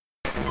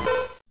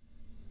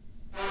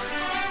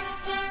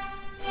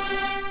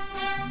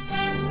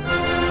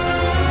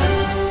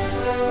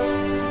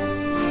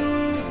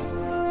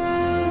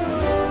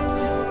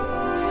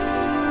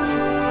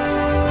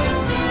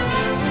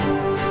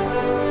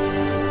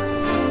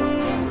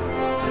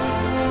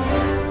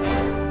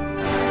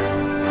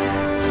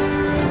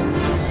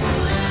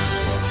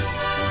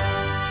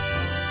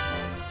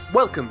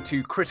Welcome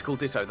to Critical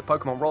Ditto, the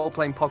Pokemon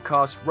role-playing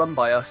podcast run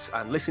by us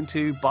and listened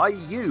to by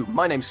you.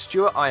 My name's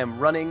Stuart, I am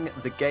running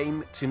the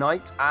game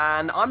tonight,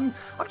 and I'm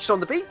just on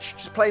the beach,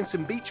 just playing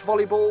some beach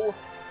volleyball,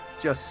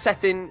 just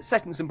setting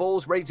some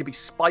balls ready to be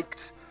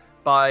spiked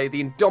by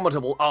the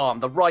indomitable arm,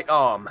 the right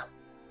arm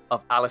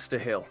of Alistair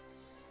Hill.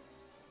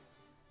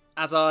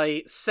 As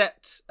I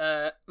set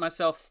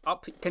myself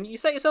up, can you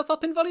set yourself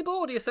up in volleyball,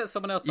 or do you set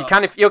someone else up?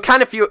 You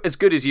can if you're as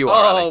good as you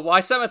are. Oh, well,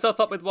 I set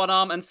myself up with one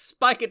arm and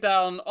spike it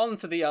down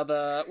onto the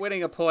other,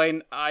 winning a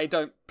point. I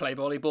don't play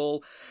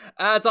volleyball.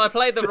 As I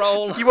played the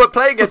role... You weren't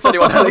playing against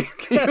anyone, Ali.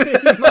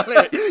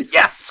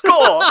 Yes, score!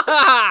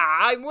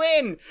 I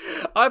win!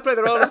 I play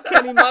the role of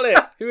Kenny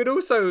Mullet, who would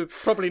also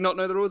probably not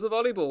know the rules of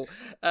volleyball.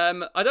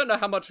 I don't know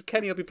how much of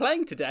Kenny I'll be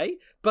playing today,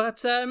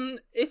 but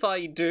if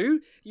I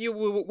do, you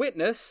will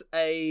witness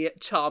a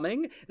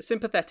charming,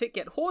 sympathetic,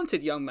 yet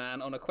haunted young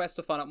man on a quest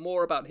to find out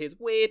more about his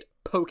weird,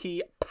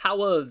 pokey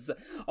powers.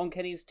 On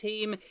Kenny's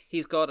team,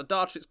 he's got a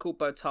Dartrix called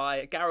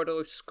Bowtie, a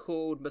Gyarados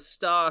called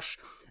Moustache,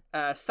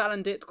 a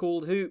Salandit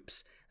called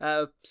Hoops,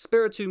 a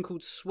Spiritomb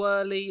called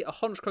Swirly, a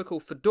Honchkrow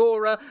called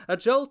Fedora, a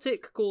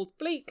Joltik called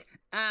Fleek,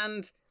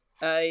 and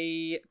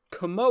a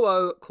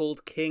Komodo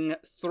called King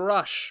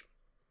Thrush.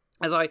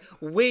 As I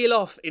wheel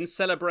off in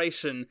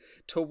celebration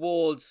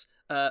towards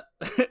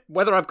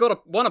whether I've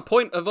won a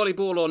point of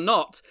volleyball or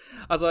not,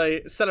 as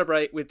I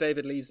celebrate with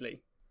David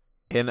Leavesley.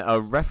 In a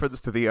reference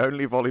to the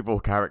only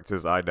volleyball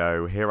characters I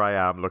know, here I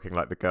am looking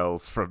like the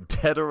girls from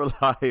Dead or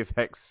Alive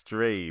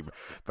Extreme.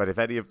 But if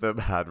any of them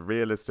had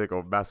realistic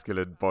or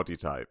masculine body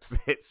types,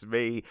 it's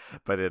me,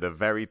 but in a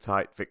very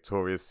tight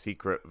Victoria's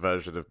Secret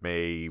version of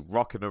me,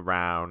 rocking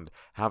around,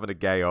 having a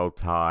gay old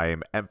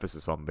time,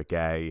 emphasis on the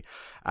gay.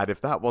 And if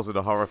that wasn't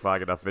a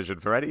horrifying enough vision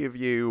for any of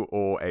you,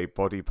 or a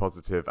body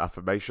positive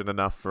affirmation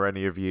enough for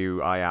any of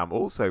you, I am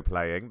also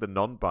playing the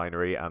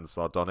non-binary and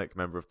sardonic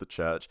member of the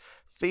church,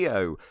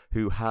 Theo,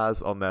 who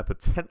has on their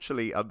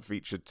potentially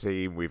unfeatured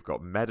team, we've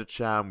got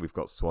Medicham, we've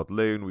got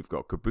Swadloon, we've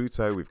got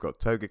Kabuto, we've got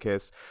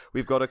Togekiss,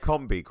 we've got a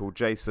combi called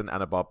Jason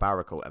and a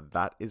Barbaracle, and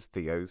that is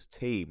Theo's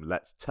team.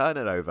 Let's turn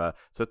it over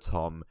to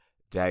Tom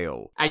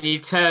Dale. And you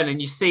turn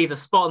and you see the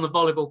spot on the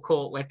volleyball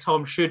court where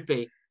Tom should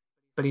be,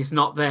 but he's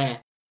not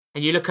there.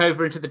 And you look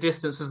over into the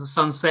distance as the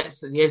sun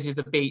sets at the edge of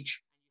the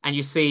beach, and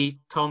you see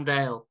Tom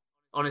Dale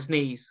on his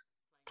knees,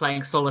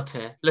 playing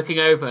solitaire, looking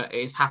over at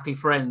his happy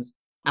friends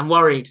and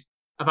worried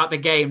about the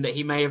game that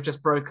he may have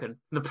just broken. And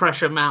the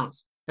pressure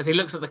mounts as he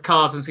looks at the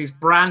cards and sees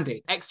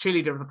Brandy,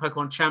 ex-cheerleader of the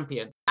Pokemon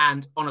champion,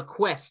 and on a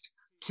quest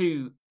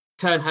to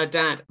turn her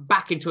dad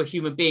back into a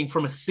human being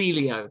from a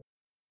Celio,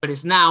 but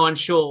is now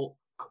unsure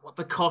what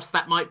the cost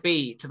that might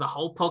be to the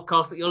whole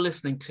podcast that you're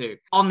listening to.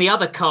 On the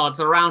other cards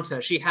around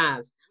her, she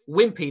has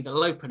Wimpy the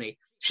Lopunny.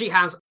 She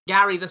has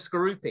Gary the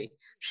Skorupi.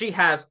 She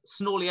has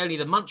Snorleone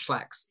the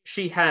Munchlax.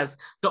 She has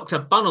Dr.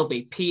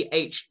 Bunnelby,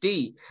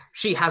 PhD.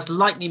 She has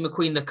Lightning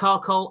McQueen the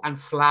Carcole and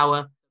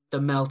Flower the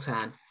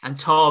Meltan. And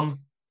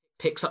Tom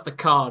picks up the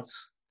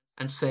cards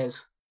and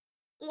says,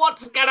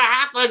 "What's going to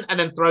happen?" And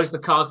then throws the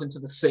cards into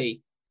the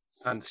sea.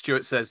 And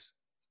Stuart says,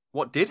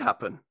 "What did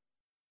happen?"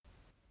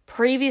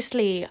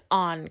 Previously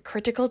on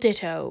Critical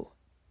Ditto.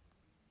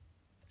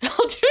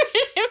 I'll do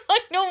it in my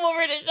normal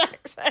British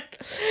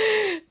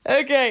accent.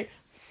 Okay.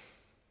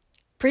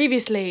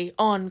 Previously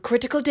on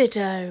Critical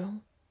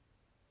Ditto.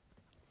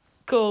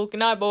 Cool.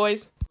 Good night,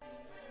 boys.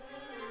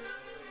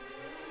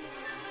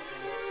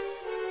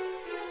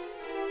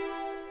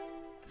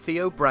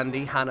 Theo,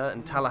 Brandy, Hannah,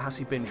 and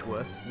Tallahassee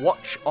Bingeworth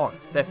watch on,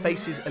 their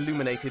faces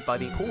illuminated by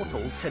the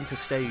portal centre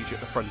stage at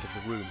the front of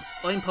the room.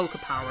 I'm poker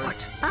powered.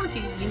 Right.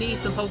 Apparently, you need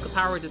some poker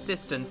powered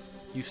assistance.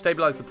 You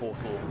stabilise the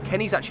portal.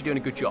 Kenny's actually doing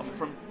a good job.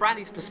 From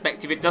Brandy's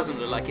perspective, it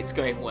doesn't look like it's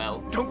going well.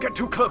 Don't get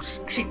too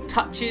close. She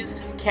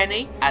touches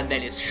Kenny and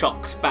then is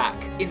shocked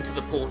back into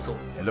the portal.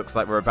 It looks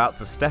like we're about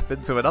to step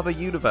into another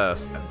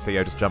universe, and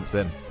Theo just jumps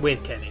in.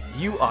 With Kenny.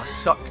 You are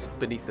sucked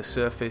beneath the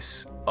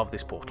surface of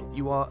this portal.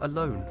 You are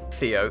alone.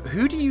 Theo,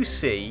 who do you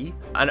see,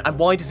 and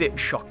why does it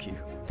shock you?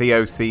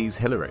 Theo sees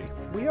Hillary.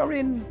 We are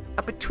in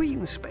a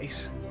between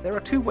space. There are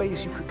two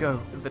ways you could go.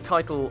 The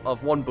title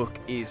of one book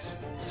is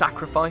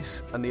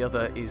Sacrifice, and the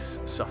other is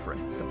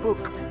Suffering. The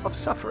book of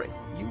suffering.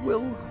 You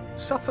will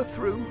suffer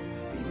through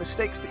the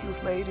mistakes that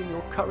you've made in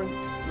your current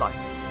life,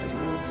 and you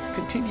will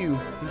continue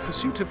in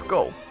pursuit of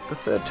goal, the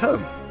third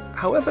tome.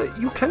 However,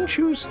 you can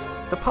choose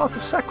the path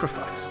of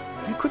sacrifice.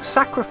 You could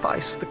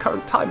sacrifice the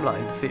current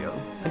timeline, Theo,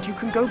 and you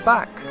can go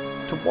back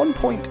to one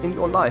point in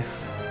your life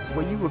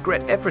where you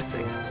regret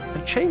everything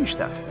and change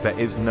that. There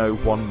is no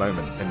one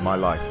moment in my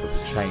life that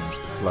will change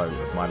the flow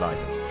of my life.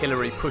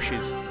 Hillary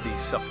pushes the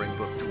suffering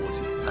book towards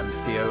you, and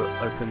Theo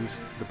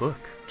opens the book.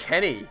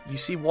 Kenny, you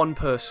see one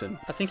person.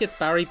 I think it's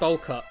Barry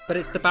Bolcott, but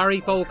it's the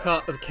Barry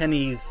Bolcott of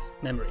Kenny's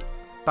memory.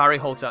 Barry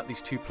holds out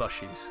these two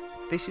plushies.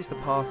 This is the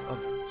path of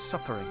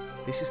suffering.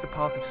 This is the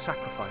path of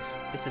sacrifice.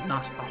 This is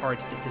not a hard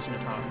decision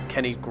at all.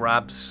 Kenny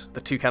grabs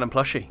the Toucannon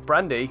plushie.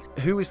 Brandy,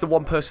 who is the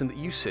one person that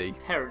you see?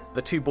 Heron.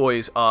 The two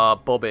boys are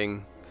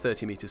bobbing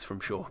 30 metres from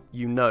shore.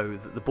 You know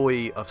that the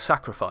buoy of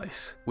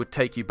sacrifice would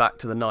take you back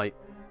to the night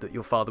that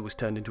your father was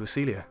turned into a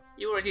Celia.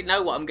 You already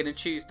know what I'm going to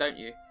choose, don't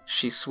you?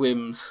 She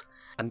swims.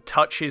 And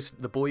touches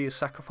the buoy of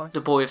sacrifice?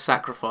 The buoy of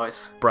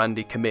sacrifice.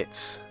 Brandy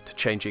commits to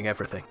changing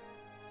everything.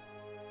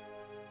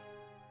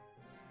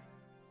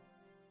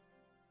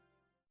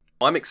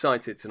 I'm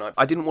excited tonight.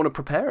 I didn't want to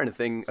prepare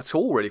anything at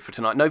all really for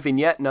tonight. No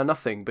vignette, no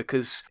nothing,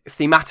 because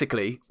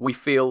thematically we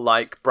feel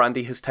like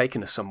Brandy has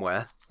taken us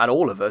somewhere, and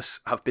all of us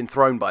have been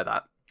thrown by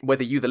that.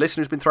 Whether you, the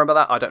listener, has been thrown by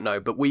that, I don't know.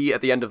 But we, at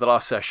the end of the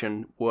last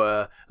session,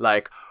 were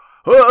like,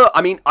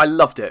 I mean, I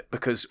loved it,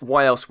 because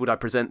why else would I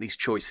present these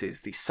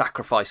choices, these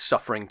sacrifice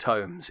suffering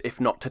tomes,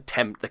 if not to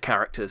tempt the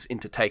characters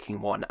into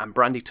taking one? And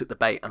Brandy took the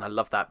bait, and I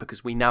love that,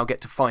 because we now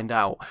get to find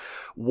out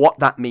what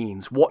that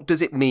means. What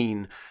does it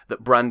mean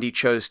that Brandy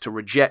chose to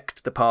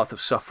reject the path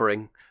of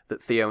suffering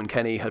that Theo and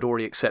Kenny had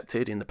already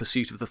accepted in the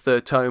pursuit of the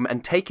third tome,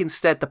 and take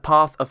instead the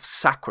path of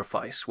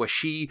sacrifice, where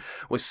she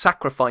was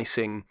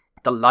sacrificing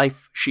the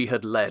life she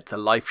had led, the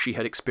life she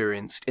had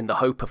experienced, in the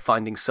hope of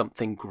finding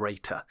something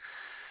greater.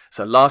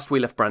 So last we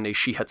left Brandy,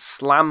 she had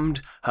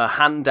slammed her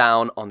hand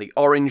down on the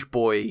orange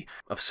buoy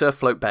of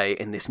Surfloat Bay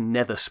in this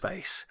nether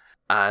space,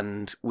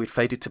 and we'd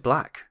faded to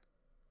black.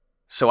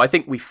 So I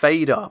think we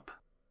fade up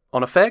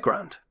on a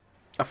fairground.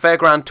 A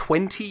fairground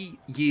 20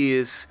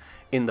 years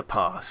in the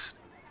past.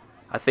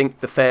 I think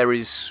the fair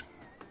is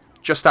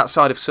just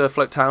outside of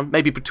Surfloat Town,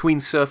 maybe between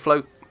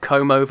Surfloat,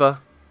 Combe Over,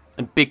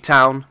 and Big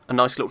Town, a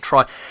nice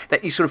little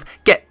that you sort of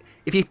get,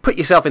 if you put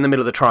yourself in the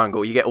middle of the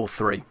triangle, you get all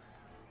three.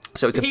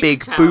 So it's a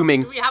big Town.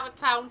 booming. Do we have a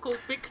town called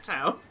Big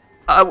Town?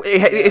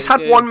 It's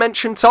had one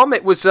mention, Tom.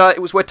 It was where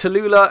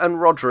Tallulah and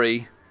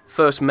Rodri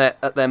first met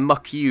at their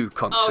Muck You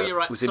concert. Oh, you're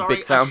right. It was Sorry, in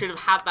Big Town. I should have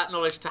had that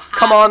knowledge to hand.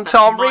 Come on, That's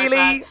Tom. my Really?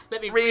 bad.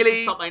 Let me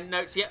Really? stop my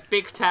notes. Yep,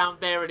 Big Town.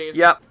 There it is.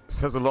 Yep.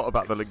 Says a lot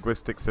about the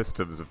linguistic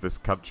systems of this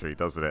country,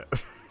 doesn't it?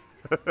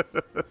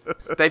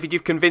 David,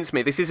 you've convinced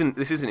me. This isn't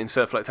in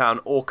Surfloat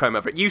Town or Combe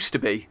Over. It used to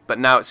be, but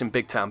now it's in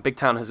Big Town. Big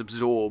Town has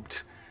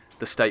absorbed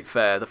the State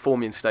Fair, the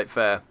Formian State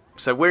Fair.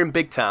 So we're in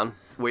Big Town,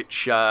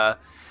 which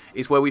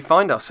is where we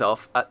find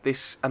ourselves at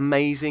this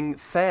amazing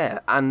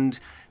fair. And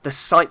the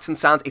sights and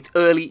sounds, it's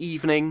early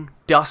evening,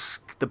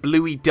 dusk, the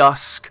bluey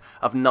dusk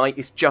of night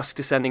is just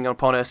descending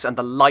upon us, and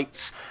the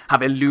lights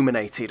have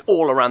illuminated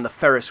all around the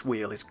Ferris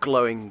wheel. Is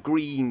glowing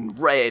green,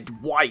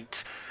 red,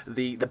 white.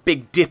 The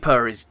Big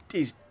Dipper is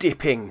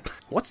dipping.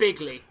 What's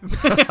Bigly.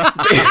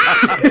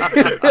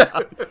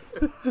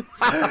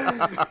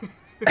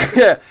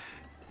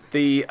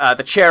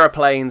 The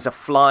chaeroplanes are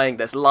flying,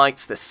 there's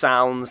lights, there's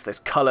sounds, there's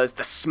colours,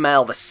 the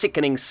smell, the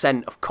sickening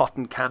scent of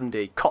cottony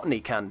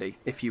candy,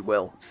 if you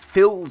will,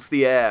 fills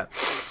the air.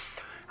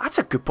 That's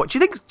a good point. Do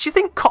you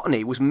think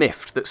Cottony was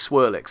miffed that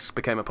Swirlix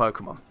became a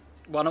Pokemon?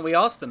 Why don't we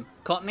ask them?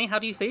 Cottony, how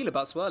do you feel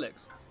about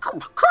Swirlix?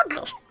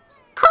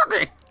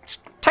 Cottony, it's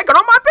taken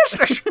on my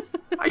business.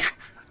 I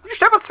used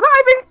to have a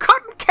thriving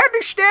cotton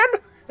candy stand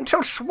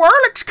until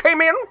Swirlix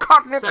came in.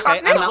 Cottony.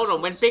 Hold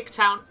on. When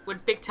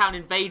Big Town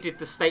invaded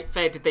the State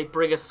Fair, did they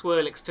bring a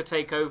Swirlix to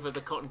take over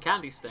the cotton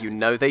candy stand? You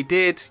know they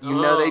did,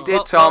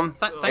 Well, Tom.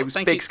 Thank It was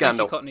a big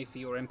scandal. Thank you, Cottony, for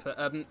your input.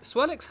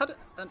 Swirlix had...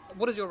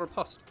 what is your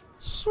riposte?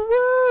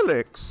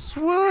 Swirlix.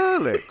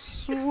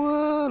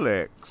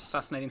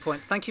 Fascinating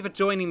points. Thank you for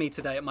joining me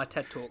today at my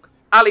TED Talk.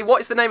 Ali,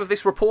 what is the name of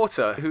this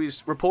reporter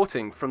who's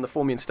reporting from the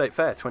Formian State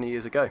Fair 20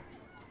 years ago?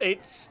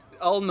 It's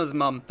Ulma's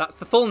mum. That's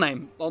the full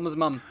name. Ulma's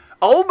mum.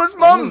 Ulma's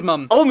mum. Ulma's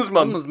mum. Ulma's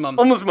mum. Ulma's mum.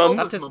 Ulma's mum.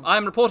 That's his, I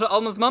am reporter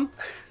Ulma's mum.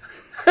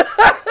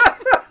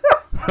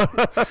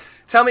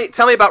 Tell me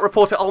about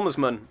reporter Ulma's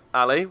mum,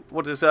 Ali.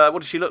 What does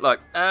she look like?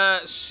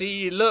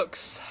 She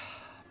looks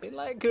a bit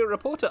like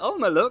reporter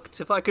Ulma looked,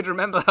 if I could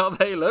remember how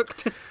they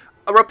looked.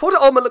 A reporter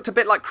Ulma looked a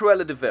bit like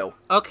Cruella de Vil.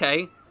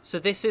 Okay, so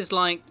this is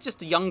like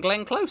just a young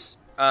Glenn Close.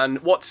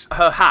 And what's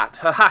her hat?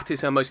 Her hat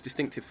is her most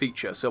distinctive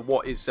feature. So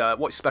what is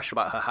special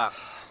about her hat?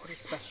 What is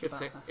special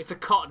about that? It's a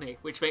cottony,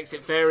 which makes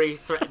it very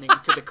threatening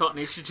to the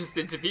cottony she just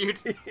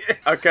interviewed.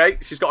 Okay,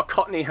 she's got a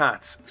cottony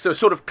hat. So a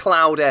sort of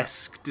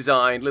cloud-esque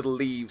design, little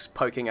leaves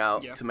poking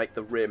out to make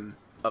the rim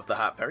of the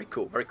hat. Very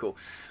cool, very cool.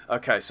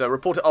 Okay, so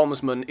reporter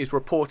Ulmasman is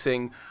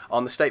reporting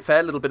on the State Fair,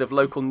 a little bit of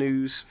local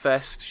news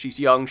fest. She's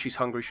young, she's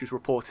hungry, she's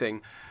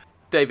reporting.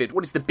 David,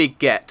 what is the big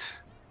get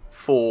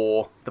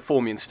for the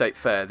Formian State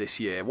Fair this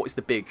year? What is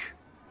the big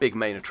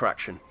main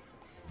attraction?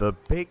 The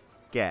big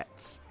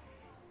get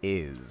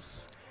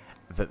is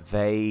that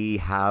they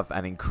have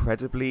an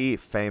incredibly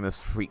famous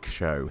freak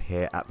show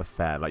here at the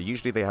fair. Like,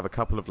 usually they have a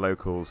couple of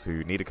locals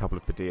who need a couple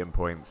of per diem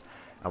points,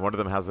 and one of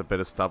them has a bit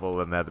of stubble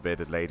and they're the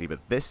bearded lady, but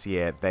this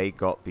year they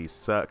got the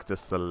Cirque du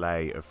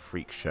Soleil of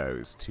freak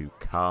shows to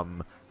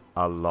come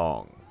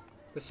along.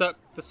 The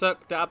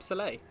Cirque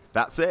d'Ab-Soleil.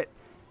 That's it.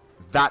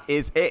 That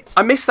is it.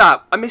 I missed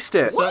that. I missed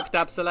it. Cirque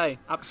d'Ab-Soleil.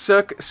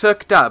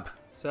 Cirque Dab.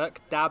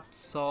 Cirque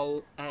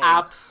d'Ab-Soleil.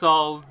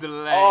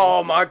 Absolutely.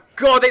 Oh my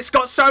god, it's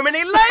got so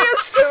many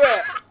layers to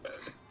it!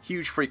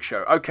 Huge freak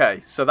show. Okay,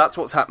 so that's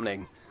what's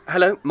happening.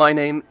 Hello, my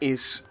name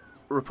is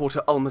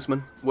reporter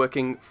Ulmasman,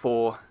 working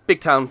for Big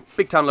Town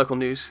Local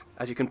News,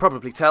 as you can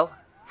probably tell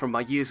from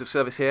my years of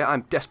service here.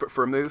 I'm desperate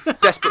for a move,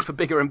 desperate for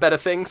bigger and better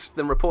things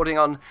than reporting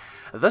on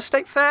the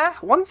State Fair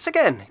once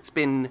again. It's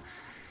been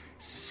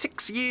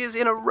 6 years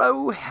in a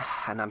row,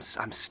 and I'm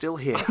still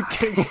here.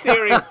 Getting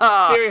serious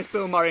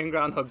Bill Murray and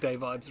Groundhog Day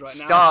vibes right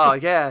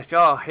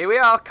now. Here we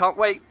are. Can't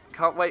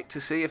wait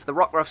to see if the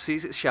Rockruff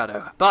sees its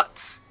shadow.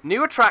 But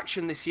new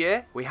attraction this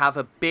year. We have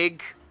a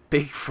big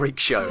freak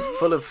show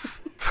full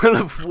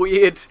of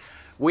weird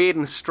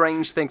and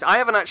strange things. I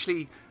haven't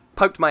actually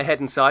poked my head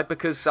inside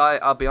because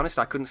I'll be honest,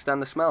 I couldn't stand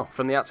the smell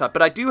from the outside.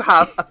 But I do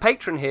have a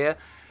patron here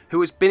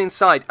who has been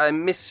inside,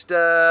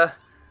 Mr.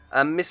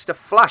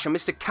 Flash,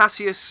 Mr.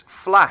 Cassius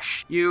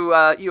Flash. You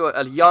are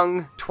a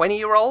young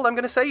 20-year-old, I'm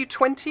going to say. You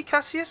 20,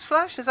 Cassius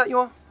Flash? Are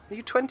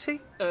you 20?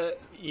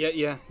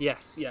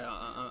 Yes,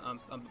 I'm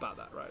about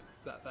that, right?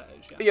 That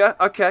age, yeah.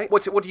 Yeah, okay.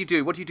 What do you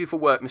do? What do you do for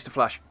work, Mr.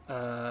 Flash?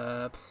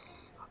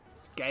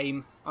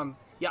 Game.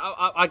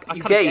 I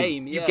kind of game.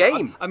 game. You Yeah.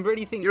 game. I'm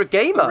really thinking. You're a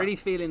gamer. I'm really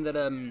feeling that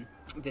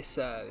this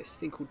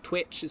thing called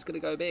Twitch is going to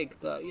go big,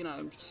 but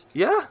I'm just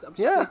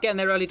getting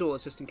there early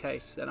doors just in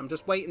case, and I'm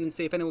just waiting and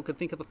see if anyone can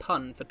think of a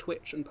pun for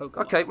Twitch and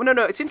Pokemon. Okay, well,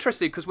 no, it's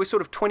interesting because we're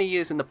sort of 20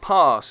 years in the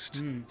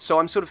past, so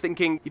I'm sort of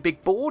thinking, you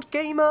big board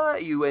gamer? Are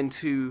you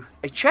into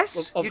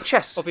chess? Well, You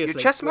chess? Obviously. You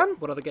chess man?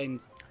 What other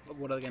games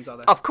are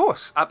there? Of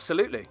course,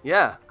 absolutely,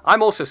 yeah.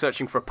 I'm also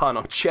searching for a pun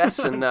on chess,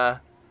 and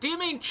Do you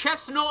mean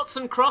chestnuts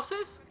and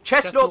crosses?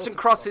 chestnuts and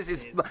crosses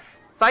is...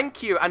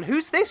 Thank you. And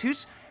who's this?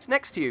 Who's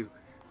next to you,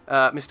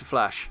 Mr.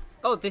 Flash?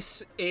 Oh,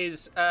 this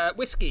is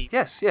Whiskey.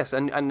 Yes,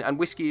 and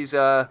Whiskey is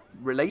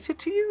related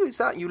to you? Is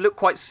that... You look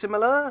quite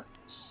similar?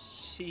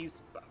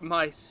 She's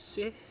my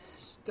sister.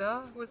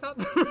 Was that?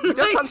 You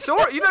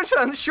don't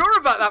sound sure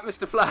about that,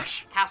 Mr.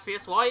 Flash.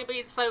 Cassius, why are you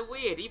being so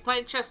weird? Are you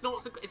playing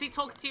chestnuts? Is he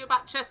talking to you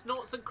about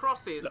chestnuts and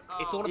crosses? Look,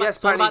 it's all about, Yes,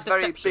 it's all about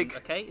apparently it's very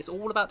deception, big. okay? It's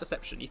all about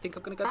deception. You think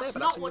I'm going to go That's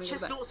there, but not actually what I'm gonna go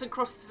there. chestnuts and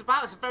crosses is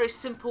about. It's a very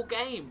simple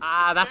game.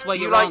 That's where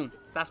Do you you're like- wrong.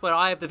 That's where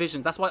I have the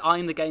visions. That's why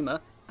I'm the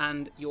gamer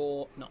and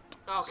you're not.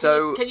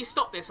 Oh, can you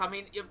stop this? I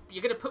mean,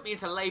 you're going to put me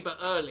into labour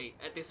early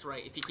at this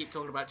rate if you keep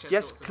talking about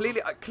chestnuts.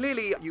 Yes,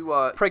 clearly you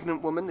are a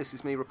pregnant woman. This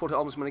is me, reporter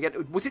Ombudsman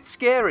again. Was it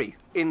scary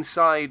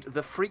inside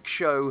the freak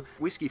show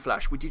Whiskey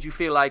Flash? Did you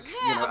feel like,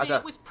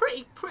 it was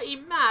pretty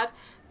mad.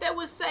 There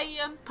was a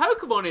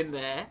Pokemon in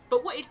there,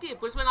 but what it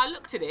did was when I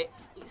looked at it,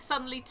 it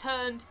suddenly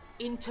turned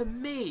into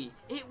me.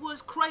 It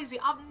was crazy.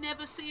 I've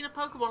never seen a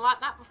Pokemon like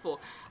that before.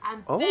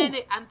 And then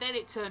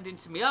it turned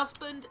into my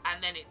husband,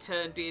 and then it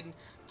turned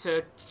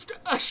into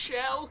a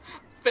shell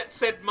that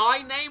said my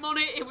name on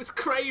it. It was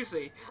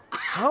crazy.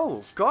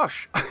 Oh,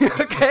 gosh.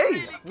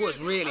 Okay. It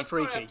was really I'm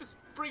sorry, freaky. I'm just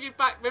bringing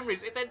back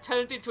memories. It then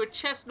turned into a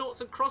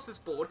chestnuts and crosses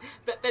board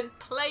that then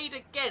played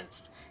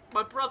against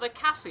my brother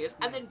Cassius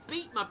and then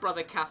beat my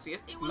brother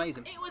Cassius. It was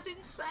Amazing. It was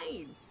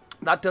insane.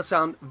 That does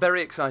sound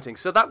very exciting.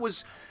 So that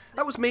was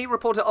me,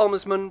 reporter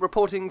Olmersman,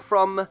 reporting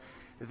from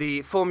the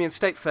Formian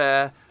State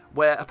Fair,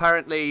 where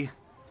apparently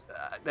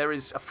there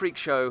is a freak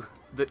show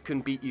that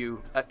can beat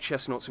you at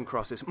chestnuts and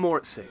crosses. More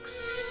at 6.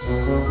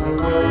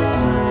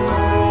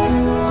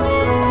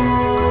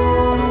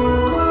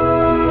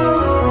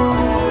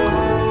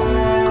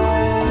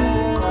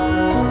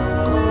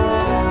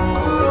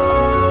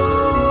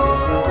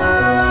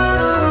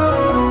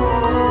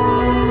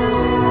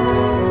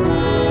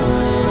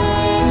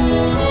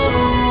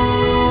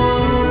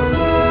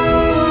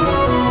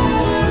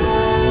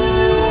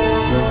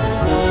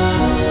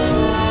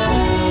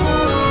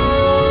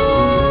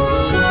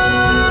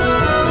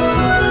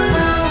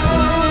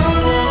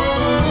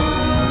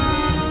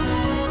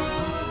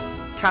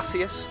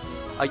 Cassius,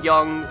 a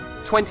young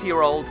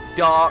 20-year-old,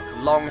 dark,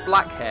 long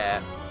black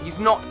hair. He's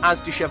not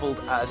as dishevelled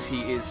as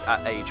he is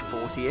at age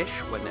 40-ish,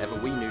 whenever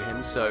we knew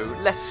him, so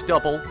less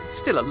stubble,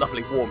 still a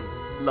lovely, warm,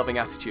 loving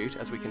attitude,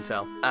 as we can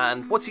tell.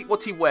 And what's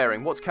he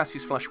wearing? What's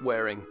Cassius Flash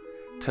wearing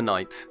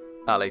tonight,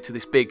 Ali, to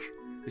this big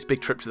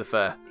trip to the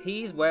fair?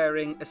 He's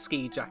wearing a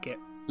ski jacket.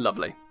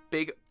 Lovely.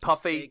 Big,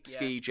 puffy Big,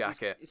 ski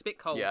jacket. It's a bit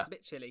cold. Yeah. It's a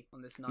bit chilly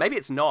on this night. Maybe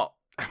it's not.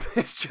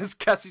 It's just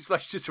Cassius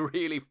Flash just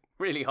really,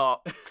 really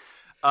hot.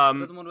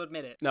 Doesn't want to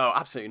admit it. No,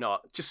 absolutely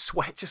not. Just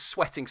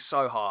sweating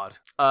so hard.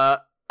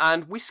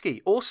 And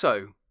Whiskey,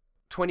 also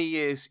 20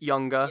 years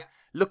younger,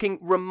 looking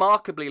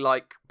remarkably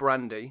like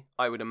Brandy,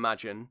 I would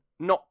imagine.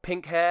 Not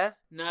pink hair.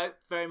 No,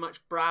 very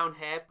much brown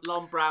hair,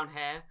 long brown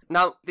hair.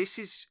 Now, this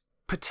is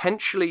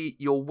potentially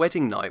your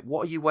wedding night.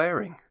 What are you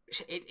wearing?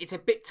 It's a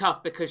bit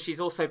tough because she's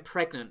also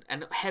pregnant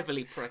and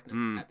heavily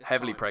pregnant at this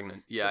Heavily time.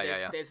 pregnant. So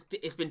Yeah.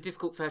 it's been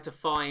difficult for her to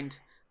find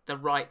the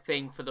right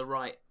thing for the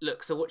right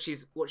look. So what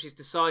she's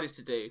decided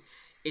to do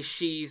is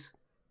she's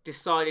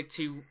decided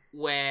to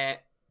wear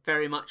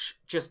very much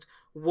just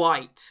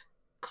white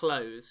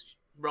clothes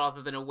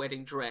rather than a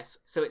wedding dress.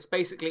 So it's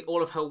basically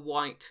all of her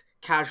white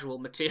casual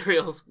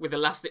materials with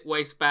elastic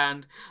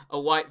waistband, a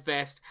white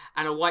vest,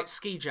 and a white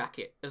ski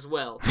jacket as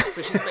well.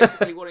 So she's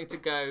basically wanting to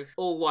go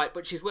all white,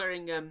 but she's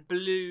wearing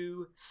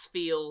blue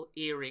Sfeel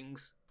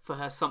earrings for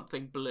her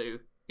something blue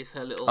is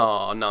her little.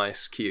 Oh,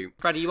 nice, cute.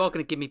 Brady, you are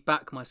going to give me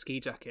back my ski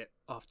jacket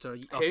after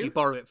you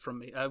borrow it from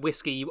me.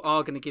 Whiskey, you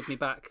are going to give me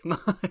back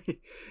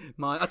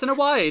my. I don't know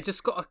why. It's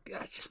just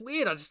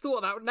weird. I just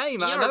thought of that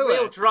name out of You're a nowhere.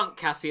 real drunk,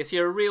 Cassius.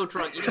 You're a real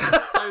drunk. You need to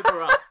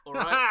sober up, all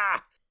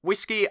right?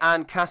 Whiskey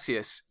and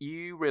Cassius,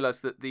 you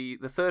realise that the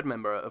third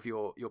member of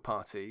your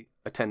party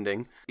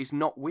attending is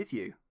not with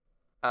you.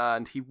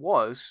 And he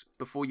was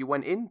before you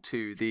went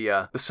into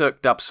the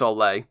Cirque du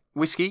Soleil.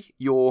 Whiskey,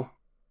 your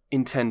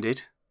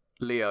intended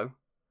Leo.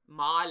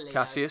 My Leo.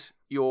 Cassius,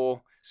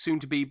 your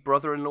soon-to-be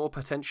brother-in-law,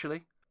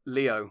 potentially.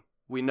 Leo,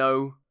 we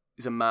know,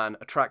 is a man,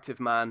 attractive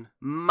man,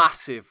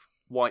 massive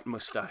white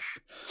moustache.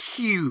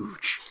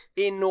 Huge.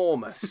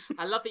 Enormous.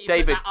 I love that you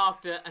David. put that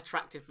after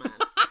attractive man.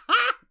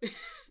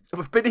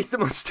 Beneath the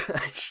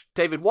moustache.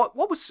 David, what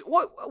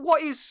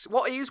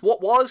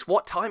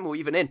time we're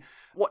even in?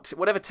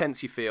 Whatever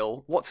tense you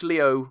feel, what's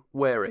Leo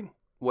wearing,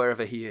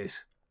 wherever he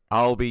is?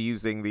 I'll be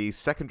using the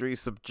secondary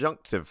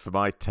subjunctive for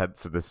my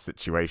tense in this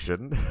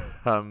situation.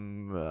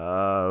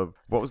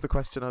 What was the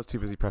question? I was too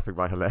busy prepping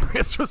my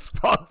hilarious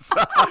response.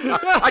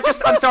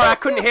 I'm sorry, I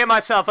couldn't hear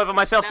myself over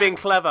myself being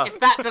clever. If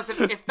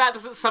that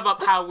doesn't sum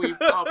up how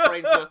our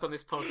brains work on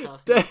this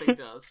podcast, nothing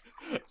does.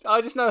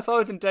 I just know if I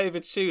was in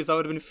David's shoes, I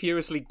would have been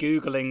furiously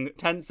Googling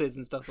tenses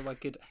and stuff so I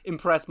could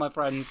impress my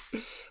friends.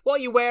 What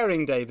are you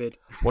wearing, David?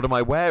 What am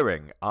I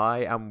wearing?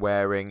 I am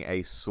wearing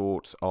a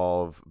sort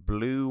of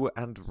blue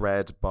and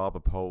red barber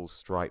pole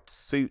striped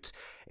suit.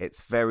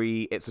 It's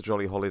a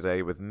jolly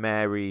holiday with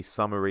Mary,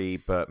 summery,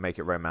 but make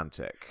it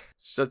romantic.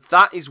 So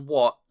that is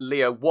what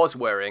Leo was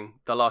wearing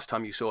the last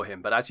time you saw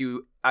him. But as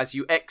you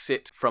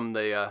exit from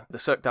the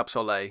Cirque du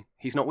Soleil,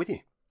 he's not with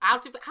you. How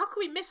can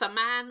we miss a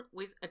man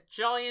with a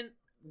giant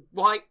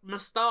white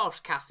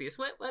moustache, Cassius?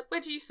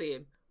 Where do you see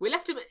him? We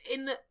left him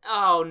in the.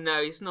 Oh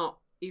no, he's not.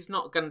 He's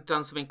not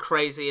done something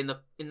crazy in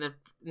the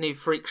new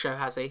freak show,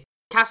 has he?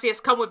 Cassius,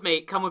 come with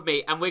me,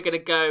 and we're going to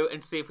go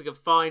and see if we can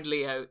find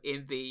Leo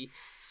in the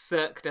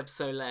Cirque du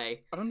Soleil.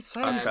 I'm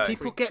saying is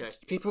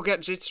people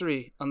get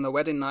jittery on the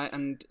wedding night,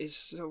 and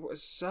it's a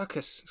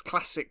circus. It's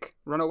classic.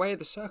 Run away at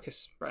the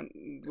circus, Brent.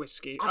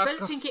 Whiskey. I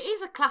don't think it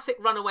is a classic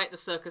run away at the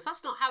circus.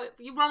 That's not how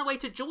you run away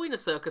to join a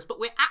circus, but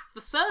we're at the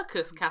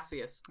circus,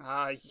 Cassius.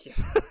 Yeah.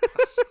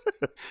 That's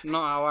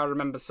not how I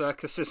remember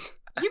circuses.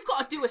 You've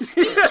got to do a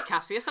speech,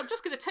 Cassius. I'm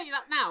just going to tell you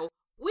that now.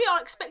 We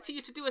are expecting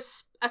you to do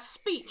a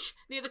speech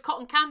near the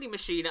cotton candy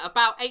machine at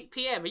about 8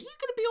 p.m. Are you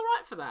going to be all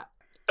right for that?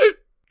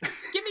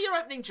 Give me your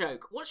opening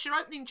joke. What's your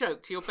opening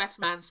joke to your best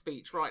man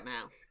speech right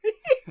now?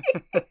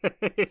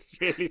 It's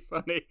really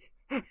funny.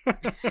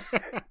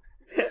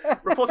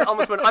 Reporter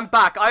Ombudsman, I'm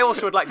back. I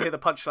also would like to hear the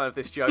punchline of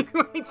this joke.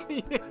 Wait till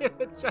you hear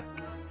the joke.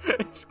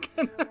 It's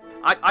gonna...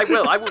 I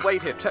will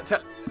wait here.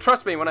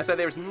 Trust me when I say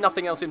there is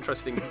nothing else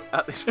interesting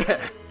at this fair.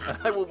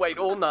 I will wait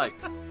all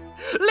night. Leo,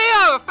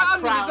 I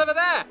found him. He's over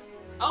there.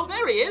 Oh,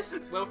 there he is.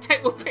 We'll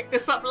pick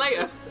this up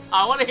later.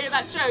 I want to hear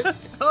that joke.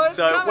 Oh,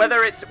 so coming.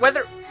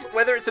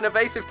 whether it's an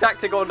evasive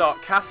tactic or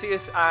not,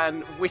 Cassius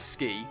and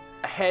Whiskey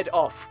head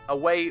off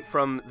away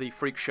from the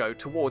freak show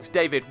towards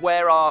David.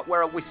 Where are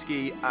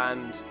Whiskey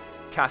and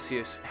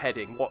Cassius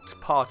heading? What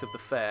part of the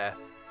fair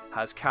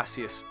has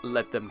Cassius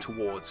led them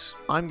towards?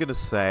 I'm going to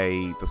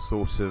say the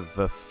sort of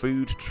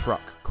food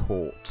truck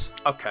court.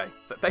 Okay,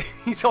 but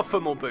he's off for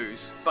more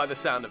booze, by the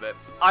sound of it.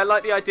 I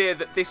like the idea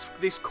that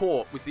this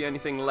court was the only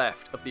thing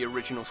left of the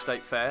original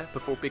state fair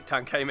before Big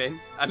Town came in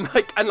and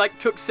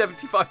took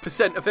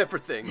 75% of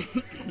everything.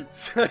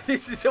 So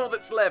this is all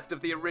that's left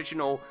of the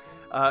original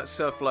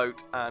Surf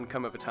Float and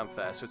Come Over Town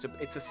fair. So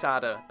it's a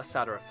sadder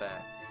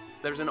affair.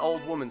 There's an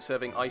old woman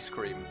serving ice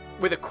cream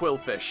with a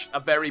quillfish, a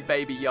very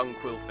baby young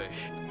quillfish.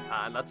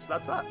 And that's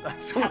that.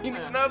 That's all you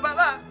need to know about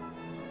that.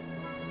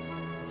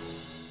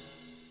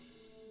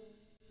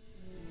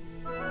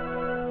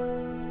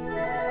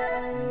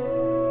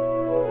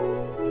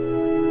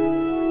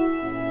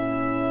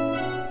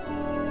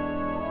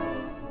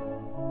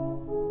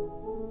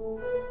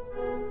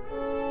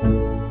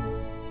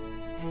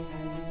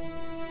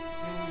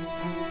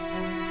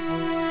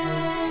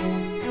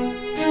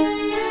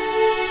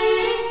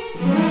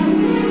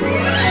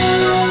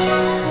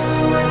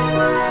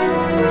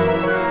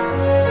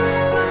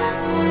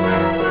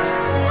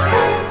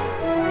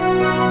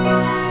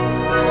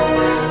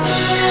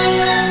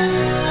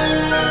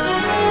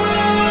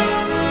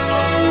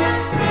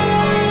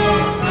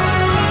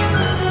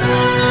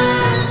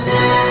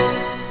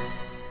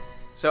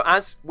 So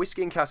as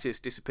Whiskey and Cassius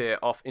disappear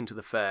off into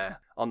the fair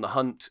on the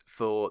hunt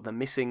for the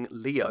missing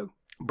Leo,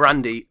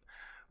 Brandy,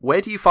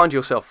 where do you find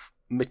yourself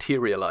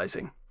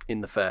materialising in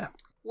the fair?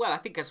 Well, I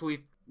think as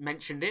we've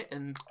mentioned it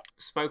and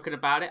spoken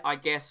about it, I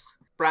guess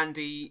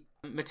Brandy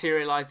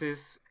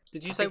materialises.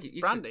 Did you say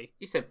Brandy?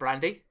 You said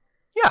Brandy.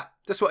 Yeah,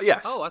 that's what.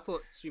 Yes. Oh, I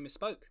thought you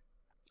misspoke.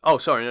 Oh,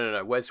 sorry,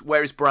 no.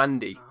 Where is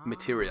Brandy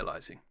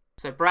materialising?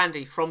 So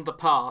Brandy from the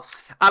past.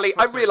 Ali,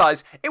 I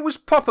realise it was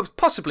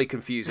possibly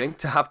confusing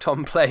to have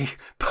Tom play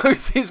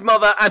both his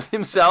mother and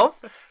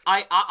himself.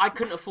 I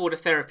couldn't afford a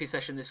therapy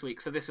session this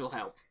week, so this will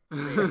help.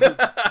 Really.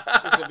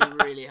 This will be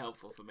really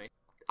helpful for me.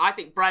 I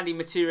think Brandy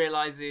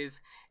materialises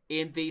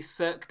in the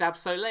Cirque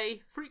d'Absoleil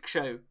freak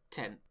show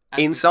tent.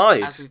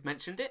 Inside? As we've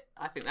mentioned it.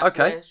 I think that's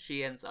Okay. where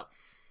she ends up.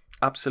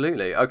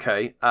 Absolutely.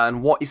 Okay.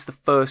 And what is the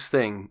first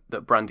thing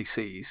that Brandy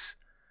sees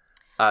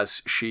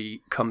as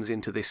she comes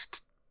into this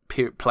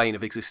plane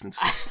of existence?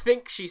 I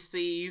think she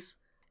sees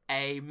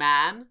a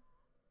man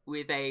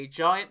with a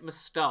giant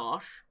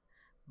moustache,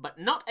 but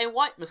not a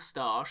white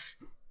moustache,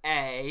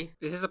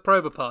 This is a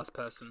Probopass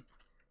person.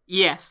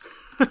 Yes.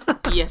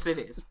 Yes, it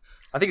is.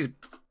 I think it's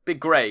big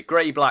grey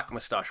black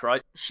moustache,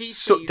 right? She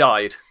Soot sees,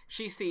 dyed.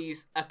 she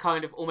sees a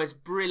kind of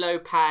almost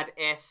Brillo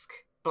pad-esque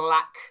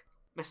black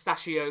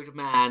mustachioed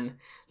man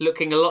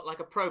looking a lot like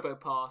a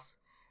Probopass,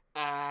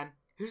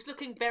 who's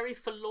looking very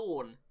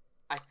forlorn,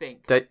 I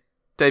think.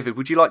 David,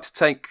 would you like to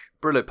take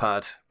Brillo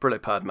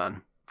pad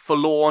man?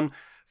 Forlorn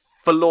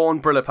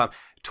Brillo pad.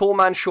 Tall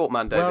man, short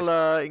man, David.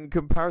 Well, in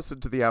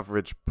comparison to the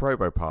average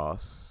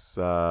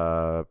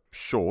Probopass,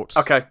 short.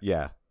 Okay.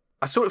 Yeah.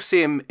 I sort of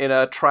see him in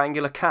a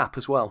triangular cap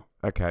as well.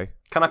 Okay.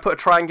 Can I put a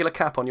triangular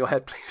cap on your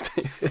head, please,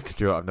 David?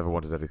 Stuart, I've never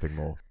wanted anything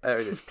more. There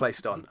it is,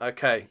 placed on.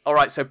 Okay. All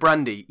right, so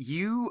Brandy,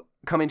 you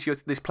come into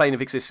this plane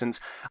of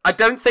existence. I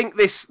don't think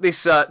this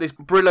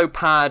Brillo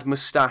pad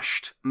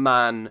moustached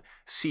man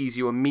sees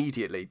you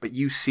immediately, but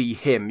you see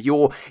him.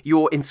 You're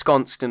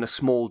ensconced in a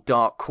small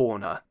dark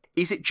corner.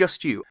 Is it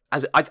just you?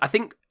 I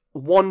think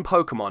one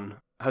Pokemon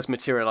has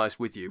materialized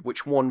with you.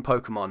 Which one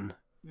Pokemon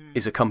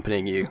is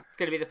accompanying you? It's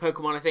going to be the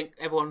Pokemon I think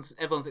everyone's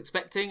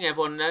expecting.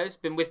 Everyone knows.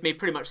 Been with me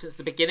pretty much since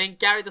the beginning.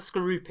 Gary the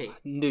Skorupi.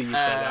 Knew you'd say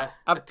that.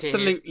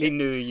 Absolutely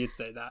knew you'd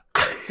say that.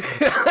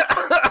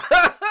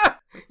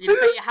 You'd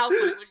bet your house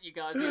on it, wouldn't you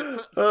guys?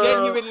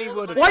 Genuinely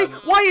would have.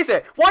 Why is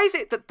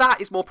it that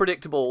is more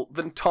predictable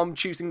than Tom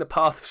choosing the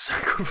path of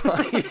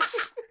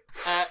sacrifice?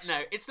 No,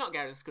 it's not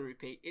Gary the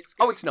Skorupi. It's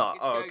not.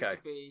 It's Oh, going okay.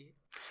 to be...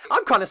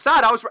 I'm kind of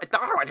sad. I was ready.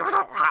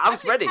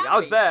 It can I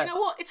was be. there. You know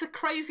what? It's a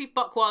crazy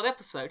Buckwild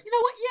episode. You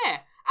know what? Yeah.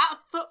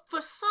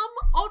 For some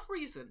odd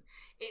reason,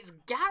 it's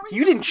Gary.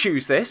 You didn't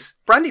choose this.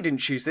 Brandy didn't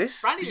choose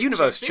this. Brandy The didn't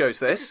universe choose chose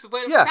This this. is the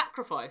way of Yeah.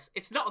 sacrifice.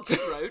 It's not a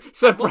good road.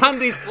 So And what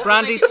Brandy's makes it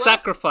worse?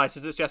 sacrifice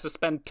is that she has to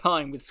spend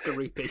time with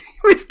Skorupi.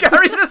 With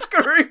Gary the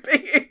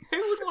Skorupi. Who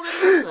would want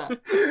to do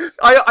that?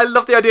 I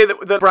love the idea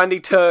that Brandy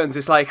turns.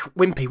 It's like,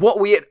 Wimpy, what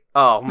are we at?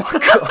 Oh my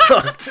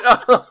god.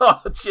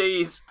 Oh,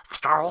 jeez.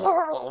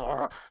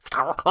 Oh,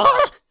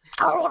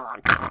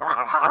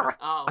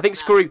 I think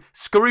no.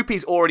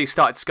 Skorupi's already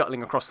started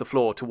scuttling across the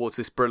floor towards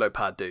this Brillo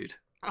pad dude.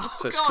 Oh,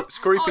 So God.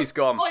 Skorupi's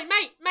gone. Oi,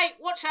 mate,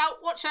 watch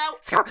out. Watch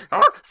out for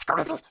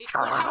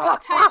the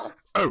tail.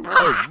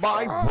 Oh,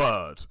 my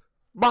word.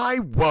 My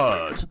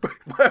word.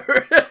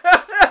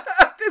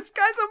 This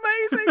guy's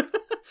amazing.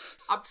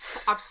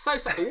 I'm so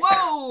sorry.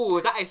 Whoa,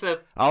 that is a...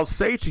 I'll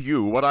say to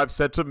you what I've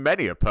said to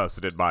many a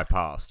person in my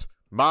past.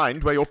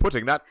 Mind where you're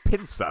putting that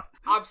pincer.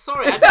 I'm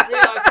sorry, I didn't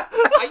realise...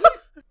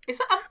 Is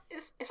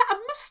that a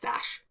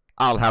moustache?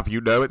 I'll have you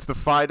know it's the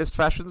finest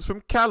fashions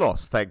from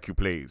Kalos, thank you,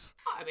 please.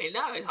 I mean,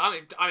 no,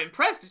 I'm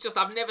impressed. It's just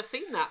I've never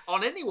seen that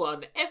on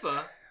anyone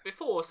ever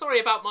before. Sorry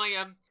about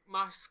my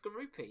my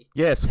Skorupi.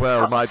 Yes,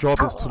 well, my job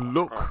is to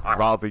look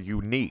rather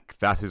unique.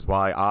 That is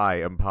why I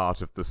am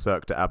part of the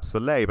Cirque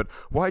d'Absoleil. But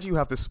why do you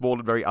have this small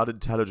and very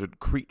unintelligent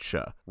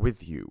creature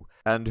with you?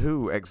 And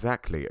who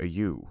exactly are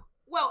you?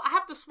 Well, I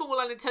have the small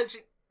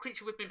unintelligent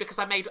creature with me because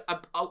I made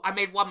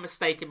one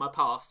mistake in my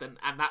past, and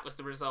that was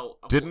the result.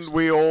 Didn't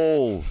we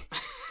all?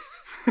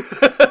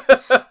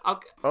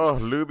 I'll- Oh,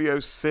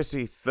 Lumio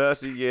City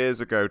 30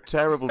 years ago.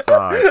 Terrible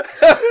time.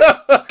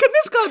 Can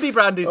this guy be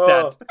Brandy's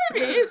dad?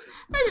 Maybe it is.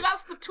 Maybe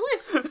that's the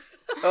twist.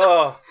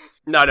 Oh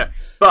no.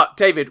 But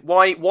David,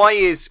 why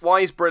is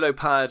Brillo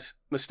pad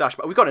moustache?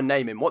 We've got to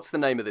name him. What's the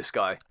name of this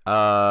guy?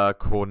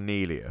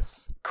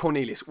 Cornelius.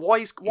 Cornelius. Why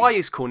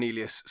is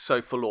Cornelius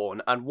so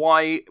forlorn? And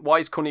why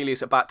is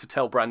Cornelius about to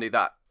tell Brandy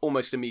that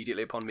almost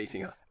immediately upon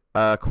meeting her?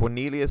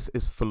 Cornelius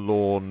is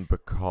forlorn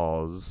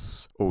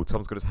because... Oh,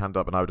 Tom's got his hand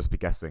up and I would just be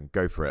guessing.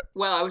 Go for it.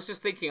 Well, I was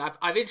just thinking,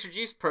 I've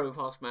introduced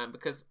Probopass Man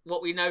because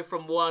what we know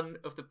from one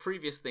of the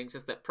previous things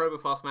is that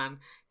Probopass Man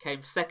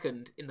came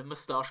second in the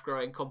moustache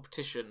growing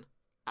competition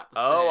at the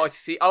Oh, fair. I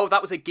see. Oh,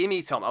 that was a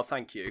gimme, Tom. Oh,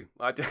 thank you.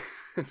 Guys, did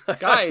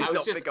I was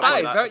not just- pick up on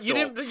guys, that you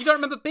at all. don't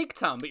remember Big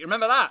Town, but you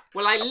remember that.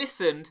 Well, I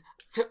listened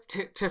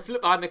to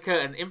flip behind the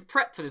curtain in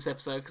prep for this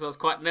episode because I was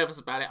quite nervous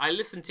about it. I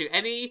listened to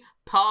any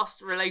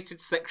past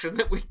related section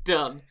that we've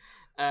done.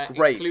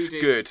 Great.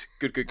 Including,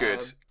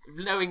 Good.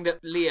 knowing that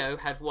Leo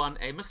had won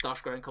a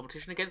moustache growing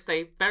competition against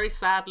a very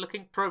sad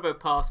looking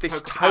Probopass. This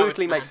poker-powered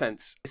totally makes man.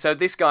 sense. So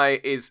this guy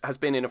has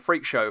been in a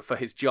freak show for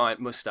his giant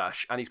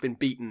mustache, and he's been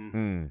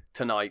beaten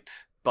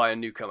tonight by a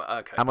newcomer.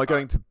 Okay. Am I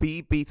going to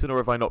be beaten or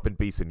have I not been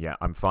beaten yet?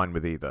 I'm fine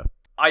with either.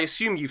 I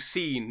assume you've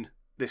seen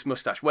this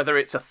mustache, whether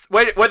it's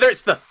whether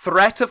it's the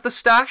threat of the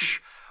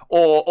stash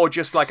or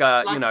just like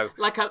a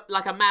like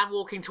a man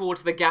walking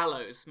towards the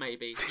gallows.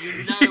 Maybe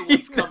you know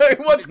what's you know coming.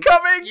 what's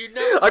coming. You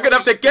know what's I'm gonna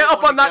have to coming, you get don't up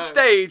on wanna that go.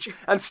 stage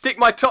and stick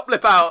my top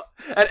lip out,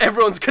 and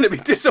everyone's gonna be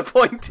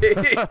disappointed.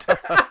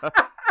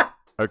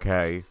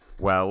 Okay.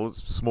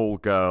 small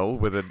girl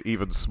with an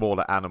even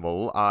smaller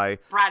animal.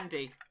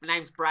 Brandy. My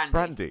name's Brandy.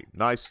 Brandy,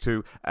 nice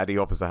to... And he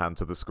offers a hand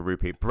to the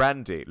Skorupi.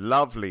 Brandy,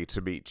 lovely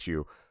to meet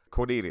you.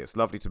 Cornelius,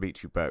 lovely to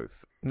meet you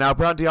both. Now,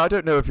 Brandy, I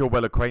don't know if you're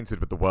well acquainted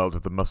with the world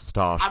of the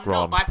Moustache I'm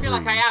Grand not, but I feel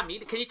like Prix. I am.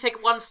 Can you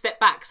take one step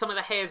back? Some of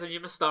the hairs on your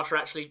moustache are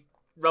actually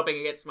rubbing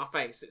against my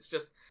face. It's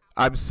just...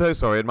 I'm so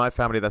sorry. In my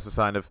family, that's a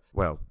sign of,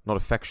 well, not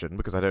affection,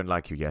 because I don't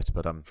like you yet,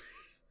 but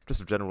just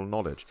of general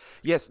knowledge.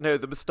 Yes, no,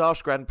 the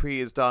Moustache Grand Prix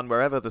is done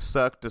wherever the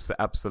Cirque du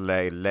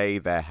Soleil lay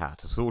their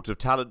hat, a sort of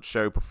talent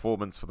show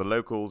performance for the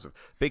locals of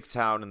Big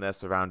Town and their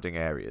surrounding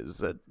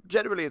areas.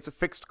 Generally, it's a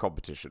fixed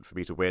competition for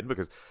me to win,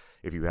 because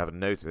if you haven't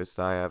noticed,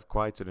 I have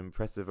quite an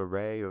impressive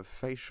array of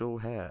facial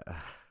hair.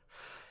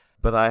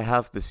 But I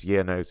have this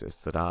year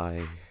noticed that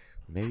I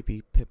may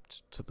be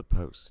pipped to the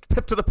post.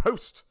 Pipped to the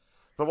post!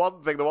 The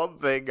one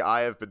thing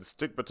I have been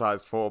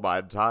stigmatized for my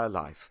entire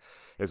life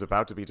is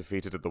about to be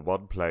defeated in the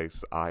one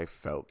place I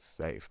felt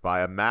safe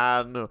by a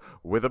man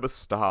with a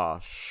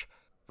moustache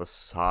the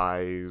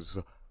size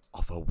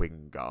of a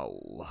wing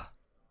gull.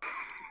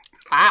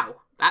 Wow,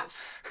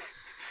 that's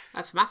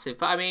massive.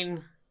 But I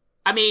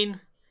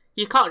mean,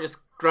 you can't just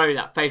grow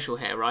that facial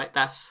hair, right?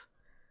 That's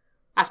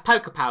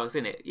poker powers,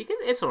 isn't it?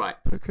 It's all right.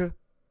 Poker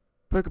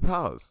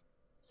powers?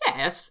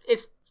 Yeah,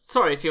 it's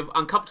sorry if you're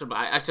uncomfortable.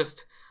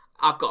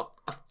 I've got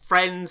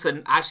friends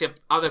and actually have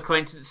other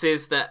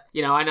acquaintances that,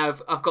 I know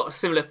I've got a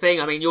similar thing.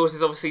 I mean, yours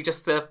is obviously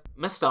just a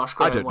moustache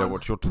growing I don't know one.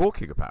 what you're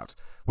talking about.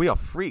 We are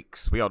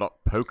freaks. We are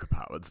not poker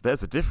powers.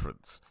 There's a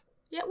difference.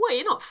 Yeah, well,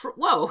 you're not...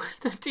 well,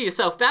 don't do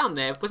yourself down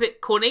there. Was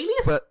it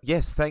Cornelius? But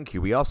yes, thank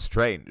you. We are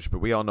strange, but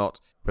we're not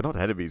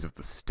enemies of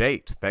the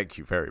state, thank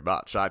you very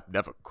much. I'd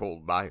never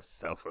call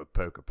myself a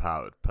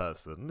poker-powered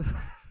person.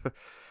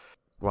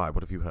 Why,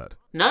 what have you heard?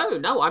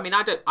 No, I mean,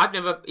 I've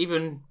never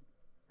even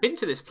been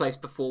to this place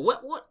before.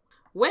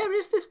 Where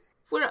is this?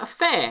 We're at a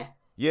fair.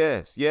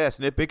 Yes,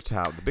 near Big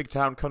Town, the Big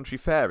Town Country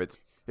Fair.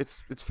 It's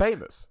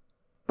famous.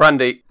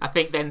 Brandy, I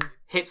think then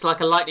hits like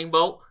a lightning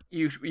bolt.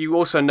 you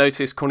also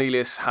notice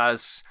Cornelius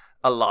has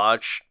a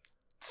large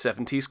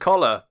 70s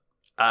collar.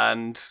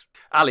 And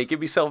Ali, give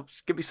me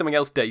something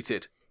else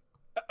dated.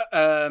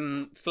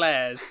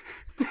 Flares.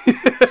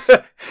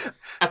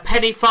 A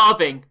penny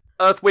farthing.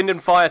 Earth, Wind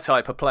and Fire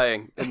type are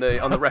playing on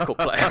the record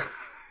player.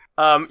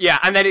 Yeah,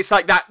 and then it's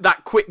like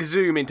that quick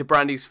zoom into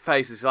Brandy's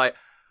face. It's like,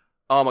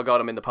 oh my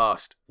god, I'm in the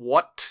past.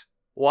 What?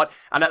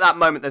 And at that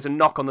moment, there's a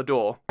knock on the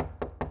door.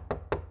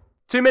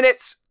 2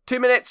 minutes,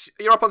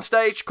 you're up on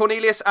stage,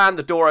 Cornelius, and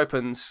the door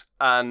opens,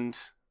 and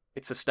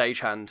it's a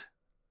stagehand.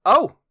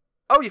 Oh,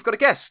 you've got a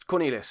guest,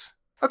 Cornelius.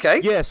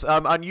 Okay. Yes,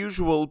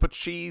 unusual, but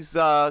she's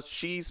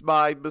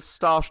my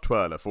moustache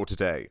twirler for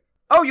today.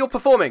 Oh, you're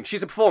performing.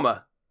 She's a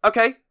performer.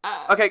 Okay.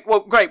 Okay, well,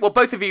 great. Well,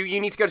 both of you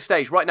need to go to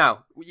stage right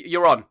now.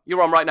 You're on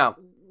right now.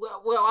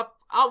 Well,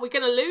 aren't we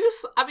going to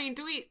lose? I mean,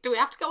 do we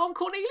have to go on,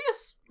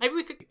 Cornelius? Maybe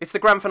we could... It's the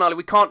grand finale.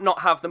 We can't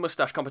not have the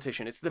moustache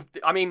competition. It's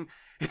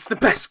the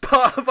best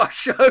part of our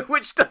show,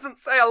 which doesn't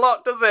say a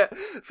lot, does it?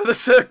 For the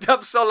Cirque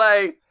du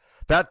Soleil.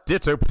 That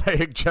ditto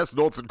playing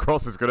chestnuts and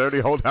crosses can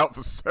only hold out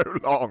for so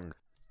long.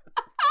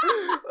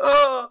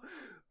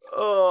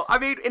 I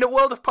mean, in a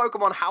world of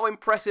Pokemon, how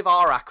impressive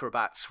are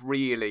acrobats,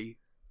 really?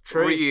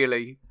 True.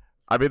 Really?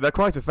 I mean, they're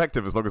quite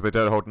effective as long as they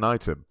don't hold an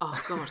item.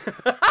 Oh, God.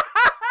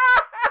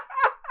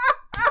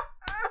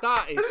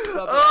 That is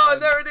sublime. Oh,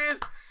 there it is.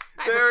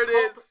 That is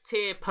a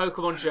top-tier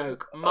Pokemon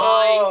joke.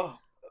 My...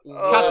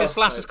 Cassius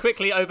Flash has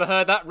quickly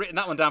overheard that, written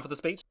that one down for the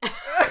speech.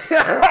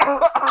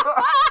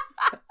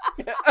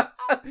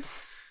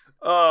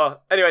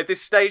 Anyway,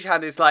 this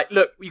stagehand is like,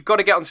 look, you've got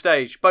to get on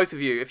stage. Both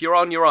of you. If you're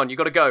on, you're on. You've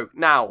got to go.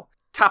 Now.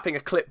 Tapping a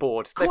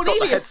clipboard. They've got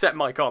the headset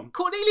mic on.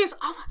 Cornelius,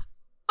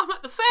 I'm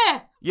at the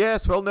fair.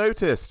 Yes, well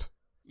noticed.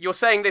 You're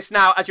saying this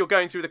now as you're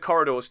going through the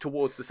corridors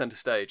towards the centre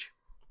stage.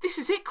 This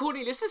is it,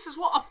 Cornelius. This is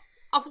what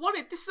I've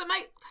wanted. This is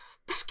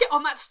let's get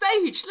on that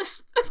stage.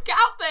 Let's get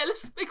out there.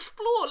 Let's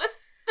explore. Let's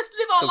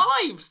live our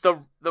lives.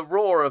 The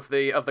roar of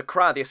the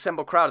crowd, the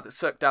assembled crowd at the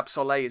Cirque du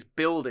Soleil is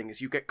building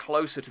as you get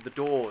closer to the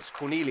doors.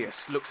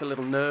 Cornelius looks a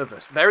little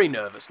nervous, very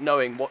nervous,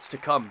 knowing what's to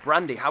come.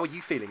 Brandy, how are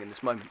you feeling in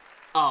this moment?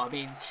 Oh, I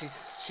mean,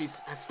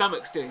 she's her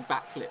stomach's doing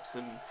backflips,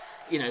 and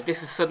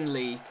this is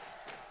suddenly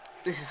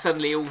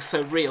all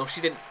so real. She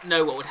didn't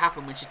know what would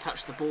happen when she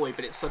touched the boy,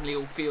 but it suddenly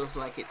all feels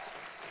like it's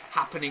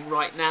happening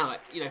right now.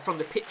 From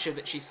the picture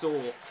that she saw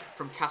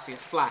from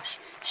Cassius Flash,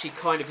 she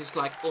kind of is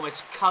like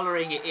almost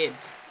colouring it in.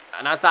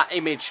 And as that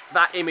image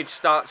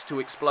starts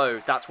to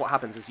explode, that's what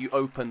happens as you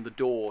open the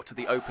door to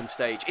the open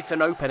stage. It's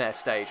an open-air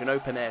stage, an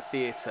open-air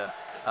theatre.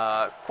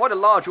 Quite a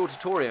large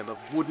auditorium of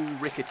wooden,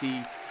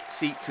 rickety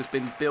seats has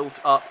been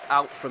built up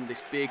out from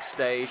this big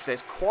stage.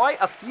 There's quite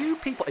a few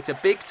people. It's a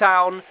big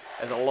town.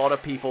 There's a lot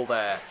of people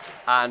there.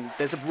 And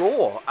there's a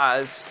roar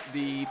as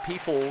the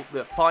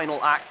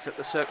final act at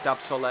the Cirque du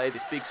Soleil,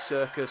 this big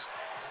circus,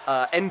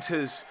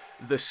 enters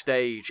the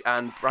stage.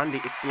 And Brandy,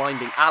 it's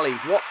blinding. Ali,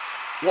 what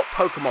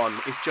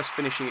Pokemon is just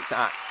finishing its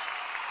act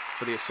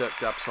for the Cirque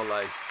du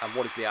Soleil? And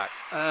what is the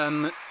act?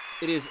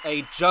 It is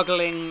a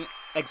juggling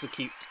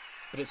execute.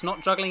 But it's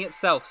not juggling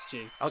itself,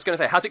 Stu. I was going to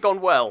say, has it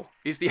gone well?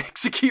 Is the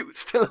execute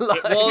still alive?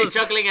 Is it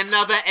juggling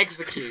another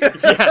execute?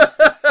 Yes.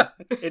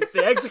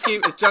 The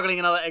execute is juggling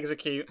another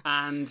execute,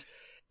 and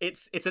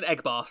it's an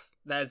egg bath.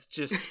 There's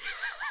just...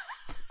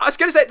 I was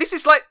going to say, this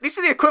is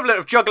the equivalent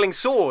of juggling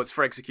swords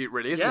for execute,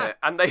 really, isn't it?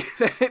 And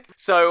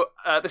so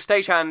the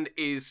stagehand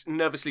is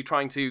nervously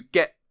trying to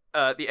get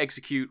the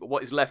execute, or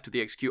what is left of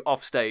the execute,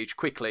 off stage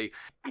quickly.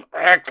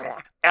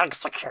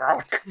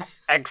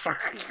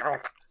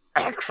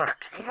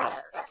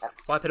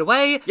 Wipe it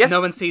away. Yes. No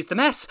one sees the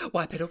mess.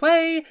 Wipe it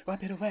away.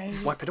 Wipe it away.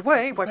 Wipe it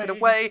away, wipe it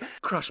away.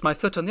 Crush my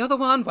foot on the other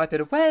one. Wipe it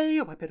away.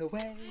 Wipe it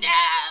away.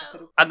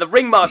 No! And the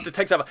ringmaster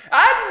takes over.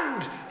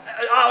 And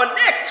our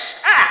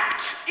next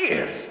act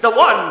is the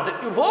one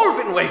that you've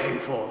all been waiting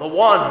for.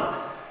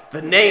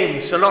 The name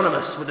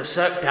synonymous with the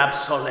Cirque du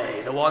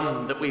Soleil. The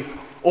one that we've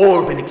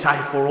all been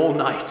excited for all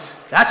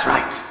night. That's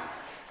right.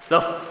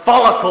 The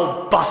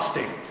follicle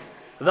busting.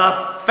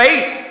 The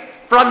face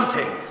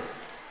fronting.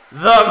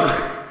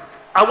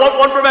 I want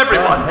one from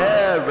everyone.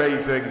 Hair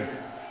raising.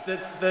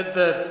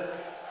 The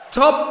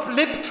top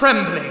lip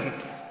trembling.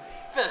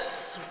 The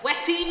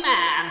sweaty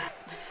man.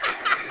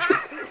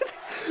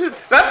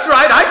 That's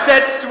right, I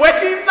said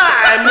sweaty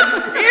man.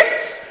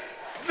 It's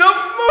the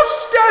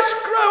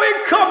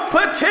moustache-growing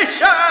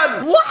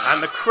competition. What?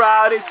 And the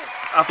crowd is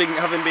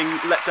having been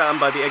let down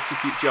by the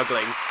execute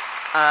juggling.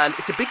 And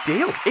it's a big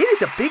deal. It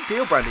is a big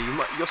deal, Brandy.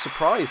 You're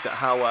surprised at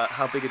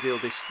how big a deal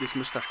this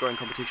moustache-growing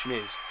competition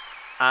is.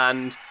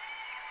 And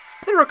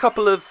there are a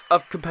couple of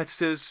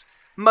competitors.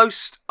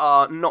 Most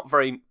are not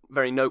very,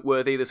 very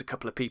noteworthy. There's a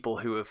couple of people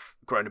who have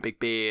grown a big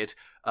beard.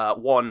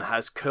 One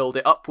has curled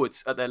it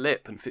upwards at their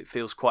lip and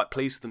feels quite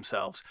pleased with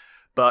themselves.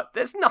 But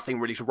there's nothing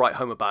really to write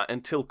home about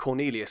until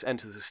Cornelius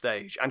enters the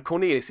stage. And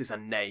Cornelius is a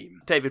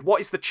name. David,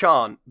 what is the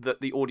chant that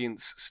the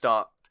audience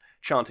start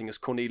chanting as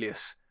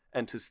Cornelius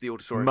enters the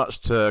auditorium? Much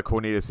to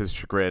Cornelius's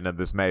chagrin, and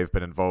this may have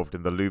been involved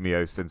in the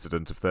Lumios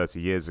incident of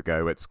 30 years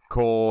ago, it's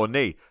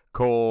Corny,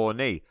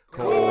 Corny,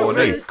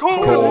 Corny,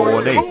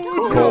 Corny,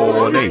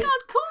 Corny.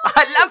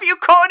 I love you,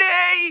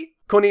 Corny!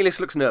 Cornelius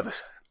looks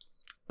nervous.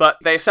 But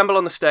they assemble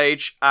on the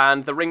stage,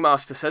 and the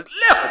ringmaster says,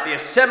 "Look at the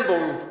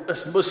assembled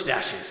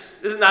moustaches.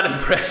 Isn't that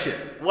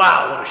impressive?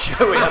 Wow, what a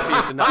show we have for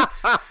you tonight."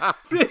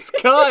 This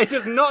guy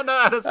does not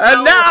know how to sell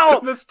And now,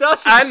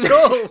 moustaches at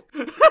all.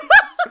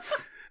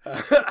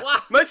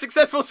 Most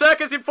successful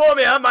circus in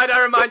Formia, might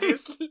I remind you.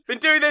 Been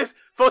doing this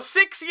for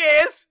 6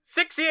 years.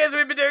 6 years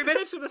we've been doing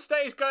this. To the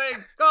stage going,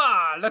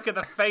 look at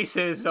the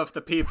faces of the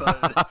people. Look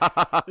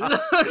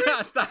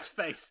at that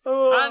face.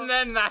 And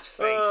then that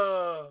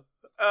face.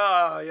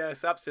 Oh,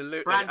 yes,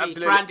 absolutely.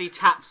 Brandy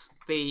taps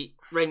the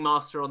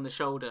ringmaster on the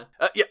shoulder.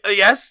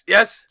 Yes. Do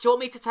you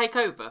want me to take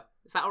over?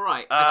 Is that all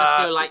right? I just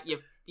feel like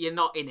you're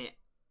not in it.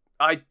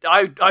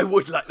 I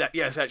would like that.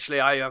 Yes,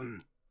 actually,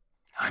 I'm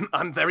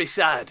very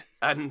sad,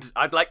 and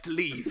I'd like to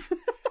leave.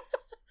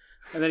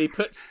 And then he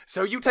puts...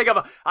 So you take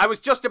over. I was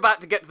just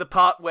about to get to the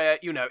part where,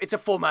 it's a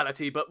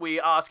formality, but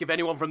we ask if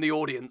anyone from the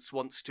audience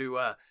wants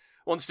to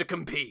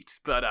compete.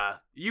 But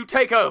you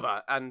take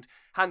over, and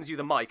hands you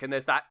the mic, and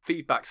there's that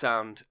feedback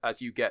sound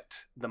as you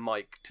get the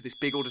mic to this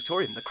big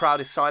auditorium. The crowd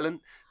is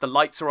silent. The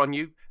lights are on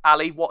you.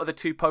 Ali, what are the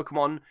two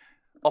Pokemon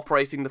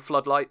operating the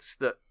floodlights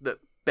that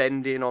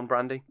bend in on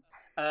Brandy?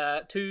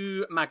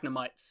 2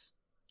 Magnemites.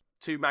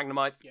 2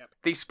 Magnemites. Yep.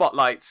 These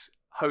spotlights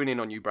hone in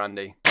on you,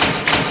 Brandy.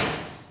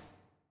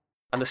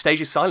 And the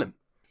stage is silent.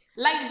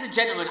 Ladies and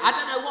gentlemen, I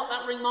don't know what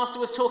that ringmaster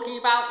was talking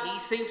about. He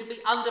seemed to be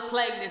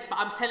underplaying this, but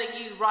I'm telling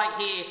you right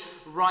here,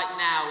 right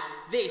now,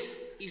 this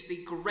is the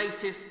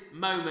greatest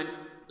moment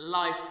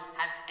life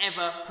has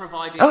ever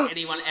provided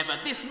anyone ever.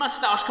 This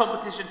moustache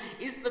competition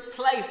is the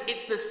place,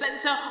 it's the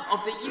centre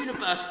of the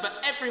universe for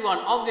everyone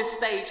on this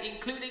stage,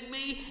 including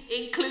me,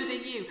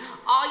 including you.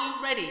 Are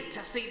you ready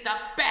to see the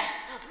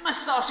best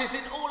moustaches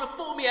in all of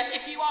Formia?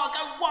 If you are,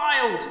 go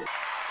wild!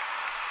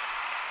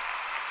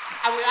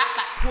 And we're at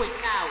that point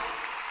now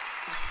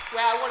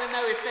where I want to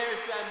know if there's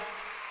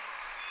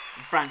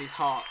Brandy's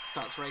heart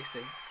starts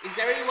racing. Is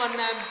there anyone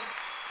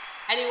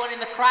in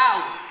the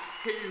crowd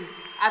who,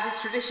 as is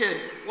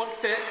tradition, wants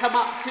to come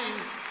up to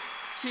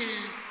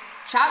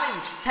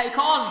challenge, take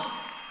on,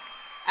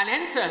 and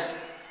enter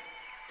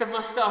the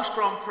Moustache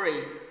Grand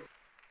Prix?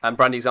 And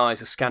Brandy's eyes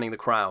are scanning the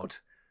crowd,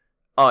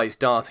 eyes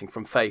darting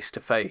from face to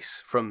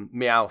face, from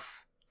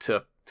Meowth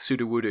to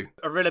Sudowoodo.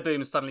 A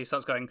Rillaboom suddenly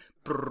starts going...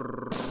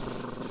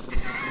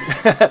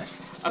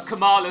 A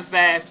Kamala's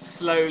there,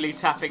 slowly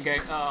tapping,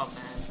 going, oh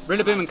man.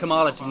 Rillaboom and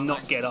Kamala do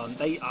not get on.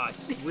 They are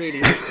really...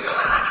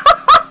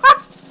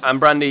 And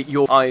Brandy,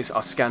 your eyes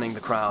are scanning the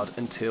crowd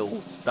until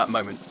that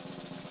moment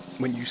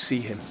when you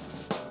see him.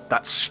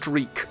 That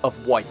streak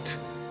of white.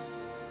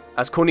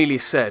 As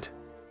Cornelius said,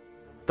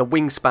 the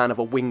wingspan of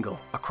a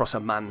wingle across a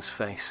man's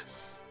face.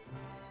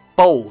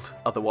 Bold,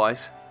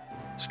 otherwise.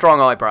 Strong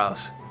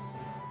eyebrows.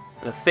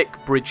 And a thick,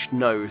 bridged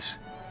nose.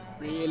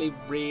 Really,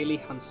 really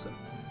handsome.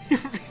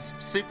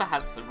 Super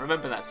handsome.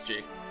 Remember that,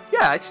 Stu.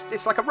 Yeah,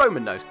 it's like a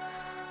Roman nose.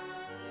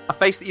 A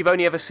face that you've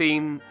only ever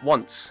seen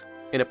once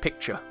in a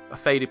picture, a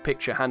faded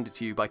picture handed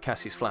to you by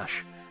Cassius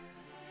Flash.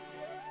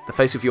 The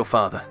face of your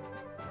father.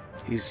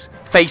 His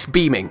face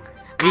beaming,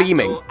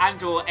 gleaming.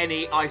 And or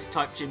any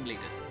ice-type gym leader.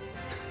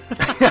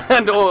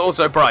 And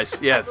also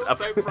Bryce, yes.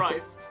 Also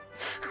Bryce.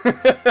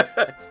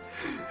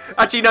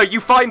 Actually, no, you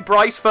find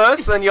Bryce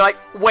first, then you're like,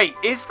 wait,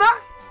 is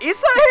that him?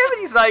 And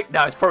he's like,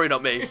 no, it's probably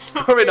not me. It's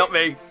probably not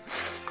me.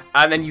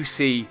 And then you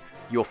see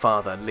your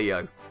father,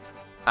 Leo,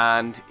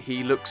 and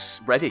he looks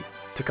ready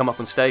to come up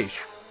on stage,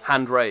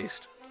 hand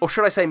raised. Or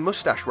should I say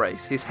mustache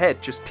raised, his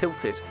head just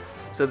tilted,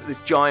 so that this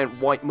giant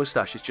white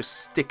mustache is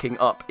just sticking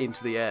up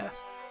into the air.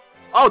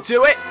 I'll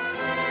do it!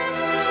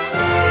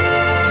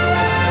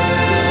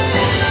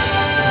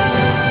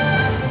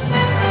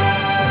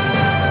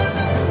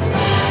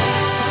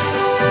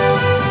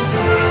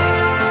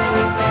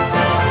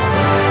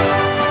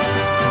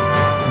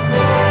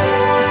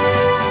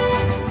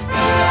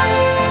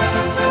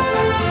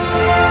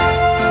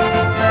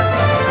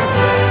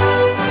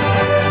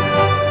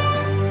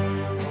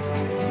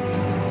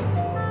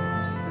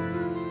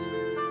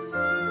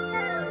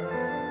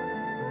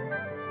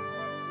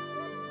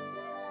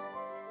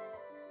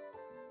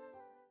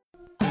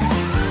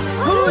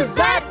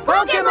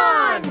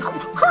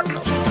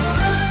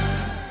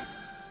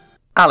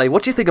 Ali,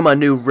 what do you think of my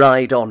new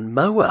ride-on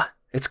mower?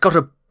 It's got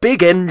a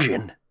big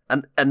engine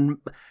and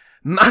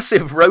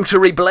massive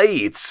rotary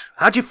blades.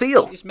 How do you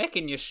feel? It's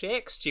making you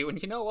shake, Stu,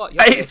 and you know what?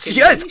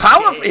 It's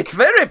powerful. Shake. It's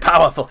very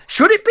powerful.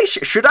 Should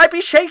I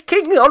be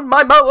shaking on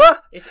my mower?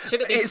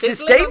 Should it be Is this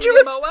sizzling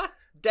dangerous? on your mower?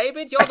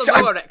 David, you're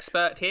the mower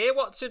expert here.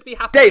 What should be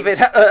happening? David,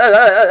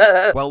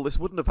 Well, this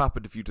wouldn't have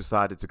happened if you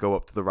decided to go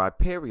up to the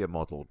Rhyperia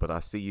model, but I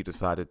see you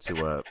decided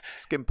to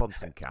skimp on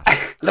some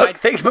cash. look,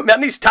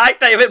 money's tight,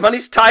 David.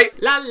 Money's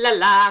tight. La la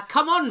la,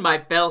 come on, my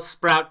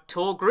Bellsprout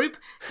tour group.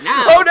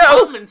 Now, Oh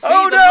no! come and see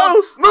Oh the no!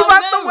 Move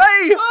out the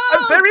way! Oh!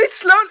 I'm very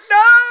slow.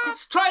 No!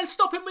 Let's try and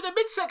stop him with a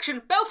midsection.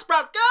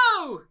 Bellsprout,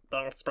 go!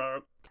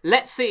 Bellsprout.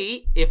 Let's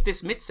see if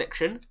this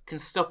midsection can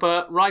stop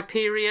a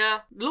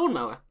Rhyperia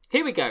lawnmower.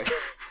 Here we go.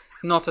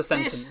 It's not a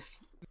sentence.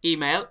 This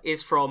email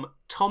is from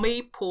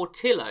Tommy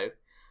Portillo,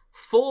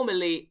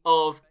 formerly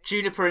of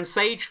Juniper and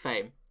Sage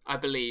fame, I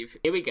believe.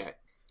 Here we go.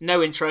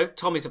 No intro.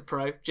 Tommy's a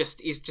pro.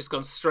 He's just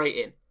gone straight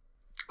in.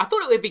 I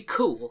thought it would be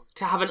cool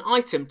to have an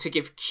item to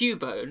give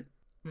Cubone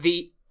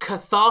the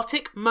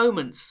cathartic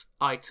moments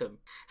item.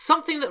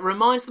 Something that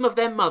reminds them of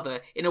their mother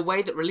in a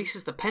way that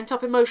releases the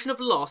pent-up emotion of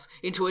loss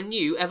into a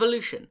new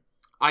evolution.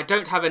 I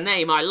don't have a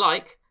name I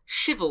like.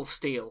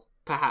 Shivelsteel,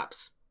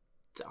 perhaps.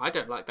 I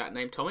don't like that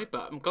name, Tommy,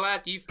 but I'm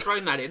glad you've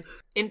thrown that in.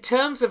 In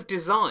terms of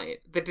design,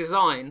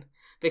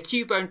 the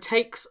Cubone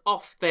takes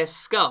off their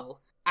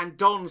skull and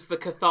dons the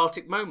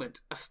cathartic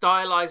moment, a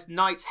stylized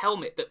knight's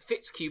helmet that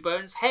fits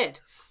Cubone's head,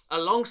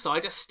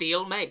 alongside a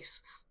steel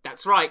mace.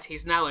 That's right,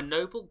 he's now a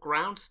noble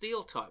ground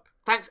steel type.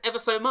 Thanks ever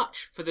so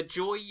much for the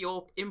joy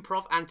your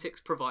improv antics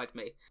provide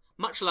me.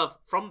 Much love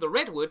from the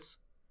Redwoods,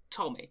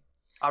 Tommy.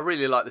 I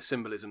really like the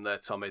symbolism there,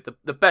 Tommy.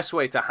 The best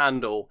way to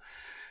handle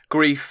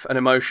grief and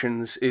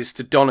emotions is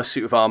to don a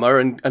suit of armour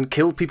and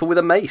kill people with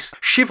a mace.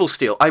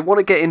 Shivelsteel. I want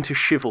to get into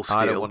Shivelsteel.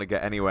 I don't want to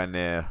get anywhere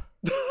near.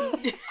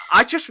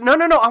 No,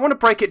 I want to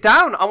break it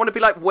down. I want to be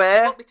like,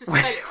 where? You want me to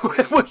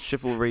say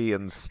Chivalry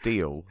and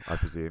steel, I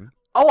presume.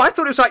 Oh, I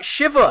thought it was like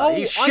shiver. Oh,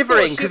 He's I thought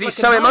shivering it because was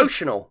he's like so a knife.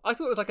 emotional. I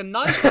thought it was like a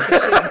knife.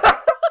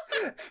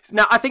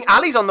 Now, I think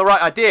Ali's on the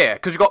right idea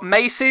because we've got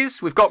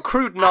maces, we've got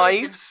crude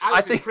knives. Ali's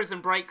I think in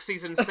Prison Break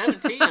season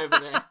 17 over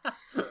there.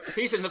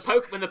 He's in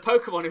when the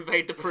Pokemon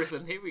invade the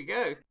prison. Here we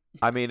go.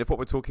 I mean, if what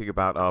we're talking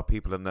about are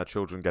people and their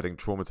children getting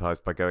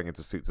traumatized by going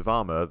into suits of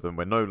armor, then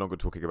we're no longer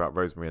talking about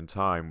Rosemary and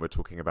Time. We're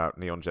talking about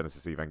Neon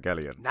Genesis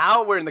Evangelion.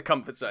 now we're in the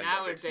comfort zone.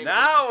 Now David. we're in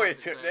Now the we're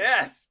comfort zone.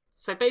 yes.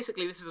 So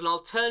basically, this is an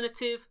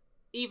alternative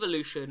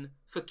evolution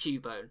for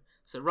Cubone.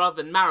 So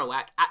rather than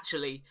Marowak,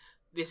 actually,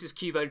 this is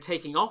Cubone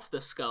taking off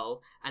the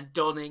skull and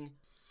donning.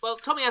 Well,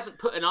 Tommy hasn't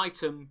put an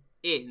item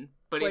in,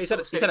 but Well, he he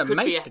sort of said said a it could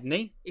mace, be a, didn't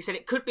he? He said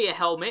it could be a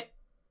helmet,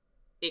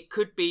 it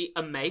could be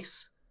a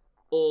mace,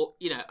 or,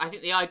 I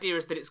think the idea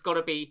is that it's got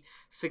to be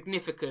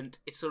significant.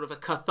 It's sort of a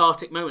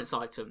cathartic moments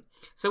item.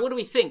 So what do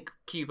we think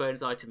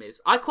Cubone's item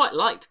is? I quite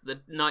liked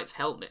the knight's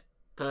helmet,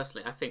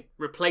 personally. I think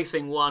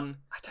replacing one...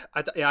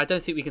 I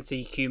don't think we can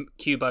see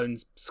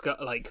Cubone's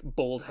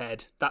bald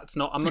head.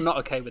 I'm not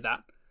okay with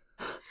that.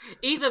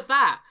 Either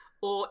that,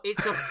 or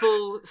it's a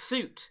full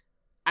suit.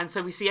 And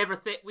so we see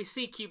everything. We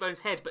see Cubone's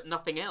head, but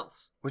nothing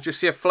else. We'll just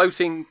see a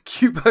floating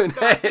Cubone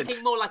But I'm head.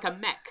 thinking more like a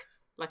mech,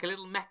 like a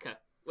little mecha,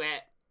 where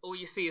all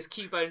you see is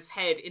Cubone's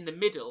head in the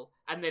middle,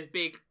 and then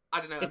big, I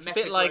don't know, It's a Metagross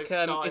bit like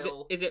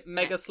style. is it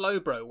Mega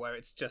Slowbro, where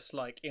it's just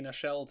like in a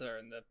shelter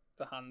and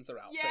the hands are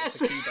out. Yes,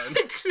 But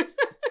it's a Cubone.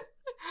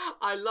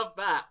 I love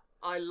that.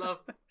 I love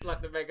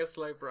like the Mega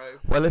Slowbro.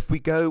 Well, if we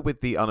go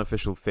with the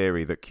unofficial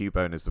theory that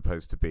Cubone is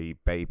supposed to be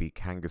baby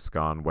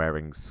Kangaskhan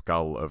wearing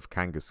skull of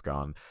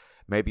Kangaskhan,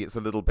 maybe it's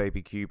a little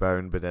baby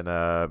Cubone, but in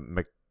a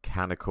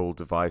mechanical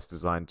device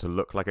designed to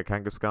look like a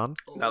Kangaskhan.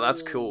 Now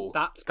that's cool.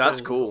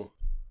 That's cool.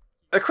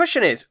 The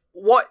question is,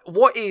 what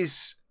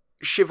is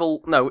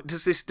No,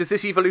 does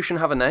this evolution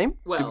have a name?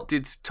 Well,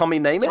 did Tommy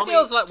name It it?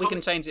 feels like we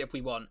can change it if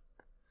we want.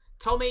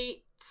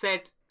 Tommy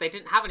said they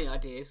didn't have any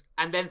ideas,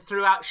 and then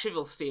threw out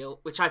Shivel Steel,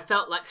 which I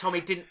felt like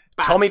Tommy didn't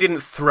back. Tommy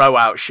didn't throw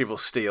out Shivel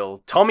Steel.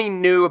 Tommy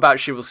knew about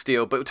Shivel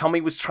Steel, but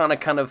Tommy was trying to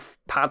kind of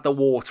pad the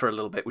water a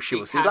little bit with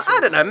Shivel Steel. Like, I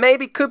don't know,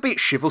 maybe it could be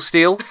Shivel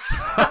Steel.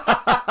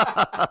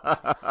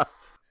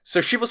 So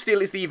Shivel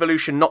Steel is the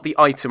evolution, not the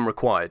item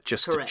required,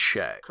 just Correct. to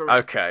check.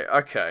 Correct.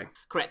 Okay.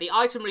 Correct. The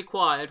item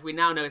required we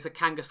now know is a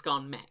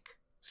Kangaskhan mech.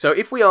 So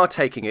if we are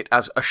taking it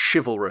as a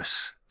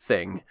chivalrous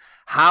thing,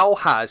 how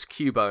has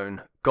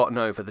Cubone gotten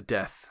over the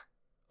death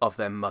of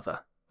their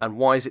mother? And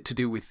why is it to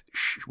do with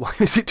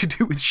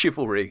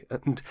chivalry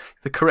and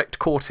the correct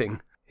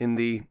courting in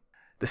the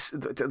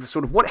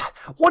sort of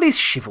what is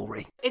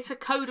chivalry? It's a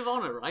code of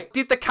honor, right?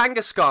 Did the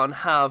Kangaskhan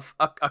have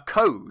a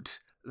code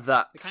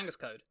that The Kangas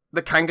code.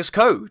 The Kangas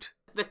code.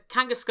 The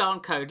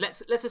Kangaskhan code.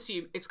 Let's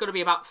assume it's got to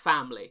be about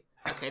family.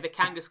 Okay, the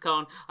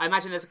Kangaskhan. I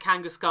imagine there's a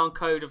Kangaskhan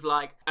code of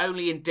like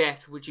only in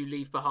death would you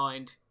leave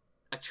behind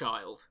a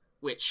child,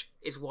 which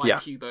is why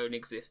Cubone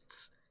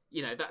exists.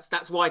 You know,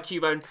 that's why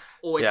Cubone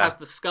always has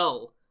the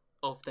skull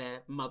of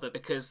their mother,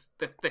 because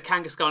the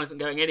Kangaskhan isn't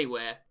going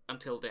anywhere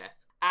until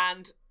death.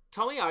 And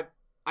Tommy, I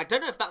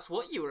don't know if that's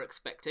what you were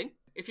expecting.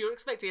 If you were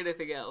expecting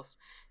anything else,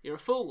 you're a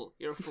fool.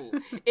 You're a fool.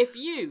 If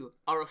you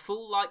are a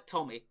fool like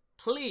Tommy,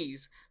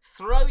 please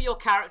throw your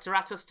character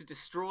at us to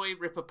destroy,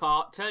 rip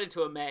apart, turn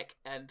into a mech,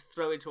 and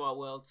throw into our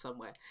world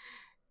somewhere.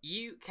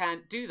 You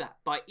can do that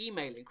by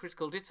emailing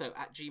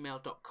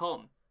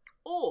criticalditto@gmail.com.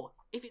 Or,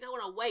 if you don't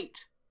want to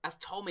wait, as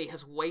Tommy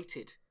has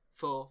waited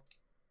for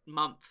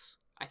months,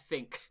 I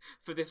think,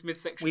 for this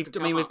midsection to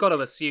come we've up. got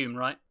to assume,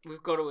 right?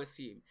 We've got to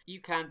assume.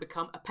 You can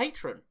become a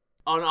patron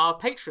on our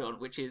Patreon,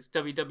 which is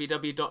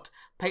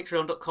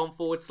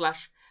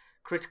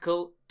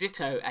www.patreon.com/Critical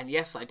Ditto. And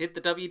yes, I did the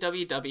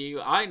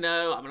www. I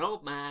know, I'm an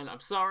old man. I'm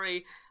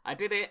sorry. I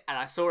did it, and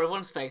I saw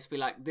everyone's face be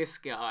like, this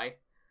guy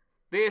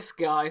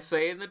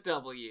saying the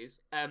W's.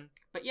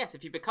 But yes,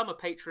 if you become a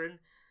patron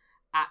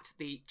at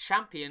the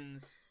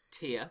Champions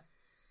tier,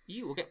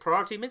 you will get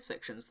priority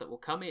midsections that will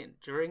come in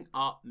during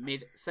our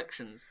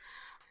midsections.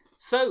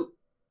 So,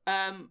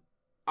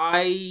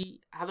 I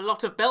have a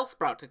lot of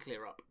Bellsprout to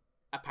clear up,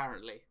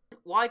 apparently.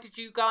 Why did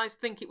you guys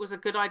think it was a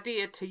good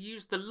idea to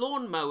use the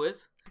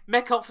lawnmowers?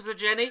 Mech Officer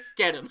Jenny,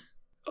 get him.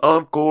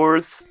 Of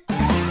course.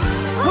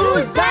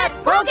 Who's that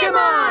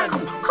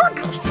Pokemon?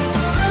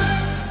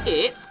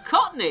 It's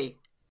Cotney.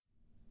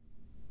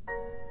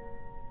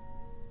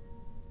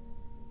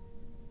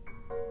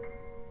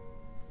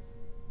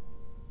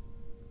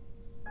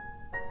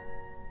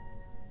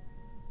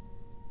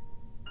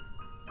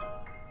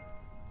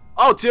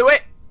 I'll do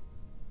it.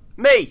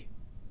 Me.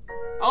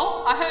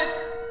 Oh, I heard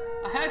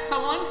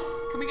someone.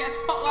 Can we get a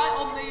spotlight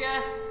on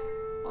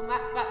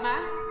that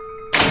man?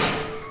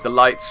 The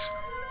lights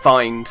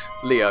find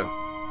Leo.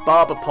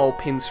 Barber pole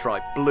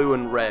pinstripe, blue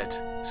and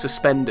red.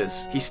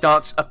 Suspenders. He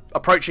starts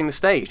approaching the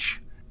stage,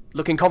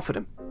 looking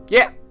confident.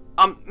 Yeah,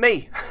 I'm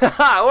me.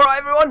 Alright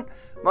everyone,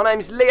 my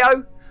name's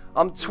Leo.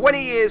 I'm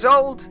 20 years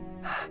old.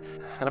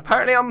 And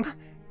apparently I'm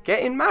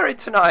getting married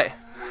tonight.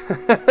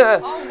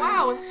 Oh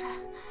wow, it's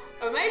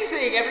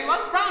amazing, everyone.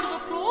 Round of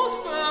applause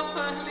for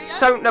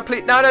Leo.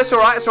 Please, no, it's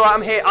alright,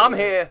 I'm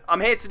here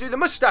to do the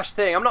moustache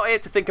thing. I'm not here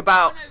to think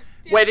about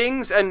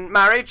weddings and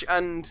marriage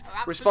and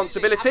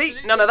responsibility.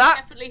 Absolutely. None of that.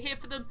 Definitely here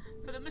for the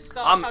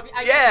moustache.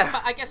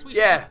 I guess we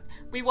should,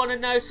 we want to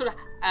know sort of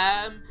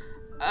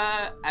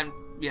and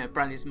you know,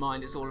 Brandy's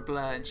mind is all a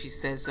blur, and she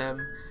says,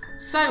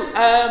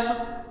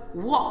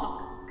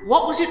 what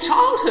was your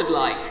childhood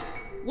like?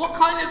 What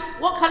kind of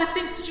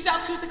things did you get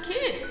up to as a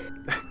kid?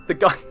 The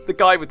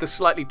guy with the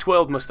slightly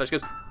twirled moustache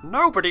goes,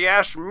 nobody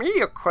asked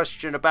me a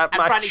question about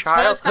my Brandy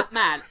child. turns that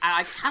man, and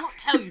I cannot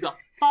tell you the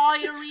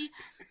fiery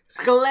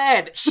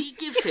glare that she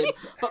gives him,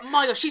 but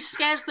my God, she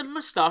scares the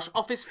moustache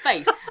off his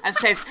face and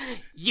says,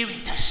 you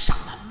need to shut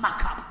the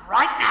muck up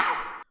right now,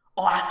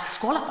 or I'm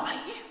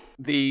disqualifying you.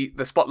 The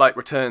spotlight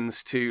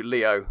returns to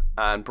Leo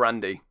and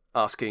Brandy,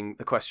 asking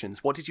the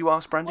questions. What did you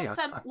ask, Brandy? What's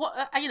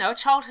a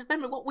childhood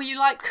memory? What were you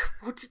like?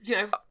 What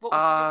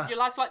was your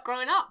life like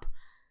growing up?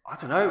 I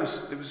don't know.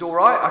 It was all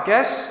right, I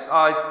guess.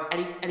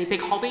 Any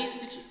big hobbies?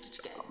 Did you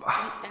get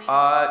any?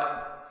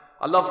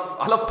 I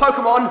love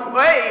Pokemon.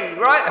 Hey,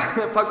 right?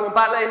 Pokemon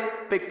battling.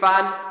 Big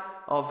fan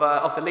of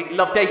the league.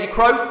 Love Daisy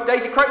Crow.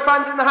 Daisy Crow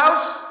fans in the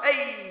house.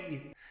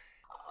 Hey.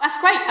 That's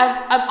great.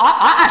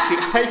 I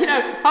actually, funny.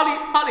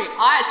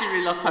 I actually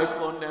really love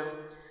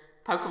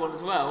Pokemon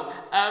as well.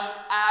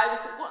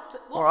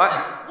 All right.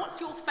 What's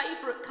your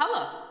favourite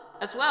colour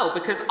as well?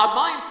 Because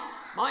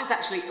mine's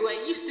actually,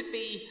 it used to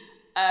be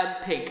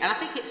pink, and I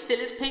think it still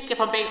is pink if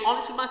I'm being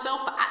honest with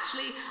myself. But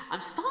actually, I'm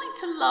starting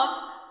to love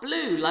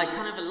blue, like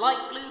kind of a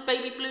light blue,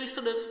 baby blue,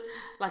 sort of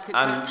like a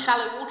kind of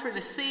shallow water in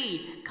the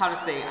sea kind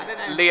of thing. I don't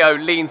know. Leo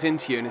leans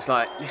into you and is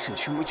like, "Listen,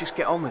 shouldn't we just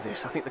get on with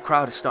this? I think the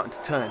crowd is starting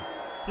to turn."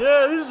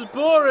 Yeah, this is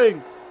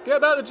boring. Get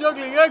about the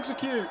juggling,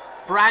 execute.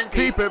 Brandy.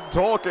 Keep him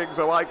talking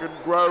so I can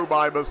grow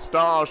my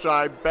moustache,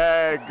 I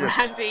beg.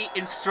 Brandy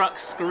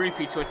instructs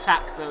Skorupi to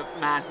attack the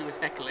man who is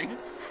heckling.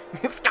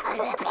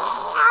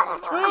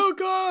 Oh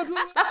God!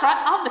 That's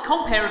right, I'm the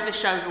compere of this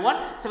show, everyone,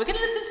 so we're going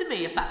to listen to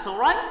me if that's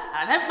alright,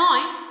 and I don't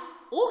mind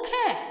or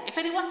care. If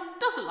anyone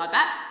doesn't like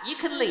that, you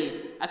can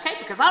leave, okay?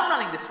 Because I'm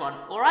running this one,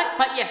 alright?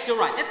 But yes, you're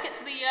right, let's get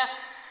to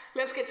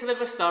the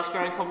moustache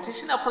growing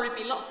competition. There'll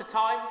probably be lots of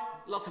time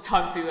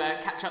to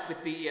catch up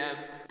with the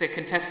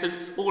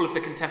contestants, all of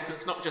the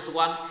contestants, not just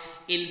one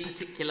in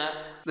particular.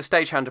 The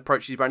stagehand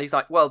approaches you, Brandy. He's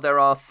like, well, there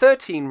are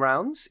 13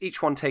 rounds,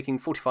 each one taking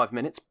 45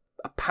 minutes,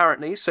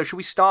 apparently. So should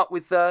we start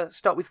with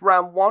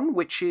round one,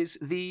 which is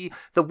the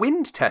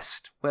wind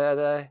test, where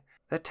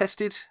they're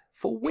tested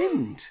for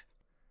wind.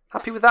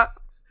 Happy with that?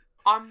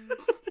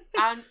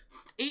 And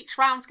each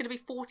round's going to be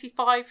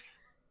 45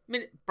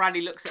 minutes.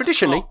 Brandy looks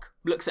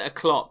at a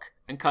clock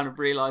and kind of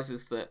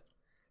realises that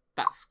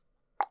that's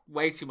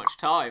way too much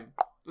time.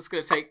 It's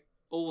going to take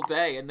all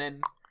day, and then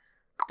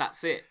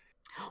that's it.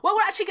 Well,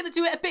 we're actually going to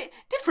do it a bit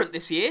different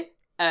this year,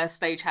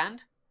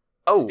 stagehand.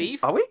 Oh,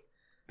 Steve. Are we?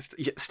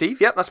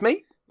 Steve, yep, that's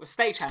me. We're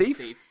stagehand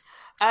Steve.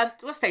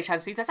 We're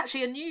stagehand Steve. That's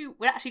actually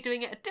we're actually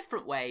doing it a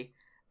different way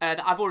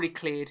that I've already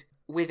cleared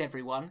with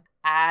everyone,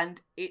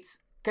 and it's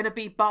going to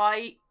be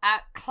by a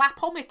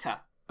clapometer.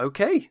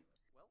 Okay.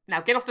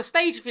 Now get off the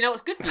stage if you know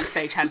what's good for you,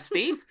 stagehand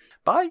Steve.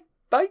 Bye.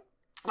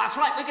 That's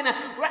right,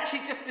 we're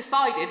actually just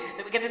decided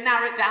that we're going to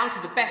narrow it down to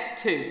the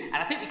best two. And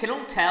I think we can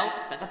all tell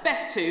that the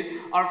best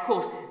two are, of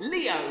course,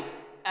 Leo,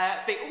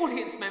 the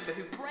audience member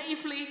who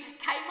bravely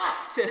came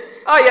up to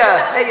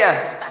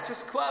the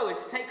status quo and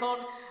to take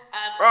on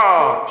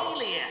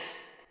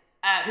Cornelius,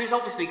 who's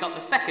obviously got the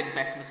second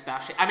best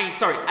moustache.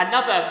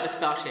 Another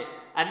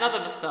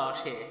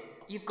moustache here.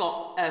 You've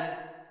got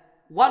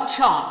one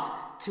chance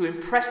to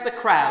impress the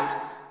crowd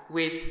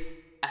with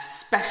a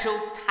special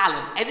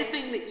talent.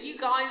 Anything that you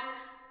guys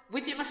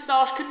with your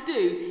moustache can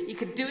do, you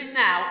can do it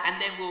now, and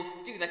then we'll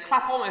do the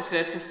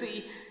clapometer to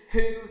see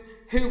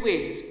who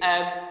wins.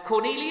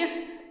 Cornelius,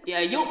 yeah,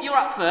 you're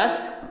up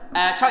first.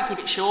 Try and keep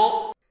it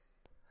short.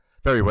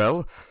 Very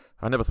well.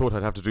 I never thought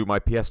I'd have to do my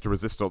pièce de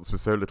résistance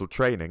with so little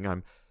training.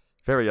 I'm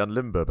very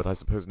unlimber, but I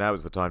suppose now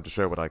is the time to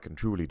show what I can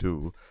truly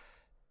do.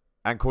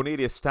 And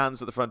Cornelius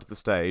stands at the front of the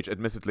stage.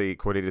 Admittedly,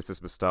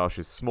 Cornelius' moustache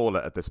is smaller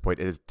at this point.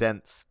 It is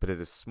dense, but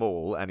it is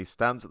small. And he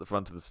stands at the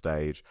front of the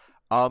stage,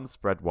 arms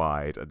spread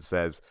wide, and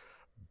says,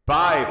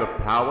 "By the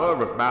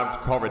power of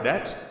Mount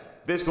Coronet,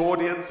 this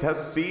audience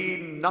has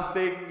seen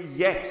nothing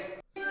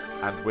yet."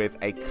 And with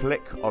a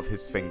click of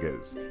his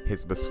fingers,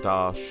 his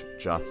moustache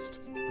just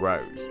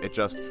grows. It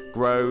just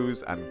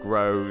grows and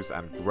grows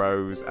and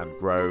grows and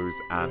grows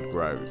and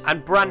grows.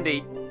 And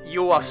Brandy,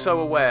 you are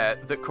so aware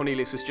that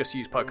Cornelius has just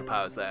used poker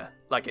powers there.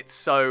 Like, it's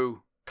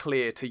so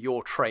clear to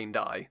your trained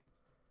eye.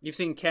 You've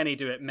seen Kenny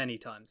do it many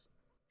times.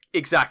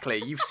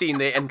 Exactly. You've seen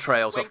the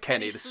entrails when of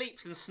Kenny. When he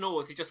sleeps and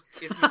snores,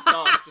 his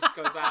moustache just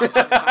goes out and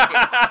back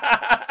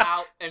in,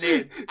 out and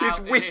in. His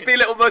wispy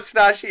little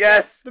moustache,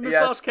 yes. The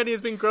moustache Kenny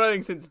has been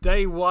growing since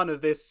day one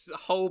of this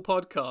whole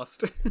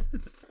podcast.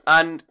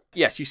 And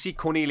yes, you see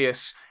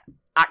Cornelius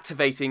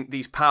activating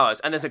these powers,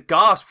 and there's a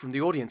gasp from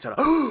the audience. And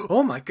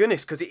oh my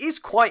goodness, because it is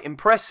quite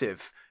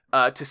impressive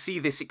to see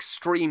this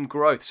extreme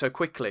growth so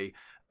quickly.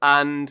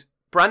 And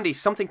Brandy,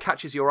 something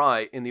catches your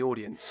eye in the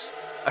audience.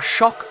 A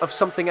shock of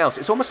something else.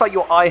 It's almost like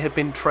your eye had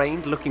been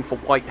trained looking for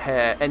white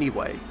hair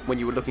anyway when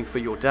you were looking for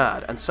your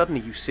dad, and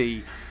suddenly you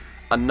see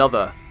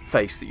another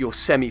face that you're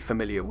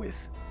semi-familiar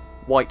with.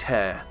 White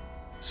hair,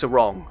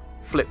 sarong,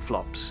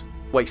 flip-flops,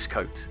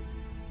 waistcoat.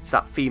 It's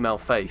that female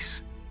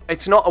face.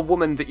 It's not a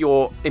woman that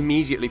you're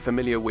immediately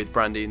familiar with,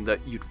 Brandy, in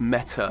that you'd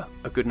met her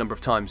a good number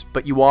of times,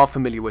 but you are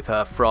familiar with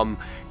her from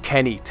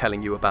Kenny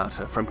telling you about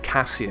her, from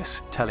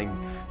Cassius telling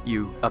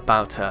you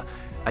about her,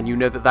 and you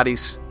know that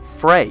is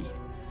Frey,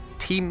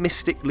 Team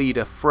Mystic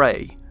leader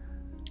Frey.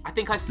 I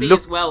think I see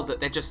as well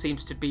that there just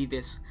seems to be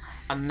this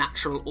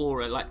unnatural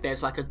aura, like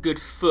there's like a good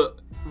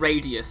foot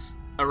radius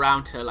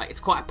around her, like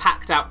it's quite a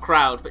packed out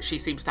crowd, but she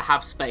seems to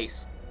have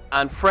space.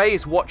 And Frey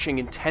is watching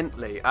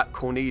intently at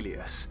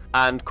Cornelius,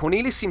 and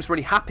Cornelius seems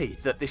really happy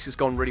that this has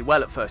gone really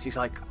well at first. He's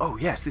like, oh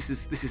yes, this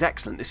is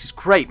excellent, this is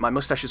great, my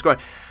moustache is growing.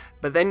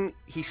 But then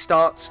he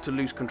starts to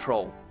lose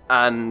control,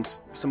 and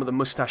some of the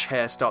moustache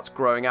hair starts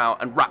growing out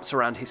and wraps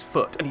around his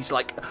foot, and he's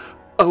like,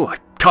 oh, I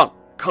can't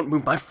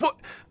move my foot.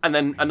 And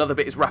then another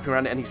bit is wrapping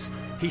around it, and he's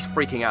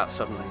freaking out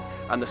suddenly.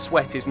 And the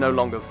sweat is no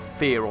longer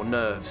fear or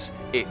nerves,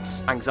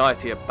 it's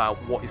anxiety about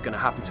what is going to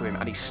happen to him.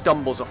 And he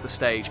stumbles off the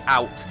stage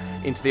out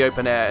into the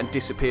open air and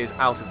disappears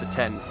out of the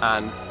tent.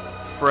 And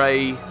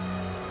Frey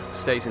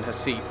stays in her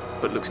seat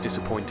but looks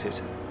disappointed.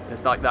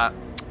 It's like that,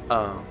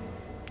 oh,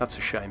 that's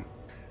a shame.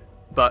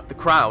 But the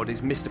crowd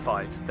is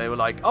mystified. They were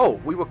like, oh,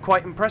 we were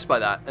quite impressed by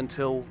that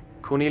until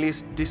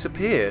Cornelius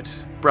disappeared.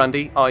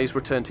 Brandy, eyes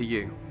return to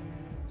you.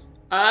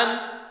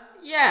 I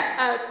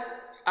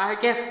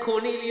guess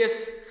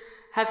Cornelius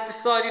has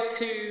decided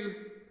to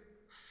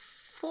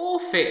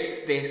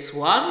forfeit this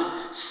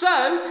one.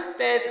 So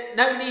there's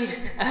no need,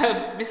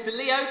 Mr.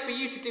 Leo, for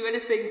you to do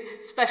anything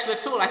special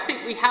at all. I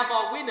think we have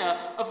our winner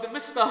of the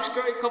moustache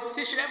growing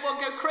competition.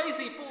 Everyone go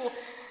crazy for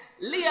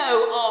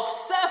Leo of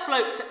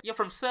Surfloat. You're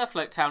from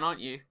Surfloat Town, aren't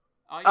you?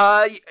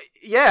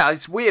 Yeah,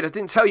 it's weird. I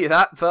didn't tell you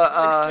that,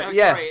 but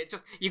yeah. Sorry,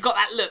 you got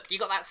that look. You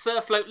got that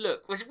Surfloat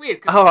look, which is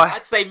weird because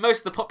I'd say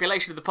most of the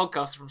population of the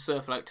podcast are from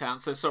Surfloat Town.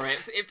 So sorry,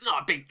 it's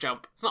not a big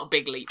jump. It's not a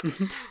big leap.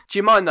 Do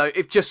you mind though,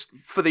 if just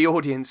for the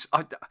audience,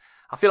 I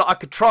feel like I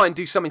could try and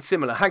do something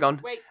similar. Hang on.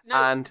 Wait, no,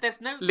 and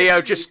there's no.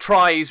 Leo just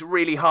tries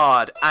really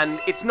hard,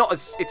 and it's not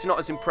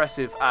as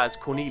impressive as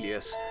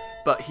Cornelius,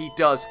 but he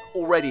does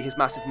already his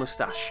massive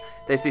moustache.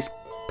 There's this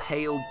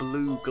pale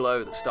blue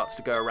glow that starts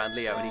to go around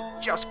Leo, and he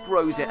just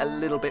grows it a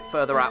little bit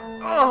further out.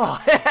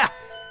 Oh,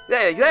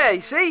 there,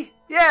 you see?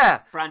 Yeah.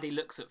 Brandy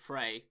looks at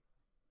Frey,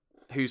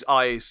 whose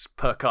eyes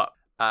perk up,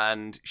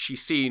 and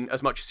she's seen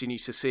as much as she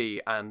needs to see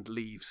and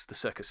leaves the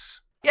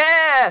circus.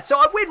 Yeah, so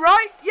I win,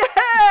 right?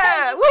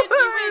 Yeah! You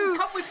win.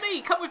 Come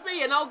with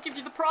me, and I'll give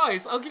you the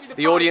prize.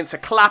 The audience are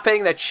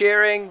clapping, they're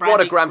cheering.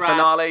 What a grand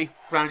finale.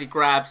 Brandy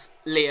grabs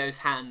Leo's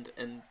hand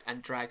and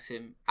drags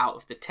him out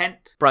of the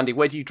tent. Brandy,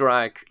 where do you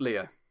drag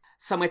Leo?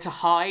 Somewhere to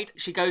hide.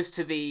 She goes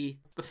to the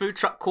food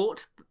truck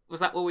court.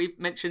 Was that what we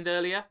mentioned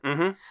earlier?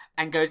 Mm-hmm.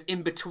 And goes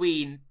in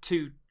between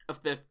two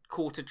of the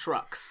quarter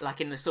trucks, like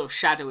in the sort of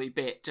shadowy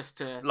bit, just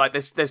to like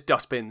there's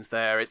dustbins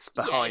there. It's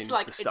behind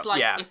the stuff.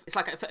 It's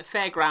like a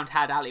fairground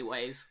had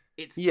alleyways.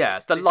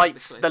 The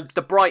lights,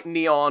 the bright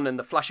neon and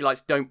the flashy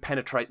lights don't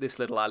penetrate this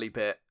little alley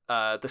bit.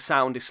 The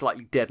sound is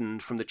slightly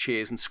deadened from the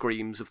cheers and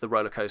screams of the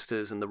roller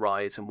coasters and the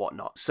rides and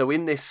whatnot. So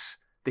in this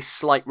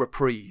slight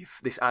reprieve,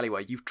 this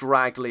alleyway, you've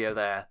dragged Leo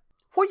there.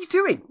 What are you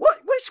doing?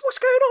 What's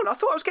going on? I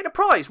thought I was getting a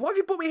prize. Why have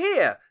you brought me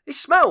here? This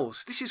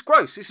smells. This is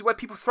gross. This is where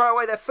people throw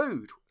away their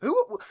food.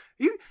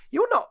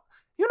 You're not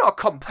a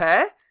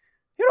compere.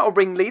 You're not a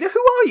ringleader. Who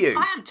are you?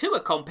 I am too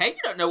a compere. You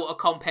don't know what a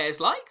compere's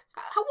like.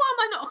 Why am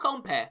I not a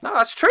compere? No,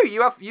 that's true.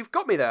 You've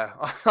got me there.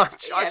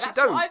 That's what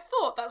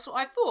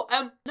I thought.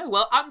 No,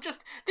 well,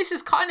 this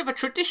is kind of a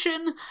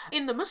tradition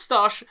in the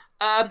moustache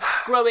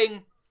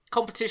growing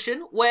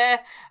competition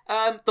where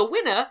the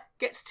winner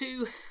gets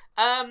to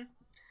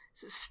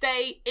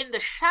stay in the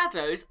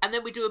shadows, and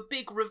then we do a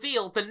big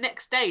reveal the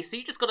next day. So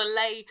you just got to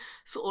lay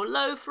sort of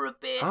low for a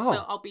bit. Oh,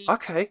 so I'll be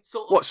okay.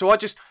 Sort of, what? So I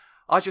just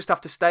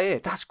have to stay here.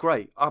 That's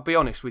great. I'll be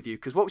honest with you,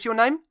 because what was your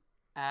name?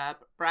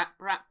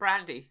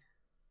 Brandy.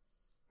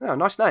 Oh,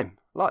 nice name.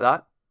 I like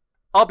that.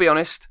 I'll be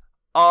honest.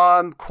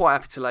 I'm quite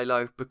happy to lay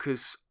low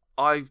because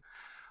as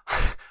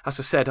I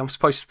said, I'm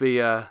supposed to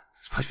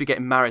be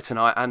getting married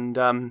tonight,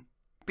 and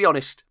be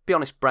honest,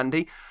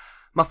 Brandy.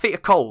 My feet are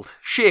cold,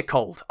 sheer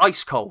cold,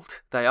 ice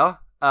cold. They are.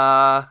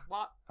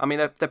 What? I mean,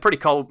 they're pretty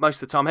cold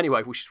most of the time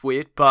anyway, which is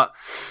weird. But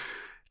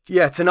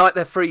yeah, tonight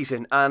they're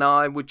freezing, and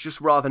I would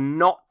just rather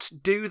not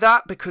do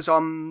that because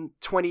I'm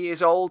 20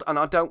 years old and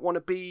I don't want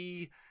to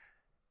be.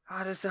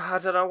 I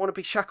don't want to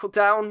be shackled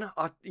down.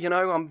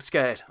 I'm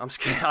scared. I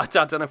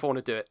don't know if I want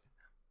to do it.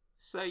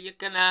 So you're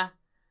gonna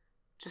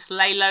just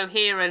lay low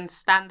here and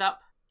stand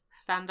up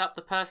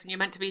the person you're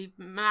meant to be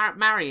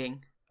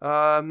marrying?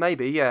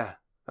 Maybe, yeah.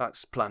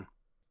 That's the plan.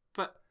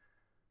 But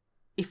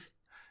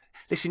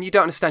listen, you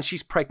don't understand.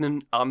 She's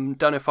pregnant. I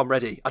don't know if I'm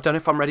ready. I don't know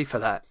if I'm ready for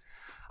that.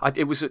 I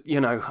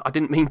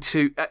didn't mean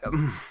to.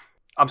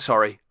 I'm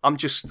sorry. I'm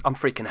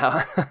freaking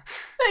out.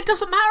 It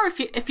doesn't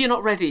matter if you're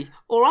not ready.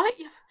 All right,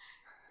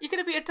 you're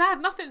going to be a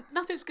dad.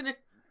 Nothing's going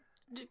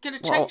to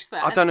change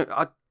that. I don't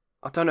know.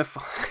 I don't know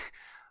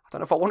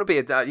if I want to be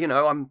a dad.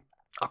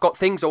 I've got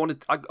things I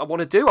want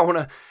to do. I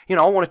want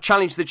to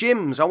challenge the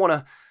gyms. I want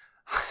to.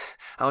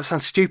 Oh, it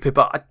sounds stupid,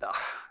 but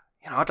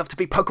I'd love to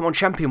be Pokemon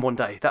champion one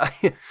day.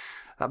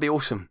 That'd be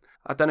awesome.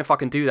 I don't know if I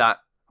can do that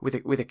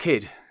with a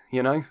kid.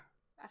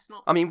 That's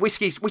not. I mean,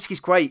 Whiskey's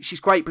great. She's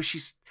great, but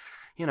she's,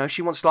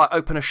 she wants to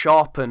open a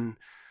shop and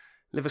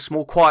live a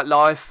small, quiet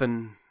life,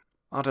 and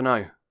I don't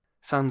know.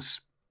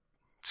 Sounds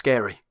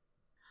scary.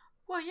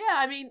 Well, yeah.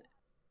 I mean,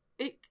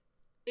 it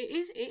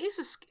is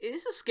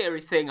a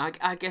scary thing,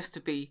 I guess, to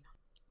be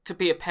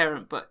a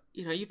parent. But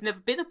you've never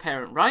been a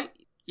parent, right?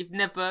 You've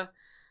never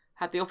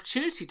had the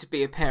opportunity to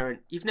be a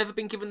parent. You've never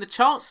been given the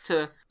chance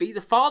to be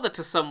the father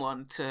to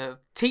someone, to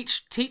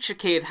teach a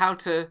kid how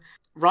to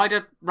ride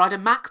a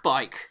Mac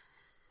bike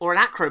or an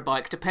acro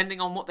bike, depending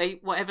on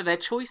whatever their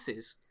choice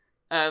is.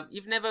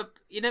 You never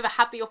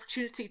had the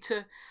opportunity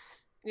to,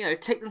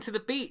 take them to the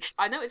beach.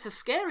 I know it's a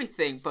scary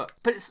thing, but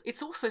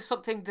it's also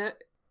something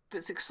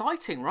that's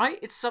exciting, right?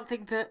 It's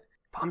something that.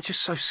 But I'm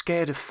just so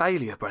scared of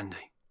failure,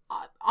 Brandy.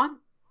 I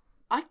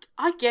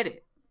get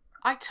it.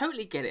 I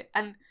totally get it.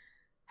 And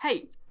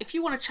hey, if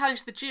you want to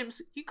challenge the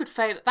gyms, you could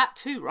fail at that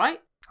too,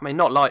 right? I mean,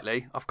 not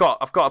likely. I've got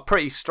a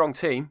pretty strong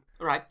team.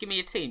 All right, give me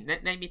your team.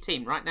 Name your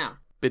team right now.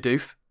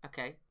 Bidoof.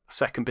 Okay.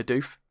 Second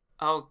Bidoof.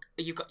 Oh,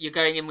 you're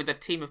going in with a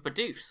team of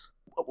Bidoofs?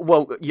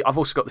 Well, I've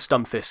also got the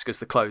Stunfisk as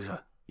the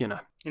closer,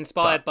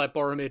 Inspired by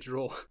Boromir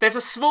Draw. There's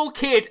a small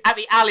kid at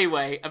the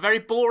alleyway, a very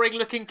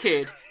boring-looking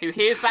kid, who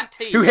hears that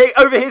team. Who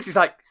overhears, he's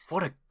like,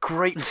 What a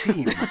great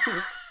team.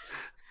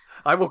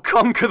 I will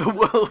conquer the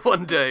world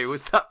one day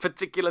with that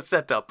particular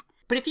setup.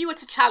 But if you were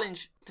to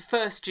challenge the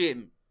first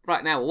gym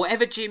right now, or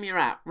whatever gym you're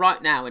at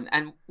right now,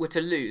 and were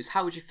to lose,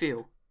 how would you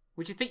feel?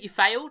 Would you think you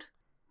failed?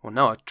 Well,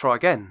 no, I'd try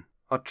again.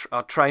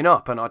 I'd train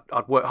up and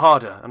I'd work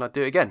harder and I'd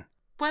do it again.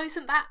 Well,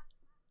 isn't that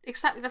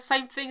exactly the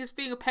same thing as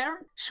being a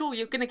parent? Sure,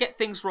 you're going to get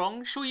things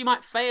wrong. Sure, you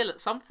might fail at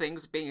some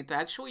things being a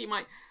dad. Sure, you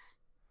might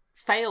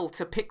fail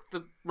to pick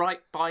the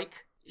right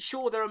bike.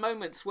 Sure, there are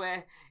moments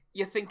where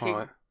you're thinking,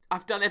 Right.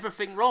 I've done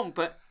everything wrong,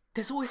 but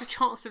there's always a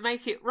chance to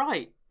make it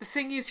right. The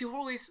thing is, you're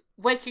always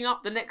waking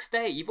up the next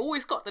day. You've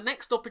always got the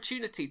next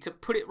opportunity to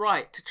put it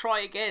right, to try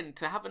again,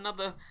 to have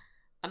another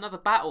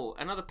battle,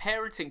 another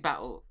parenting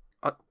battle.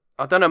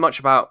 I don't know much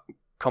about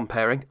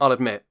comparing, I'll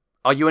admit.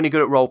 Are you any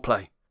good at role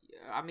play?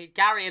 I mean,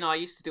 Gary and I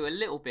used to do a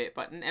little bit,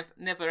 but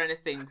never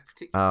anything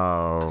particular.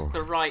 Oh. That's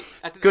the right.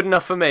 I don't know Good if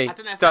enough for me. I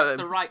don't know if that's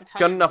the right tone.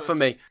 Good enough for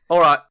me. All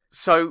right,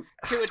 so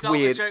Too it's adult a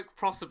weird. joke,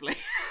 possibly.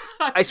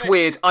 It's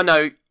weird. I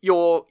know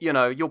you're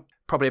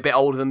probably a bit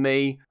older than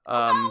me.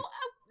 Well,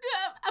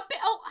 a bit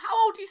old.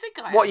 How old do you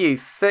think I am? What are you,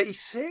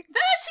 36?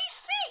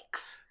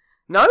 36.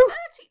 No? 30?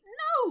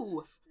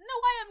 No,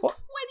 I am What?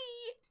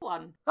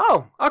 21.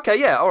 Oh, okay,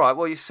 yeah, all right.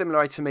 Well, you're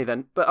similar age to me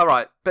then. But all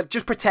right, but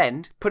just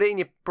pretend. Put it in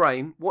your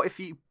brain. What if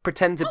you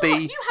pretend to All be?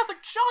 right, you have a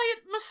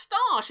giant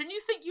moustache, and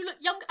you think you look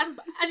young, and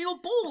you're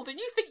bald, and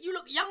you think you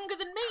look younger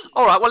than me.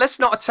 All right, well, let's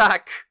not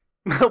attack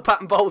male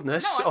pattern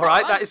baldness. No, All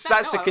right, I that's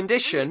understand. a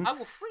condition. I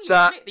will freely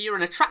that- admit that you're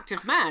an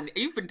attractive man.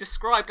 You've been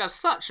described as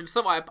such, and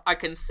so I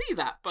can see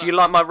that. But Do you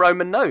like my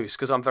Roman nose?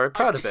 Because I'm very I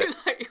proud of do it.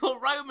 like your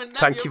Roman nose.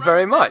 Thank Your you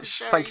very Roman nose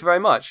much. is Thank you very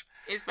much.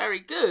 It's very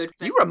good.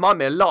 You remind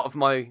me a lot of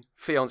my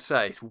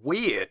fiancée. It's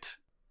weird.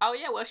 Oh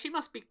yeah, well she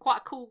must be quite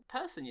a cool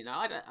person, you know.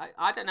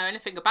 I don't know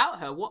anything about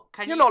her. What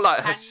can You're you? not like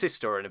can her you-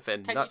 sister or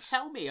anything. Can That's you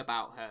tell me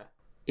about her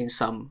in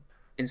some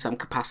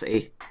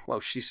capacity? well,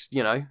 she's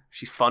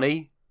she's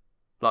funny,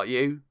 like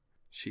you.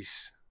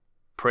 She's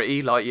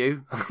pretty, like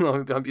you. I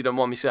hope you don't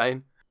mind me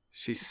saying.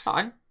 She's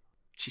Fine.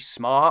 She's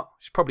smart.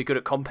 She's probably good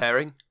at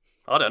comparing.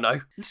 I don't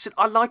know. Listen,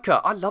 I like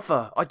her. I love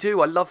her. I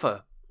do. I love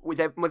her with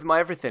my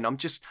everything. I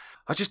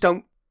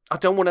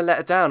don't want to let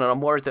her down, and I'm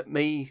worried that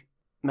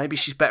maybe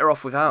she's better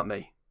off without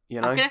me.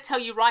 You know. I'm going to tell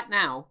you right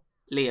now,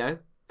 Leo,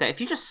 that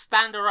if you just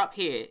stand her up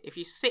here, if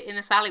you sit in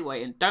this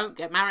alleyway and don't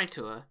get married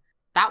to her,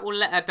 that will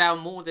let her down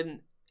more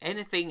than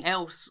anything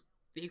else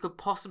that you could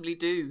possibly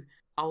do.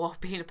 Oh,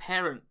 of being a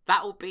parent.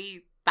 That'll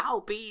be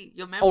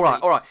your memory. All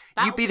right.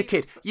 That'll You be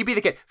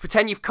the kid.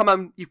 Pretend you've come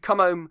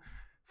home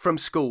from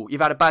school.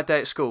 You've had a bad day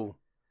at school.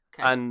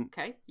 Okay. And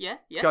okay. Yeah.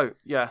 go.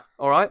 Yeah.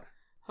 All right.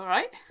 All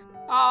right.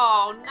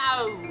 Oh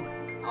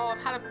no. Oh,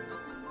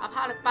 I've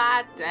had a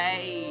bad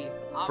day.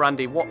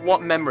 Brandy,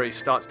 what memory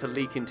starts to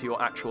leak into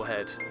your actual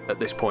head at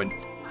this point?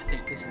 I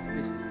think this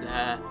is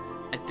a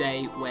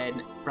day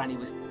when Brandy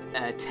was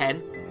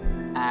 10,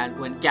 and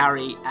when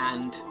Gary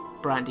and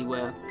Brandy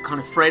were kind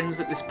of friends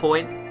at this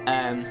point,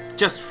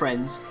 just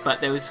friends.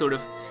 But there was sort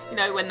of,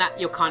 when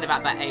you're kind of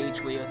at that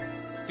age where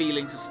your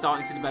feelings are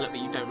starting to develop, but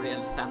you don't really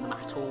understand them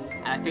at all.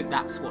 And I think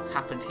that's what's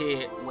happened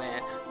here,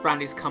 where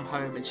Brandy's come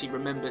home and she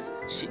remembers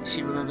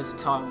a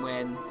time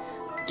when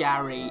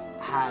Gary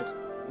had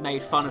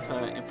made fun of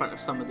her in front of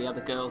some of the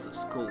other girls at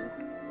school,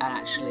 and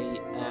actually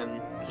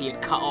he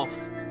had cut off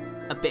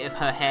a bit of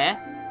her hair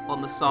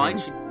on the side.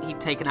 He'd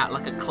taken out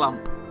like a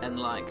clump and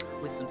like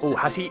with some scissors.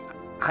 Oh,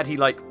 had he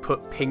like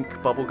put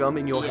pink bubble gum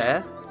in your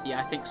hair? Yeah,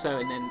 I think so,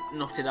 and then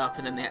knotted up,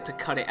 and then they had to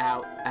cut it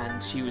out,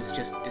 and she was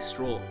just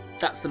distraught.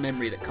 That's the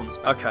memory that comes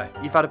back. Okay,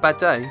 you've had a bad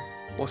day.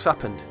 What's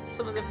happened?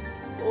 Some of the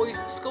boys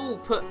at school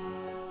put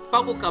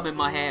bubble gum in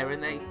my hair,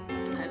 and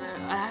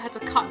I had to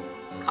cut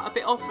a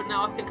bit off, and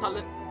now I think I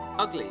look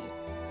ugly.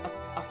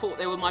 I thought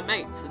they were my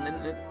mates, and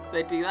then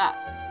they do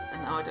that,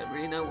 and now I don't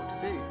really know what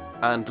to do.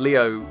 And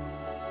Leo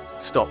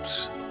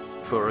stops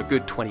for a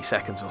good 20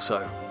 seconds or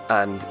so,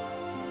 and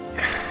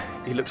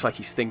he looks like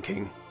he's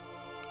thinking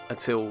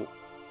until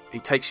he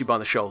takes you by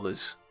the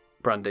shoulders,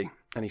 Brandy,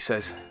 and he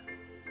says,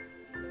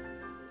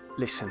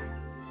 "Listen,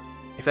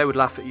 if they would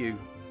laugh at you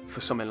for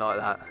something like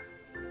that,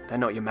 they're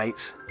not your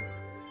mates.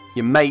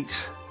 Your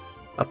mates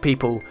are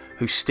people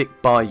who stick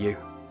by you.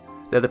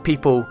 They're the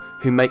people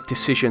who make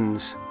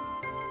decisions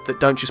that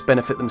don't just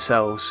benefit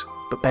themselves,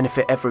 but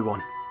benefit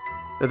everyone.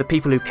 They're the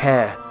people who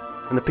care,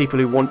 and the people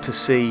who want to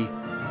see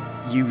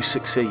you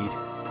succeed.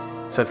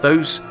 So if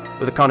those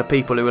were the kind of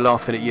people who are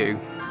laughing at you,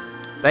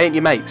 they ain't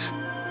your mates.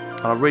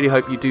 And I really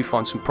hope you do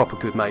find some proper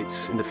good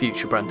mates in the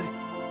future, Brandy,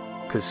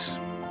 because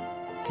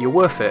you're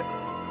worth it,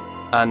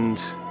 and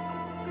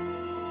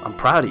I'm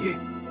proud of you."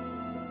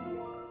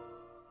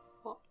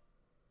 What?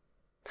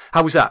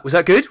 How was that? Was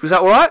that good? Was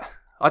that all right?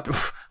 I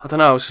don't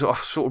know. I was sort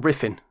of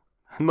riffing.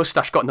 The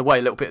moustache got in the way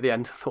a little bit at the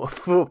end. I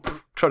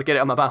thought, try to get it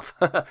out of my mouth.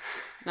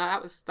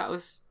 No, that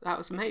was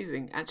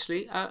amazing.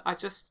 Actually,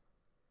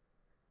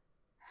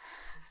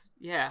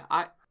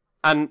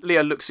 And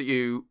Leo looks at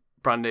you,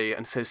 Brandy,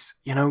 and says,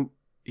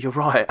 "You're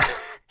right.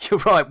 You're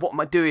right. What am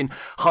I doing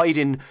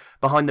hiding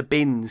behind the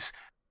bins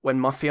when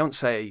my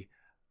fiancée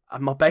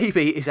And my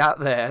baby is out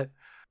there,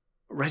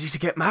 ready to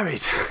get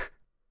married.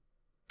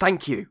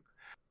 Thank you.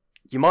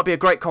 You might be a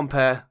great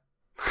compere.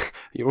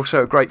 You're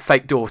also a great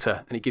fake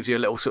daughter. And he gives you a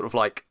little sort of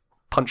like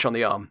punch on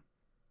the arm.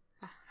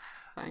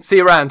 Thanks. See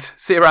you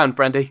around,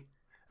 Brandy.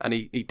 And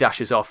he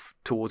dashes off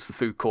towards the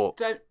food court.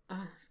 Don't.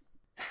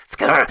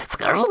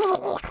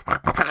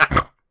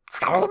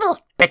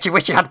 Bet you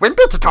wish you had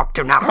Wimpy to talk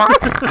to now.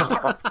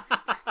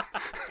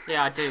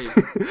 Yeah, I do.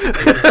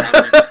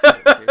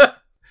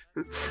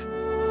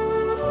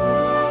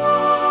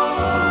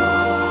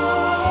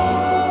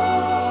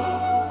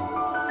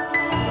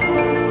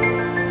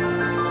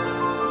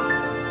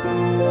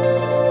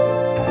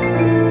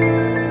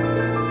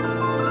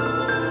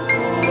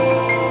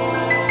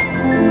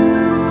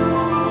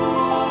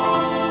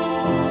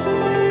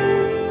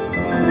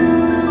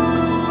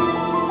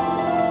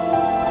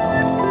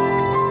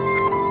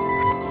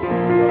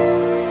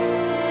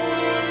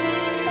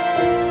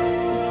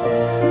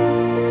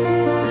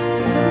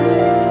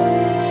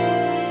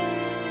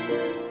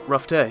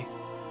 Rough day.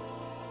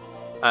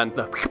 And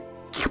the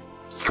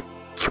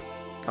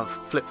of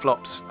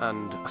flip-flops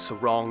and a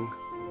sarong,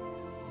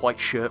 white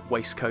shirt,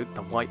 waistcoat,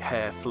 the white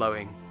hair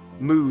flowing,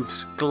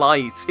 moves,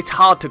 glides. It's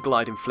hard to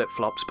glide in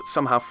flip-flops, but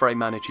somehow Frey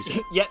manages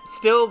it. Yet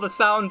still the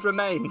sound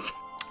remains.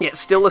 Yet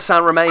still the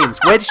sound remains.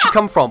 Where did she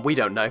come from? We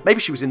don't know.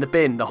 Maybe she was in the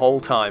bin the whole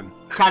time.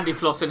 Candy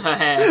floss in her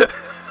hair.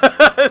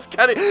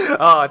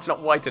 Oh, it's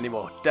not white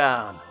anymore.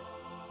 Damn.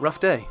 Rough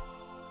day.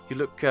 You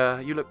look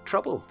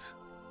troubled.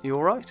 You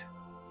all right?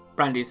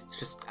 Brandy's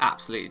just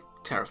absolutely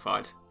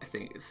terrified. I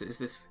think is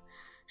this.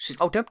 She's...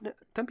 Oh, don't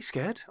be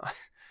scared.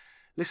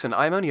 Listen,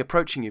 I'm only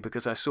approaching you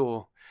because I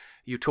saw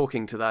you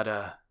talking to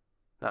that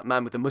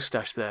man with the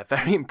moustache there.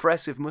 Very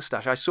impressive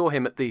moustache. I saw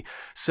him at the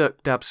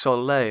Cirque du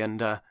Soleil,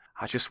 and I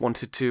just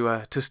wanted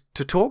to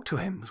talk to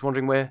him. I was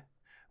wondering where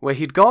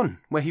he'd gone,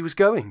 where he was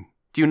going.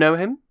 Do you know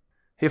him?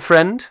 Your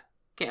friend?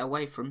 Get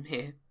away from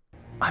here.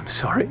 I'm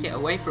sorry. Get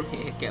away from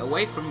here. Get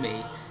away from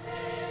me.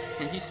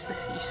 And you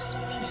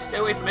stay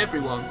away from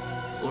everyone.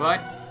 All right?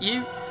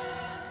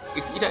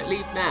 If you don't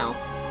leave now,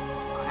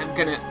 I'm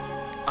gonna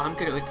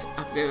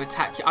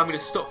attack you. I'm gonna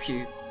stop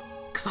you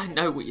because I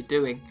know what you're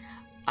doing.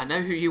 I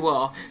know who you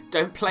are.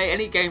 Don't play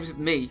any games with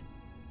me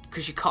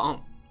because you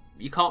can't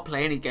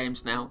play any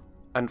games now.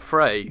 And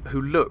Frey, who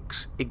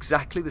looks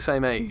exactly the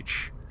same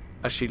age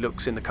as she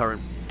looks in the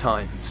current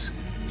times,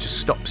 just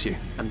stops you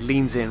and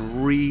leans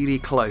in really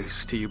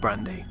close to you,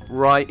 Brandy,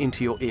 right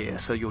into your ear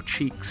so your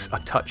cheeks are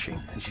touching,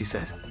 and she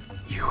says,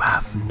 "You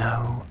have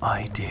no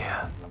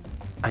idea,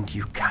 and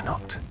you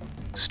cannot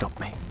stop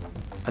me."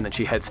 And then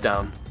she heads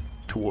down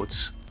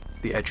towards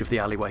the edge of the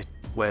alleyway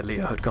where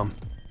Leo had gone.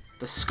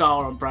 The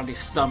scar on Brandy's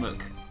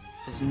stomach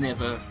has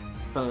never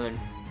burned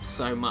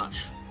so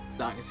much.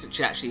 Like,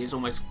 she actually is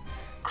almost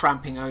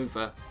cramping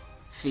over,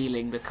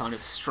 feeling the kind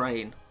of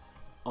strain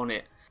on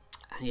it.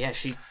 And yeah,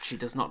 she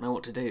does not know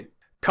what to do.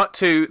 Cut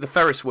to the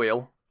Ferris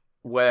wheel,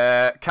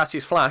 where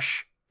Cassius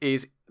Flash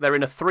they're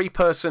in a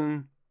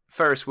 3-person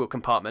Ferris wheel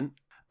compartment,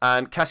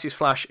 and Cassius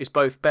Flash is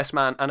both best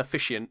man and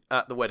officiant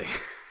at the wedding.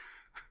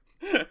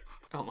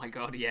 Oh my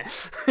god,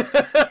 yes.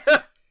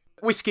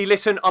 Whiskey,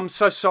 listen, I'm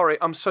so sorry.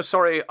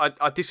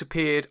 I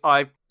disappeared.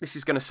 This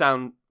is going to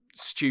sound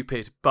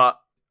stupid, but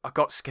I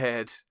got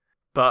scared.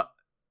 But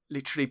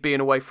literally being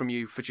away from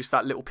you for just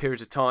that little period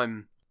of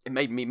time, it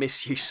made me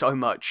miss you so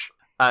much.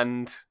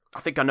 And I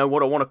think I know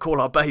what I want to call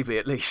our baby,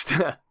 at least.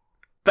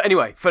 But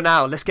anyway, for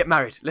now, let's get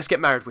married. Let's get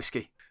married,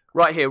 Whiskey.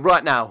 Right here,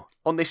 right now,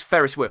 on this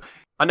Ferris wheel.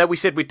 I know we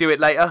said we'd do it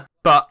later,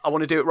 but I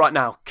want to do it right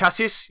now.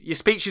 Cassius, your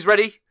speech is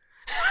ready?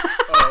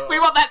 We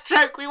want that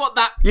joke. We want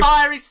that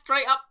fiery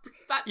straight up.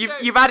 That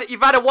joke. You've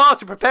had a while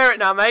to prepare it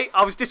now, mate.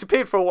 I was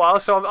disappeared for a while,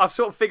 so I'm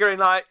sort of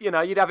figuring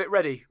you'd have it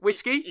ready.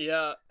 Whiskey?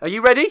 Yeah. Are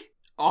you ready?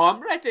 Oh,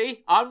 I'm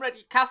ready. I'm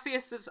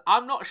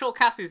not sure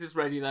Cassius is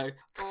ready, though.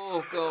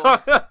 Oh,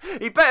 God.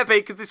 He better be,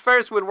 because this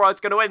Ferris wheel ride's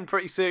going to end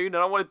pretty soon, and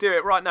I want to do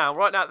it right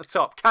now at the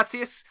top.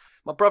 Cassius,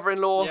 my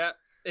brother-in-law,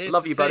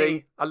 love you,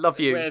 buddy. I love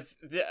you. With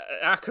the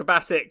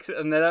acrobatics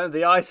and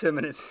the item,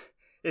 and it's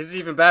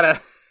even better.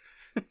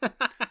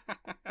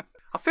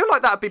 I feel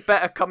like that'd be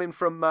better coming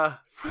from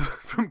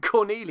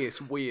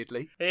Cornelius,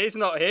 weirdly. He's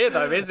not here,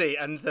 though, is he?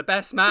 And the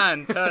best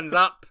man turns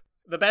up.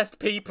 The best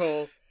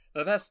people...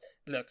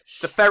 Look.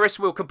 The Ferris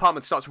wheel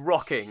compartment starts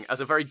rocking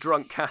as a very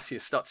drunk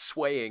Cassius starts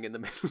swaying in the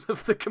middle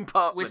of the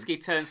compartment. Whiskey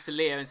turns to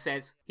Leo and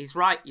says, "He's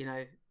right,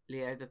 Leo.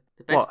 The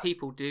best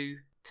people do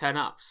turn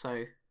up.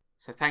 So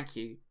thank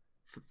you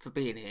for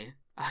being here.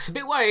 I was a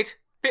bit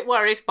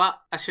worried, but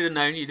I should have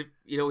known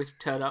you'd always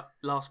turn up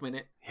last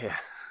minute. Yeah.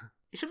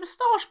 Is your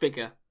moustache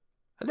bigger?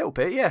 A little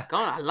bit, yeah.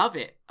 God, I love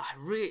it.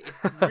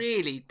 It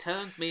really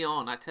turns me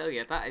on. I tell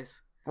you, that is."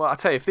 Well, I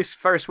tell you, if this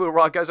Ferris wheel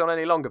ride goes on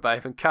any longer,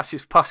 babe, and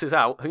Cassius passes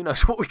out, who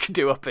knows what we can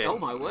do up here? Oh,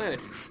 my word.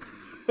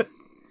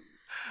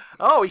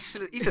 Oh,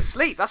 he's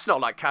asleep. That's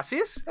not like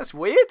Cassius. That's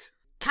weird.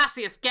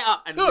 Cassius, get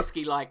up! And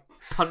Whiskey,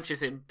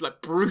 punches him,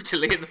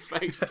 brutally in the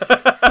face.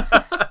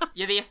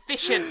 You're the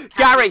efficient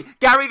Cassius.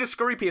 Gary the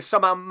Scroope has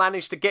somehow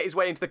managed to get his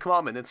way into the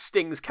compartment and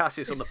stings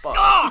Cassius on the butt.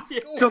 Oh,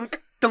 yes.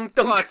 Dunk. Dunk,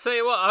 dunk. Well, I tell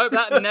you what, I hope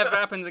that never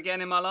happens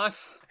again in my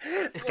life.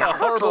 It's a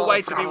horrible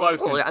way to be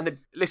woken. And then,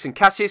 listen,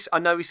 Cassius, I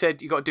know we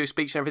said you got to do a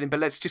speech and everything, but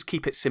let's just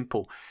keep it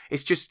simple.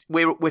 It's just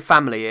we're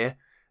family here.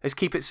 Let's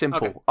keep it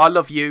simple. Okay. I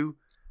love you.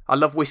 I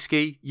love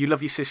whiskey. You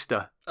love your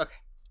sister. Okay.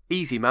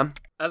 Easy, man.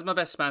 As my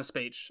best man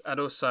speech, and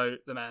also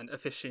the man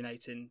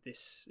officiating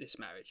this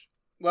marriage.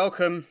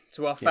 Welcome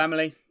to our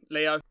family,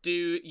 Leo. Do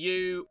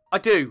you... I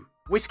do.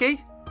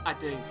 Whiskey? I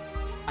do.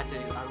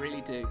 I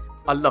really do.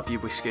 I love you,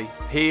 Whiskey.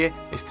 Here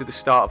is to the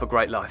start of a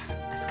great life.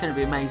 It's going to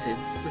be amazing.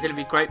 We're going to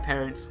be great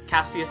parents.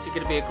 Cassius, you're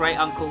going to be a great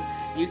uncle.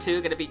 You two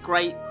are going to be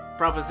great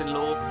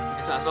brothers-in-law.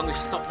 As long as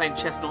you stop playing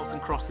chestnuts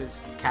and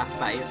crosses. Cass,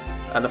 that is.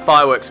 And the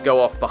fireworks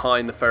go off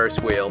behind the Ferris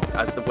wheel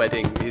as the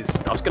wedding is...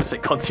 I was going to say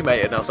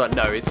consummated, and I was like,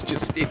 no, it's...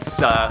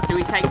 Do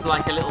we take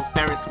like a little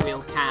Ferris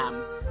wheel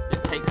cam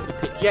that takes the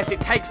picture? Yes, it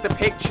takes the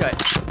picture.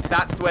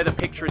 That's where the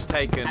picture is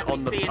taken. And on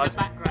we the see in the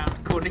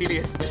background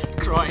Cornelius just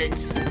crying.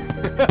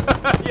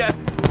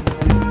 Yes.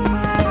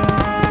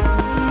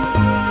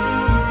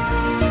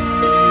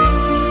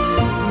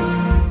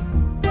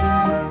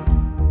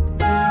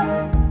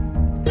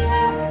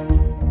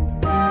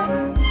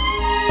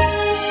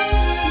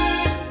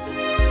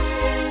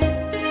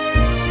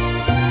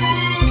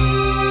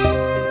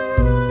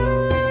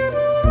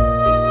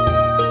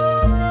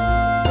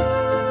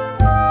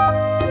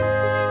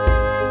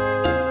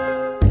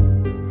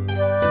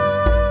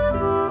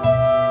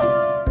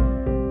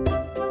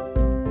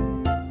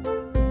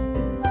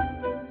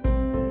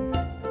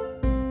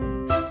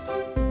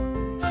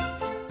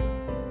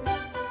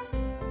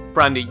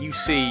 Brandy, you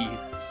see...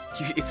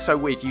 It's so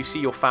weird. You see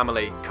your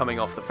family coming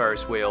off the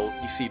Ferris wheel.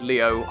 You see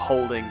Leo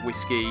holding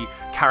Whiskey,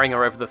 carrying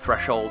her over the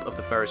threshold of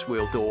the Ferris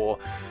wheel door.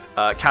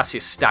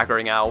 Cassius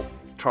staggering out,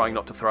 trying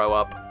not to throw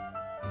up.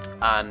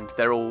 And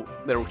they're all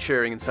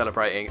cheering and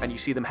celebrating. And you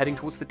see them heading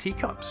towards the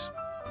teacups.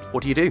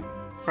 What do you do?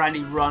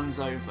 Brandy runs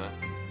over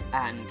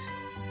and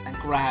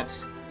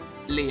grabs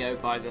Leo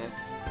by the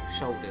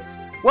shoulders.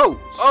 Whoa!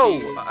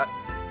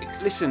 She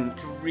is listen.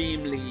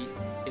 Extremely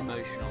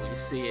emotional. You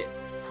see it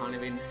kind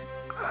of in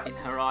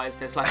her eyes.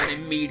 There's like an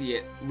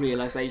immediate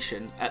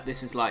realization that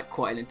this is like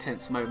quite an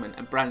intense moment.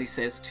 And Brandy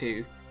says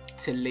to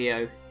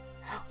Leo,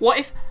 "What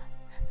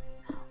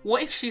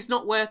if she's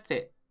not worth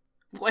it?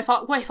 What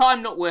if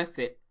I'm not worth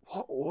it?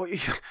 What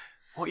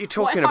are you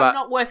talking what if about? I'm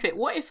not worth it?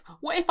 What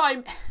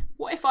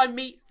if I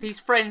meet these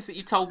friends that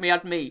you told me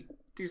I'd meet?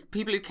 These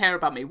people who care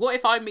about me. What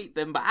if I meet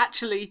them, but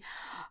actually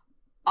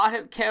I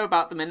don't care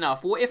about them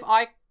enough? What if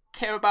I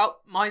care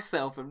about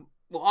myself and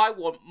what I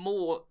want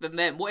more than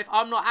them? What if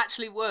I'm not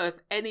actually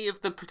worth any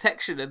of the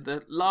protection and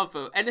the love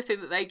or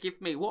anything that they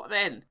give me? What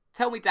then?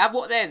 Tell me, Dad,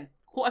 what then?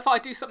 What if I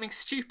do something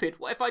stupid?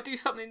 What if I do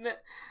something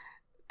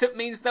that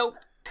means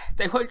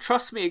they won't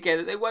trust me again,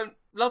 that they won't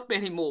love me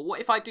anymore? What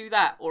if I do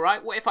that? All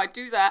right. What if I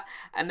do that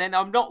and then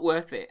I'm not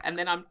worth it? And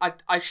then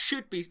I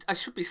should be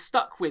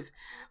stuck with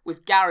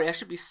Gary. I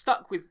should be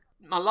stuck with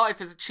my life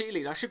as a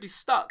cheerleader. I should be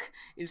stuck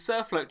in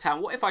Surfloat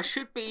Town. What if I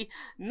should be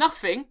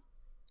nothing?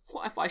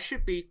 What if I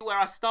should be where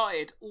I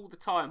started all the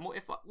time? What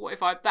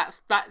if I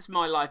that's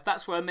my life.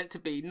 That's where I'm meant to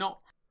be.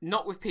 Not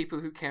with people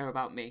who care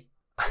about me.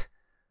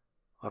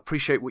 I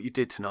appreciate what you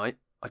did tonight.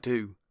 I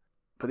do.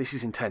 But this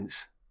is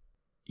intense.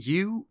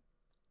 You're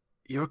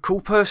a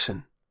cool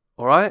person,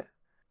 all right?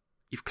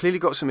 You've clearly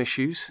got some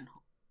issues.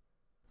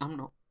 I'm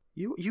not.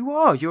 You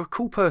are. You're a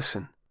cool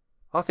person.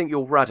 I think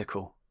you're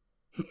radical.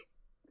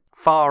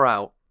 Far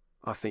out,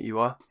 I think you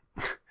are.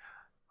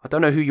 I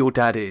don't know who your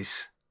dad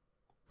is,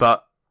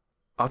 but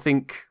I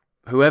think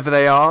whoever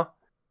they are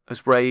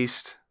has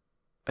raised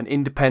an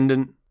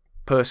independent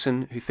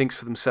person who thinks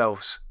for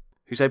themselves,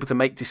 who's able to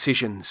make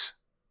decisions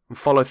and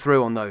follow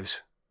through on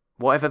those,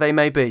 whatever they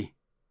may be,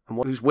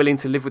 and who's willing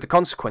to live with the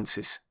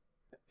consequences.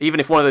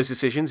 Even if one of those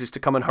decisions is to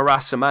come and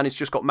harass a man who's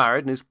just got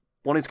married and is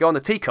wanting to go on the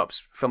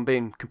teacups, if I'm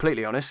being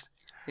completely honest.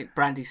 I think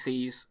Brandy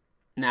sees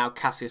now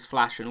Cassius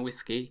Flash and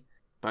Whiskey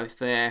both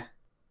there.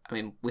 I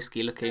mean,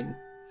 Whiskey looking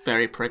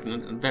very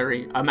pregnant and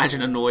very, I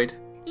imagine, annoyed.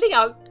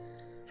 Leo,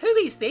 who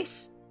is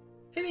this?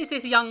 Who is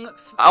this young,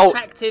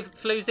 attractive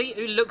floozy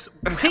who looks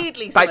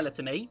weirdly similar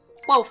to me?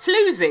 Well,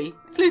 Floozy,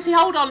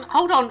 hold on,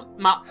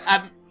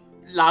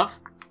 love.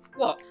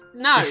 What?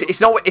 No.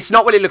 It's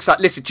not what it looks like.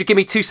 Listen, just give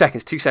me 2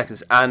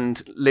 seconds.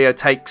 And Leo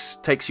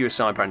takes you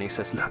aside, Brandy, and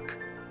says, look,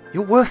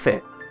 you're worth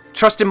it.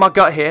 Trust in my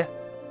gut here.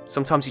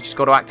 Sometimes you just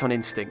got to act on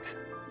instinct.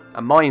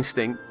 And my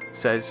instinct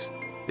says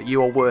that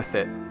you are worth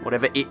it,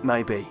 whatever it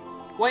may be.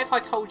 What if I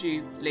told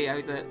you,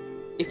 Leo, that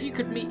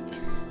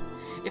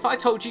if I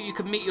told you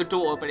could meet your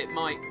daughter, but it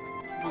might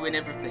ruin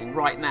everything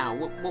right now,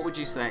 what would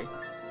you say?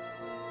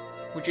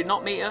 Would you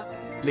not meet her?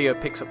 Leo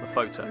picks up the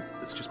photo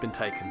that's just been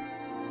taken.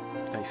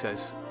 And he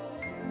says,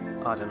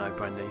 I don't know,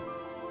 Brandy.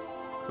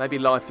 Maybe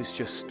life is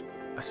just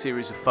a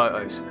series of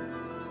photos.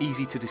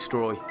 Easy to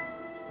destroy,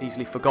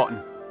 easily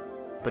forgotten.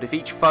 But if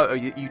each photo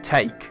you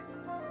take,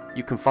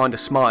 you can find a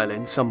smile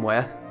in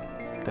somewhere,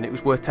 then it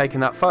was worth taking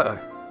that photo.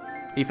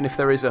 Even if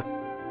there is a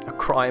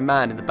crying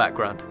man in the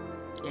background.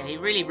 Yeah, he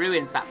really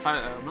ruins that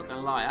photo, I'm not going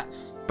to lie.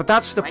 But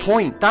that's the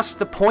point. That's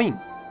the point.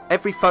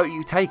 Every photo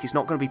you take is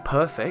not going to be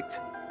perfect,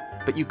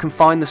 but you can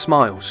find the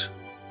smiles.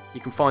 You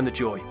can find the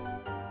joy.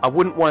 I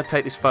wouldn't want to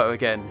take this photo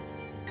again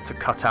to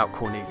cut out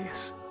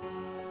Cornelius.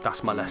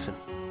 That's my lesson.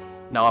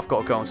 Now I've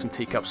got to go on some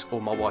teacups or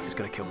my wife is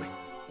going to kill me.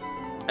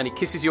 And he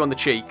kisses you on the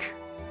cheek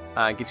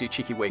and gives you a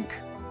cheeky wink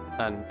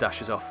and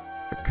dashes off.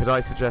 Could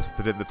I suggest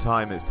that in the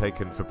time it's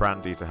taken for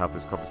Brandy to have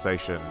this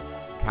conversation,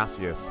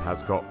 Cassius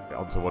has got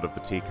onto one of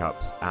the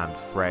teacups and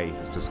Frey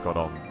has just got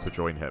on to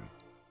join him?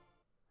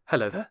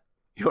 Hello there.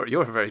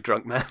 You're a very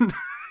drunk man.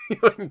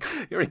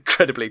 You're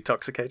incredibly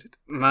intoxicated.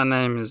 My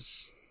name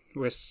is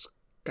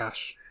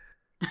Whiskash.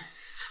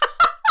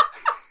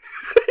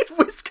 It's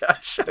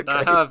Whiskash. Okay.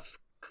 I have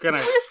gonna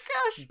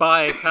Whiskash.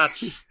 buy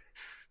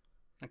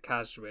a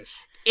cash wish.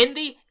 In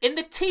the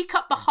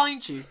teacup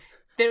behind you,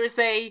 there is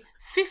a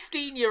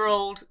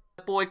 15-year-old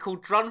boy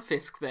called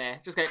Drunfisk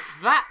there. Just going,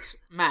 that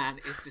man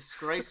is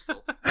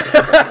disgraceful.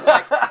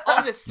 Like,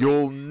 honestly.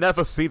 You'll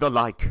never see the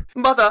like.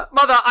 Mother,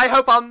 I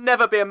hope I'll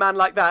never be a man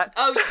like that.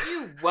 Oh,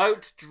 you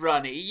won't,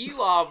 Drunny.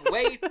 You are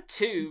way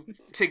too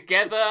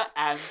together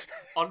and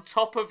on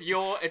top of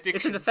your addiction.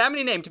 It's in the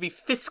family name to be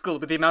fiscal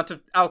with the amount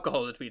of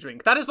alcohol that we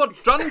drink. That is what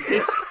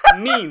Drunfisk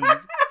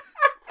means.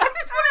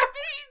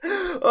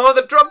 Oh,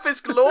 the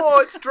Drumfisk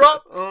Lord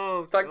dropped.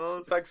 Oh,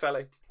 thanks,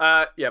 Sally.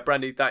 Yeah,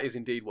 Brandy, that is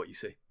indeed what you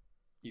see.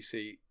 You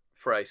see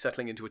Frey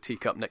settling into a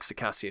teacup next to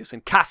Cassius,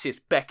 and Cassius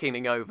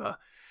beckoning over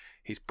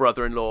his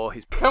brother-in-law.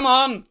 Come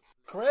on,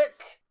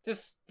 quick!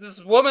 This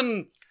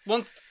woman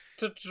wants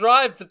to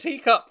drive the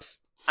teacups.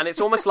 And it's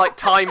almost like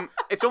time.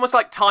 It's almost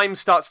like time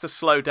starts to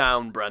slow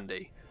down,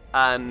 Brandy.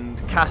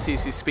 And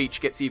Cassius' speech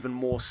gets even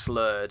more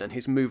slurred and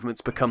his movements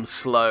become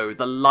slow.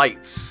 The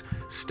lights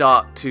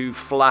start to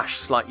flash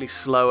slightly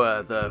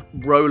slower. The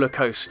roller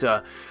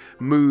coaster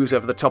moves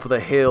over the top of the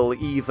hill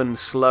even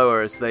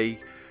slower as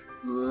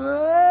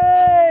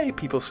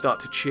people start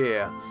to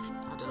cheer.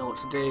 I don't know what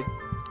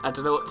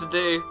to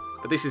do.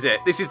 But this is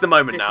it. This is the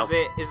moment now. This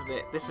is it, isn't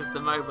it? This is the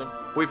moment.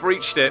 We've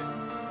reached it.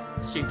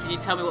 Stu, can you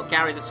tell me what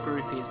Gary the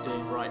Scroopy is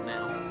doing right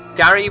now?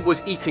 Gary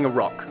was eating a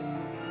rock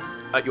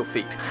at your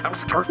feet.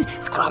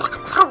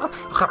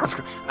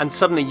 And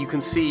suddenly you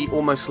can see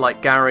almost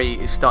like Gary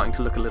is starting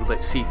to look a little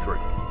bit see-through.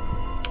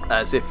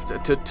 As if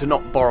to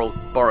not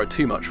borrow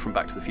too much from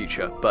Back to the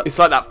Future. But it's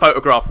like that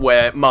photograph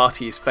where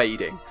Marty is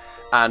fading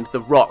and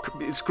the rock,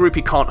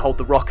 Scroopy can't hold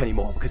the rock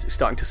anymore because it's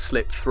starting to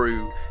slip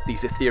through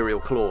these ethereal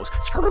claws. And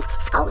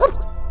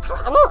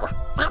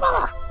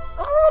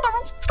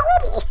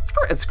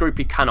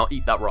Scroopy cannot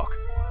eat that rock.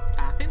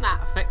 I think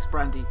that affects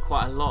Brandy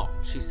quite a lot.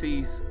 She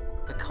sees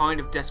the kind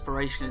of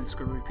desperation in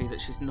Scroopy that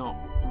she's not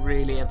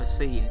really ever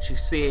seen.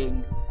 She's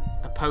seeing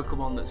a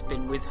Pokemon that's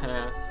been with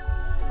her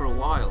for a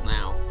while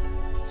now,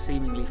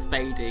 seemingly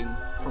fading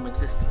from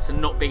existence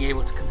and not being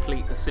able to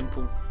complete the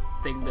simple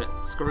thing that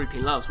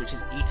Scroopy loves, which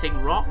is eating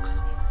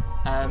rocks.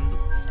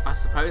 I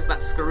suppose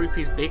that's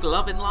Scroopy's big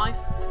love in life,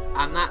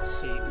 and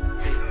that's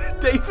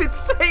David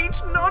Sage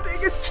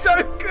nodding is so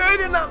good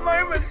in that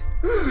moment.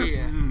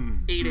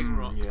 Eating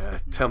rocks. Yeah,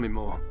 tell me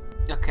more.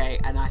 Okay,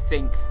 and I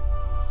think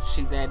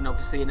she then,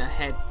 obviously in her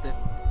head,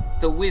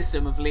 the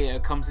wisdom of Leo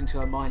comes into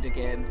her mind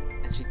again,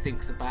 and she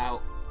thinks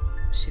about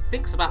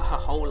her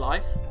whole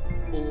life,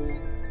 all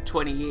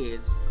 20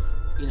 years.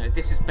 You know,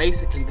 this is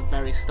basically the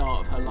very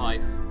start of her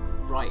life,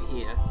 right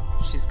here.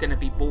 She's going to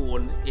be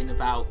born in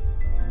about,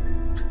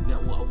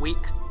 a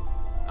week,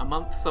 a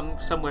month,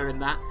 somewhere in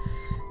that,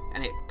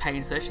 and it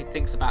pains her. She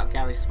thinks about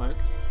Gary Smoke.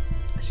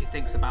 She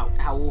thinks about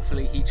how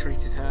awfully he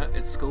treated her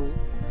at school.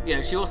 You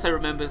know, she also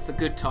remembers the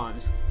good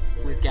times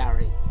with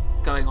Gary,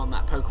 going on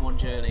that Pokemon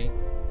journey,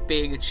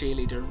 being a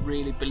cheerleader,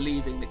 really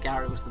believing that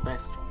Gary was the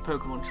best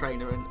Pokemon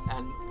trainer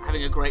and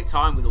having a great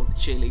time with all the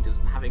cheerleaders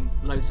and having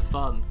loads of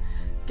fun,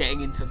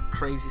 getting into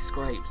crazy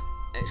scrapes.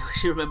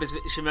 She remembers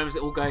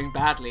it all going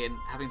badly and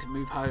having to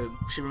move home.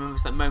 She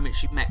remembers that moment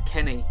she met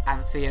Kenny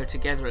and Theo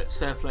together at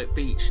Surfloat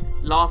Beach,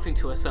 laughing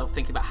to herself,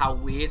 thinking about how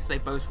weird they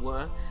both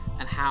were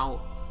and how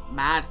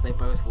mad they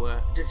both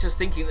were. Just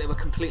thinking they were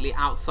completely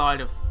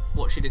outside of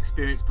what she'd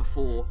experienced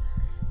before,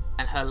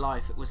 and her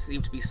life, it would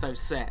seem to be so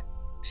set.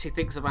 She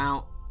thinks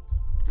about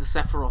the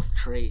Sephiroth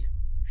tree.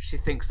 She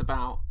thinks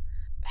about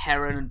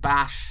Heron and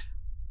Bash,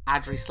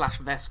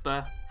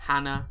 Adri/Vesper,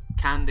 Hannah,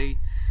 Candy,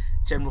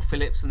 General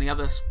Phillips, and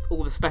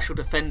all the special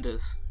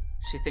defenders.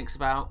 She thinks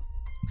about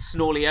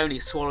Snorleone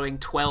swallowing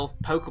 12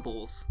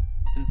 Pokeballs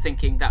and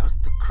thinking that was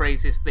the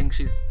craziest thing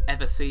she's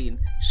ever seen.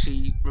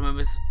 She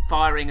remembers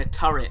firing a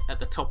turret at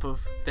the top of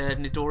the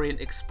Nidorian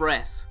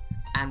Express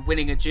and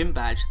winning a gym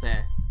badge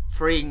there,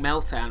 freeing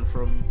Meltan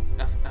from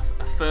a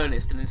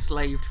furnace, an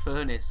enslaved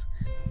furnace.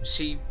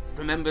 She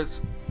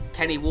remembers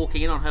Kenny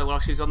walking in on her while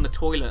she was on the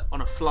toilet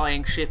on a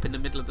flying ship in the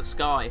middle of the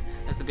sky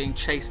as they're being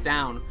chased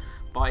down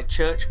by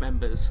church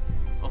members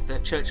of the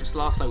Church of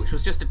Slarslow, which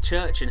was just a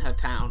church in her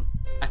town,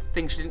 a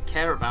thing she didn't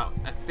care about,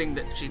 a thing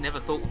that she never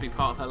thought would be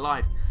part of her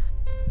life.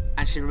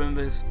 And she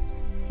remembers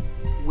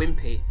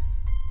Wimpy,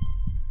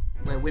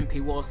 where Wimpy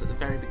was at the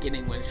very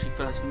beginning when she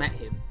first met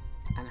him,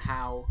 and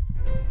how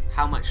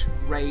much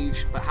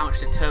rage but how much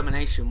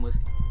determination was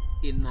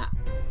in that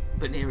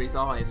Baneri's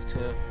eyes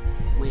to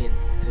win,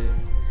 to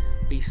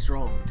be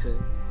strong,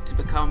 to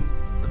become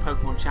the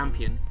Pokemon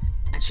champion.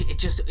 And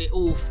it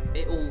all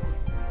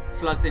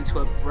floods into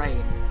her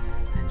brain,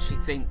 and she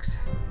thinks,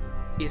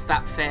 is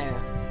that fair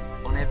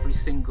on every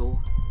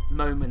single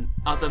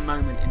other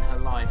moment in her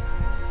life,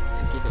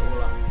 to give it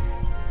all up?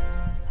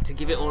 To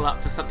give it all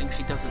up for something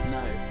she doesn't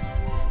know.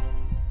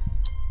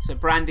 So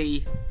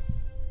Brandy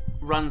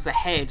runs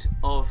ahead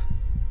of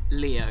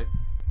Leo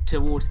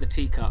towards the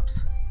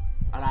teacups,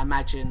 and I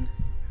imagine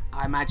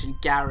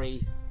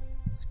Gary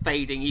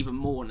fading even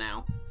more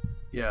now.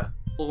 Yeah.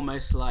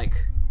 Almost like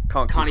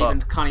Can't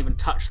even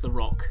touch the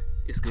rock.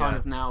 Is kind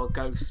of now a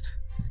ghost.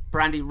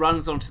 Brandy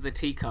runs onto the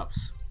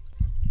teacups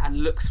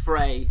and looks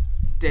Frey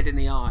dead in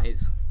the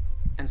eyes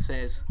and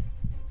says,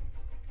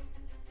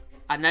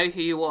 I know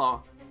who you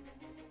are,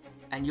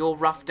 and your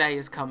rough day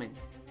is coming.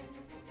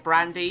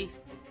 Brandy,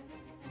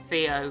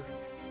 Theo,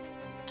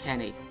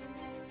 Kenny.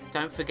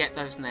 Don't forget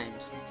those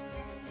names.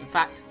 In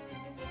fact,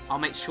 I'll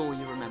make sure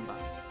you remember.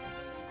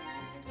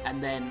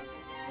 And then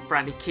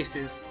Brandy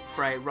kisses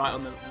Frey right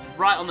on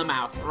the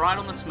mouth, right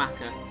on the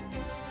smacker,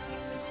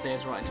 and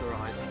stares right into her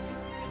eyes.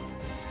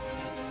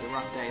 Your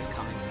rough day is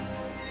coming.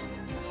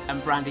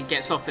 And Brandy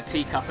gets off the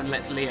teacup and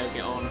lets Leo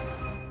get on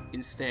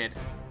instead,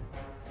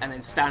 and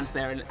then stands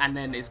there and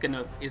then is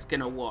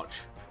gonna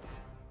watch.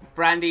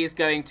 Brandy is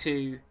going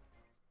to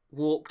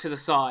walk to the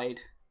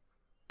side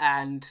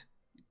and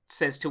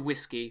says to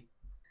Whiskey,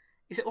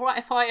 "Is it all right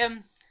if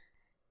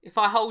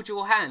I hold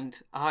your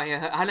hand?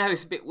 I know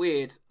it's a bit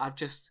weird.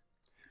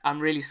 I'm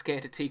really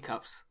scared of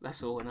teacups.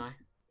 That's all, I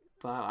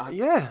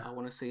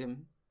want to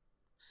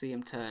see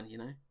him turn.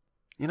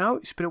 You know,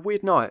 it's been a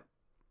weird night.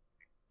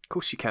 Of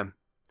course you can."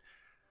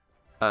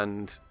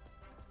 And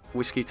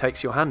Whiskey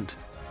takes your hand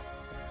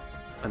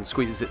and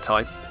squeezes it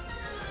tight,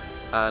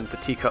 and the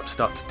teacups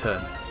start to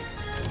turn,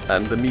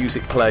 and the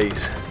music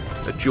plays,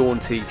 a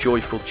jaunty,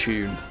 joyful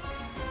tune.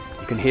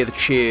 You can hear the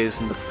cheers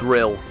and the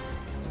thrill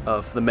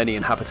of the many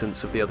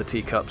inhabitants of the other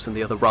teacups and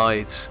the other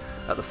rides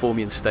at the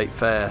Formian State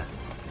Fair,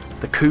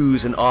 the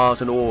coos and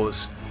ahs and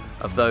awes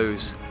of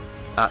those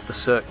at the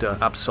Cirque du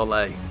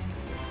Absolet,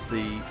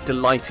 the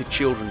delighted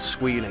children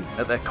squealing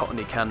at their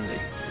cottony candy,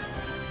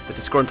 the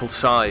disgruntled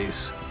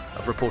sighs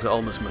of reporter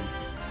Ulmersman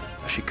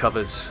as she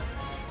covers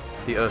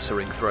the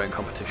Ursaring throwing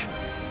competition.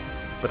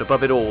 But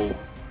above it all,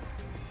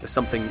 there's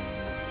something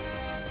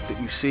that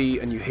you see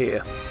and you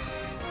hear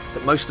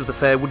that most of the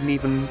fair wouldn't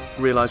even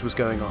realise was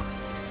going on.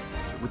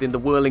 Within the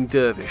whirling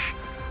dervish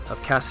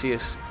of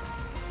Cassius,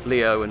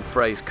 Leo and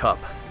Frey's cup,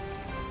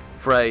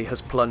 Frey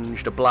has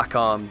plunged a black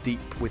arm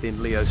deep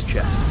within Leo's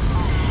chest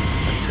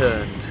and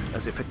turned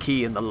as if a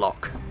key in the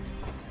lock.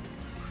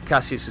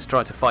 Cassius has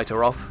tried to fight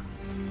her off,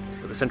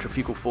 but the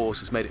centrifugal force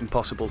has made it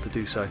impossible to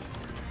do so.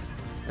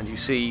 And you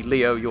see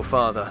Leo, your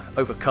father,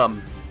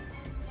 overcome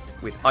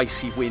with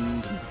icy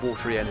wind and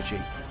watery energy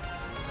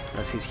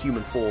as his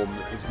human form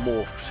is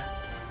morphed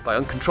by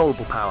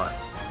uncontrollable power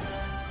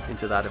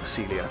into that of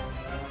Celia.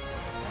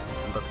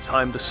 And by the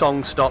time the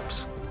song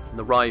stops and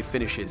the ride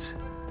finishes,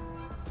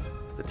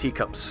 the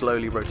teacup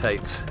slowly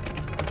rotates.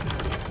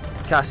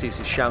 Cassius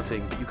is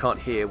shouting, but you can't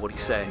hear what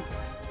he's saying.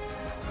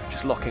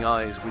 Just locking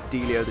eyes with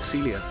Delio the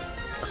Celia,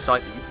 a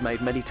sight that you've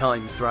made many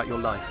times throughout your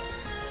life.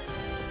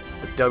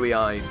 The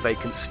doughy-eyed,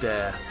 vacant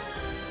stare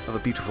of a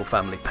beautiful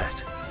family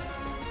pet.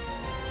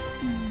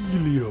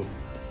 Celio.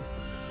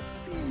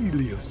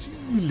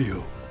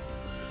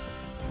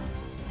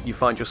 You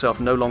find yourself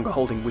no longer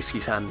holding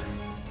Whiskey's hand.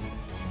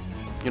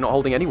 You're not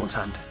holding anyone's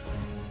hand.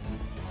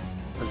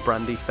 As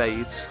Brandy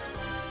fades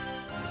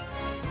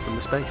from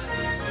the space.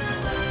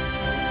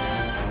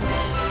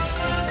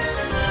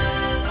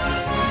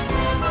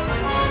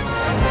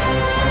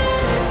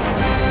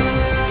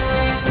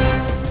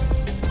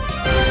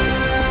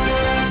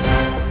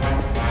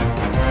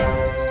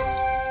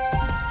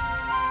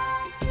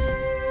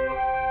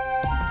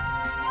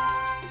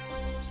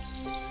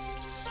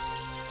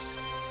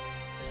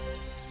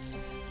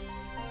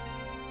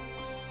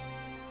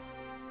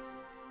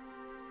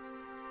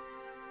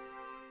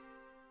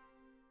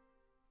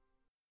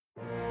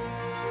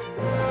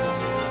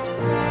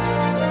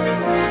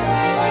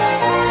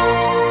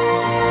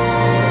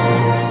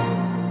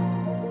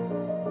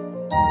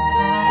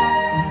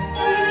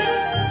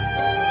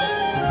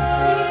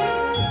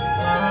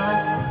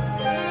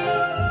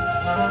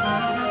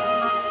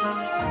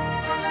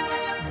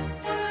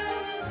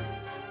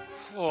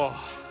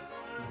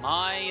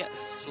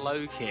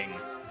 King.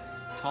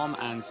 Tom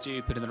and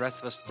Stu putting the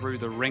rest of us through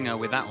the ringer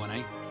with that one,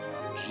 eh?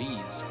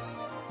 Jeez.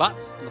 But,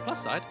 on the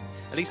plus side,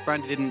 at least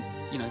Brandy didn't,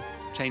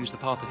 change the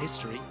path of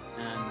history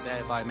and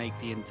thereby make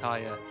the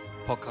entire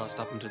podcast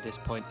up until this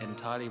point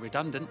entirely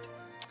redundant.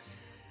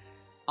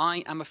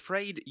 I am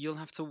afraid you'll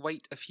have to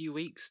wait a few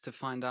weeks to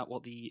find out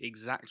what the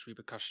exact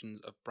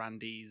repercussions of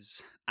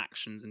Brandy's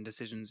actions and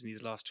decisions in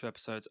these last 2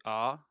 episodes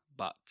are,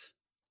 but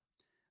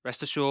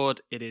rest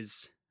assured, it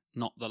is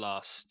not the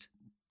last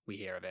we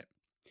hear of it.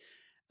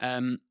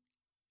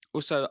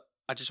 Also,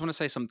 I just want to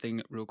say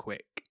something real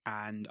quick,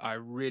 and I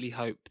really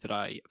hope that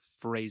I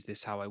phrase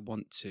this how I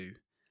want to.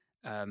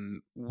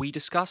 We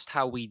discussed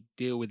how we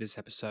deal with this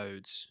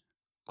episode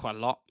quite a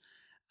lot,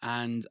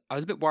 and I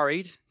was a bit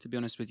worried, to be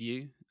honest with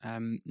you,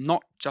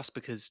 not just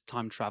because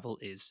time travel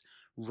is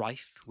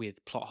rife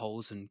with plot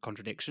holes and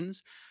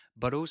contradictions,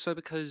 but also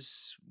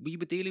because we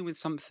were dealing with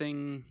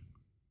something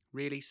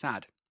really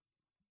sad.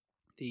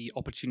 The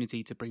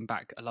opportunity to bring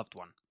back a loved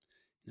one,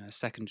 a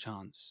second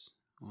chance.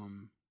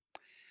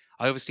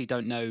 I obviously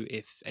don't know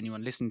if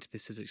anyone listening to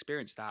this has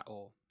experienced that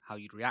or how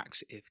you'd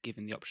react if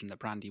given the option that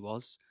Brandy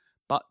was,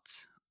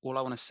 but all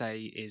I want to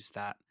say is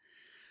that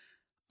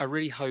I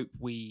really hope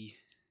we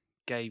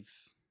gave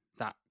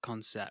that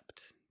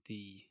concept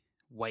the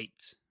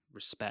weight,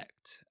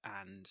 respect,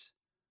 and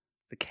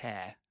the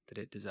care that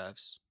it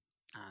deserves,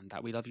 and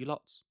that we love you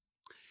lots.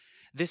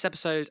 This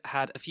episode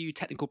had a few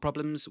technical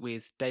problems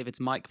with David's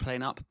mic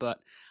playing up, but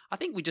I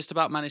think we just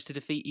about managed to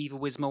defeat Evil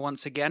Whismer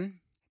once again.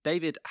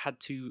 David had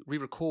to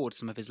re-record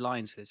some of his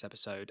lines for this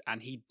episode,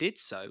 and he did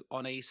so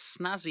on a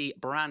snazzy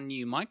brand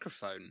new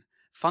microphone,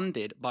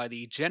 funded by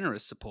the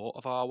generous support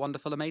of our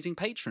wonderful, amazing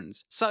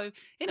patrons. So,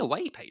 in a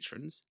way,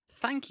 patrons,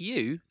 thank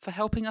you for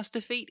helping us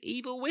defeat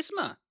Evil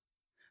Whismer.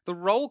 The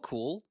roll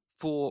call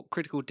for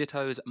Critical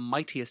Ditto's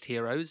Mightiest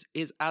Heroes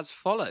is as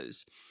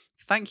follows.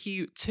 Thank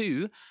you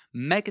to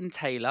Megan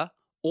Taylor,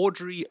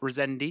 Audrey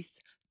Resendith,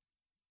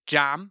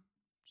 Jam,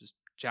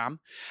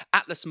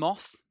 Atlas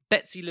Moth,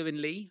 Betsy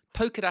Lewin Lee,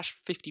 Polkadash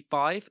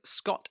 55,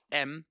 Scott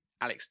M,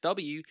 Alex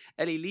W,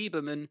 Ellie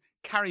Lieberman,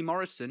 Carrie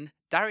Morrison,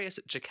 Darius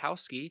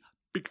Jakowski,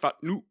 Big Fat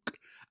Nuke,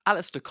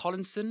 Alistair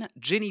Collinson,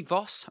 Ginny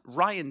Voss,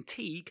 Ryan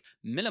Teague,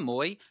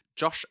 Millamoy,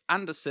 Josh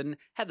Anderson,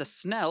 Heather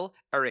Snell,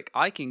 Eric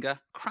Eichinger,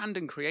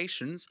 Crandon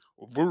Creations,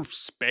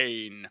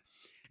 Wolfsbane,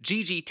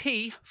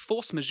 GGT,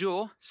 Force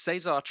Majeure,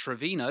 Cesar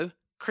Trevino,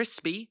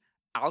 Crispy,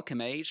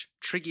 Alchemage,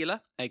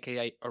 Trigula,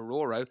 aka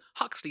Aurora,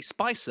 Huxley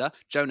Spicer,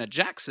 Jonah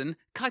Jackson,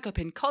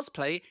 Kaikopin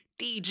Cosplay,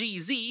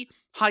 DGZ,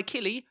 Hi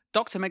Killy,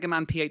 Dr.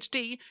 Megaman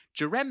PhD,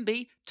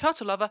 Jeremby,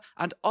 Turtle Lover,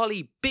 and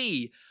Ollie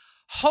B.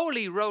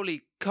 Holy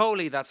roly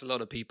coly, that's a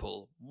lot of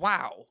people.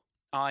 Wow.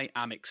 I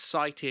am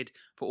excited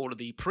for all of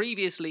the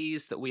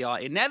previouslys that we are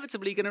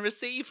inevitably going to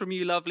receive from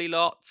you lovely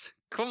lot.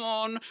 Come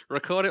on,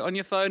 record it on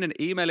your phone and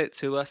email it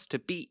to us to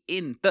be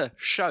in the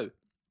show.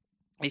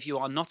 If you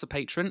are not a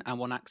patron and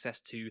want access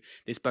to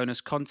this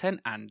bonus content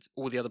and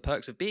all the other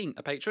perks of being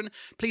a patron,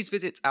 please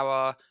visit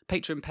our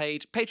Patreon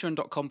page,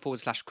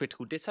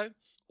 patreon.com/Critical Ditto.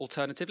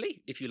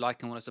 Alternatively, if you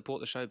like and want to support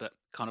the show but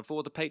can't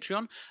afford the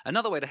Patreon,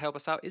 another way to help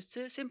us out is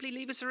to simply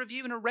leave us a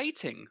review and a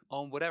rating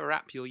on whatever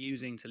app you're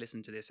using to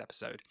listen to this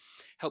episode.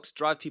 Helps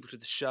drive people to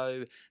the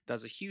show,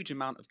 does a huge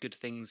amount of good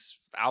things,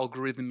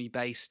 algorithm-y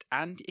based,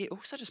 and it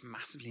also just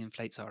massively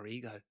inflates our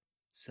ego.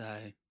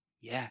 So,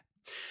 yeah.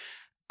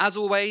 As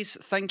always,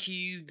 thank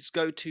yous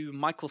go to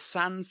Michael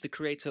Sands, the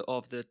creator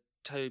of the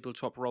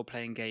tabletop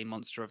role-playing game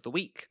Monster of the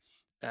Week.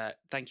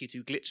 Thank you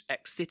to Glitch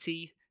X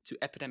City, to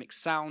Epidemic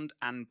Sound,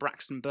 and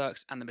Braxton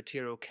Burks and the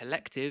Material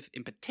Collective.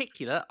 In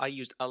particular, I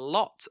used a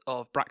lot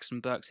of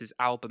Braxton Burks'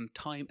 album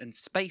Time and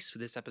Space for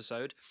this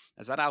episode,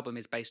 as that album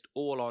is based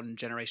all on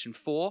Generation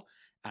 4,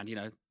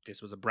 and,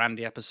 this was a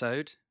Brandy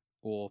episode,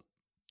 or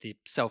the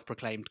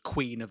self-proclaimed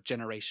queen of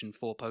Generation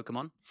 4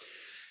 Pokemon.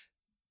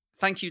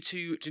 Thank you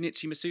to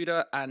Junichi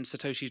Masuda and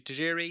Satoshi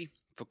Tajiri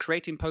for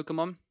creating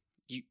Pokemon.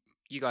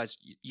 You guys,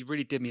 you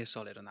really did me a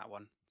solid on that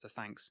one, so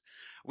thanks.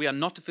 We are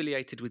not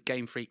affiliated with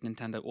Game Freak,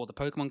 Nintendo, or the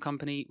Pokemon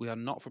Company. We are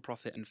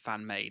not-for-profit and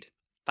fan-made.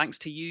 Thanks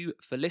to you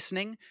for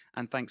listening,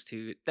 and thanks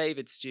to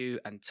David, Stu,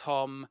 and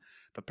Tom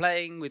for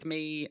playing with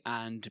me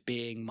and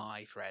being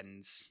my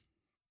friends.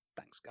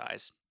 Thanks,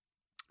 guys.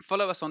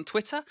 Follow us on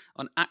Twitter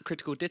on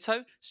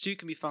 @CriticalDitto. Stu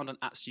can be found on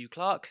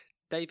 @StuClark.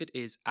 David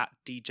is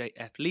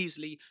 @DJF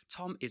Leavesley,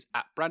 Tom is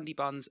 @Brandy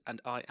Buns,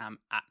 and I am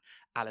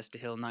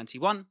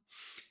 @AlistairHill91.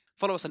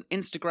 Follow us on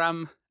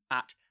Instagram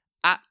at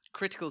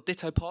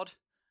 @CriticalDittopod.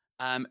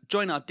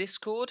 Join our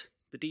Discord,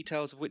 the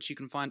details of which you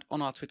can find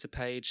on our Twitter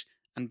page.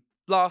 And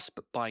last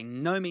but by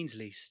no means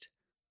least,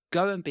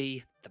 go and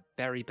be the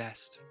very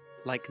best,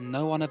 like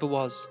no one ever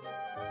was.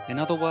 In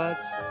other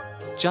words,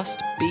 just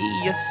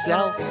be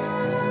yourself.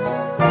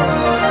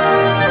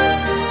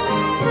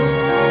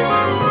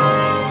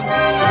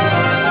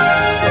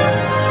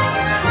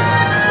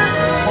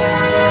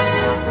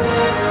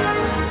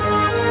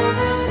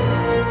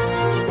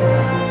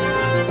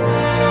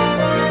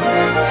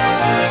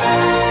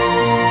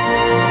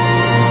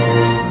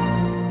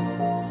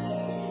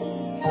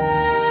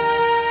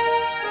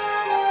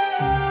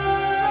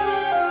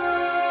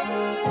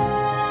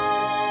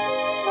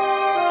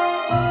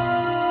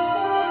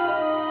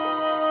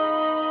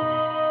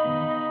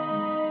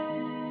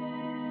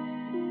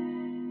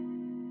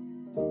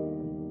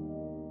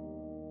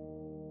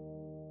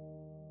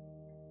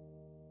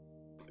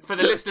 For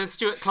the listeners,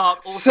 Stuart Clark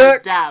also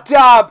Circ, dabbed.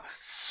 dab,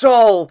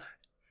 sol,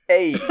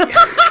 a. Or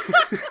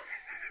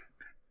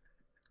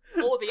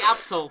the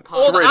Absol pun.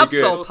 Or the Really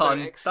Absol good. pun.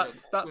 Also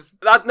excellent. That's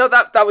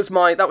That was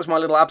my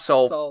little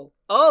absol. Soul.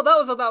 Oh, that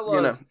was what that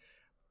was.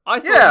 I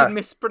thought Yeah. you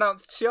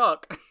mispronounced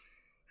shark.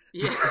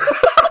 Yeah.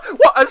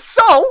 What, a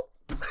sol?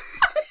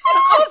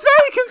 I was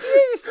very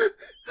confused.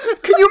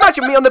 Can you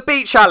imagine me on the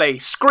beach alley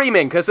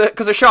screaming because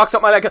a shark's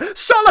up my leg?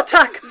 Sol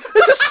attack!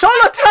 There's a sol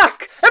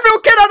attack!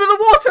 Everyone get out of the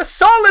water!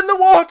 Sol in the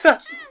water!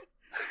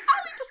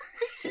 Ali doesn't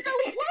think you know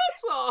what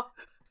words are.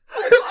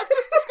 That's what I've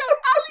just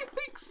discovered. Ali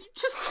thinks you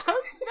just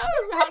don't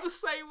know how to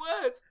say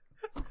words.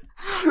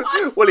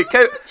 Well,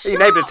 he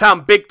named a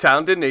town Big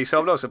Town, didn't he? So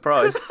I'm not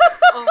surprised.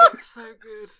 Oh, that's so good.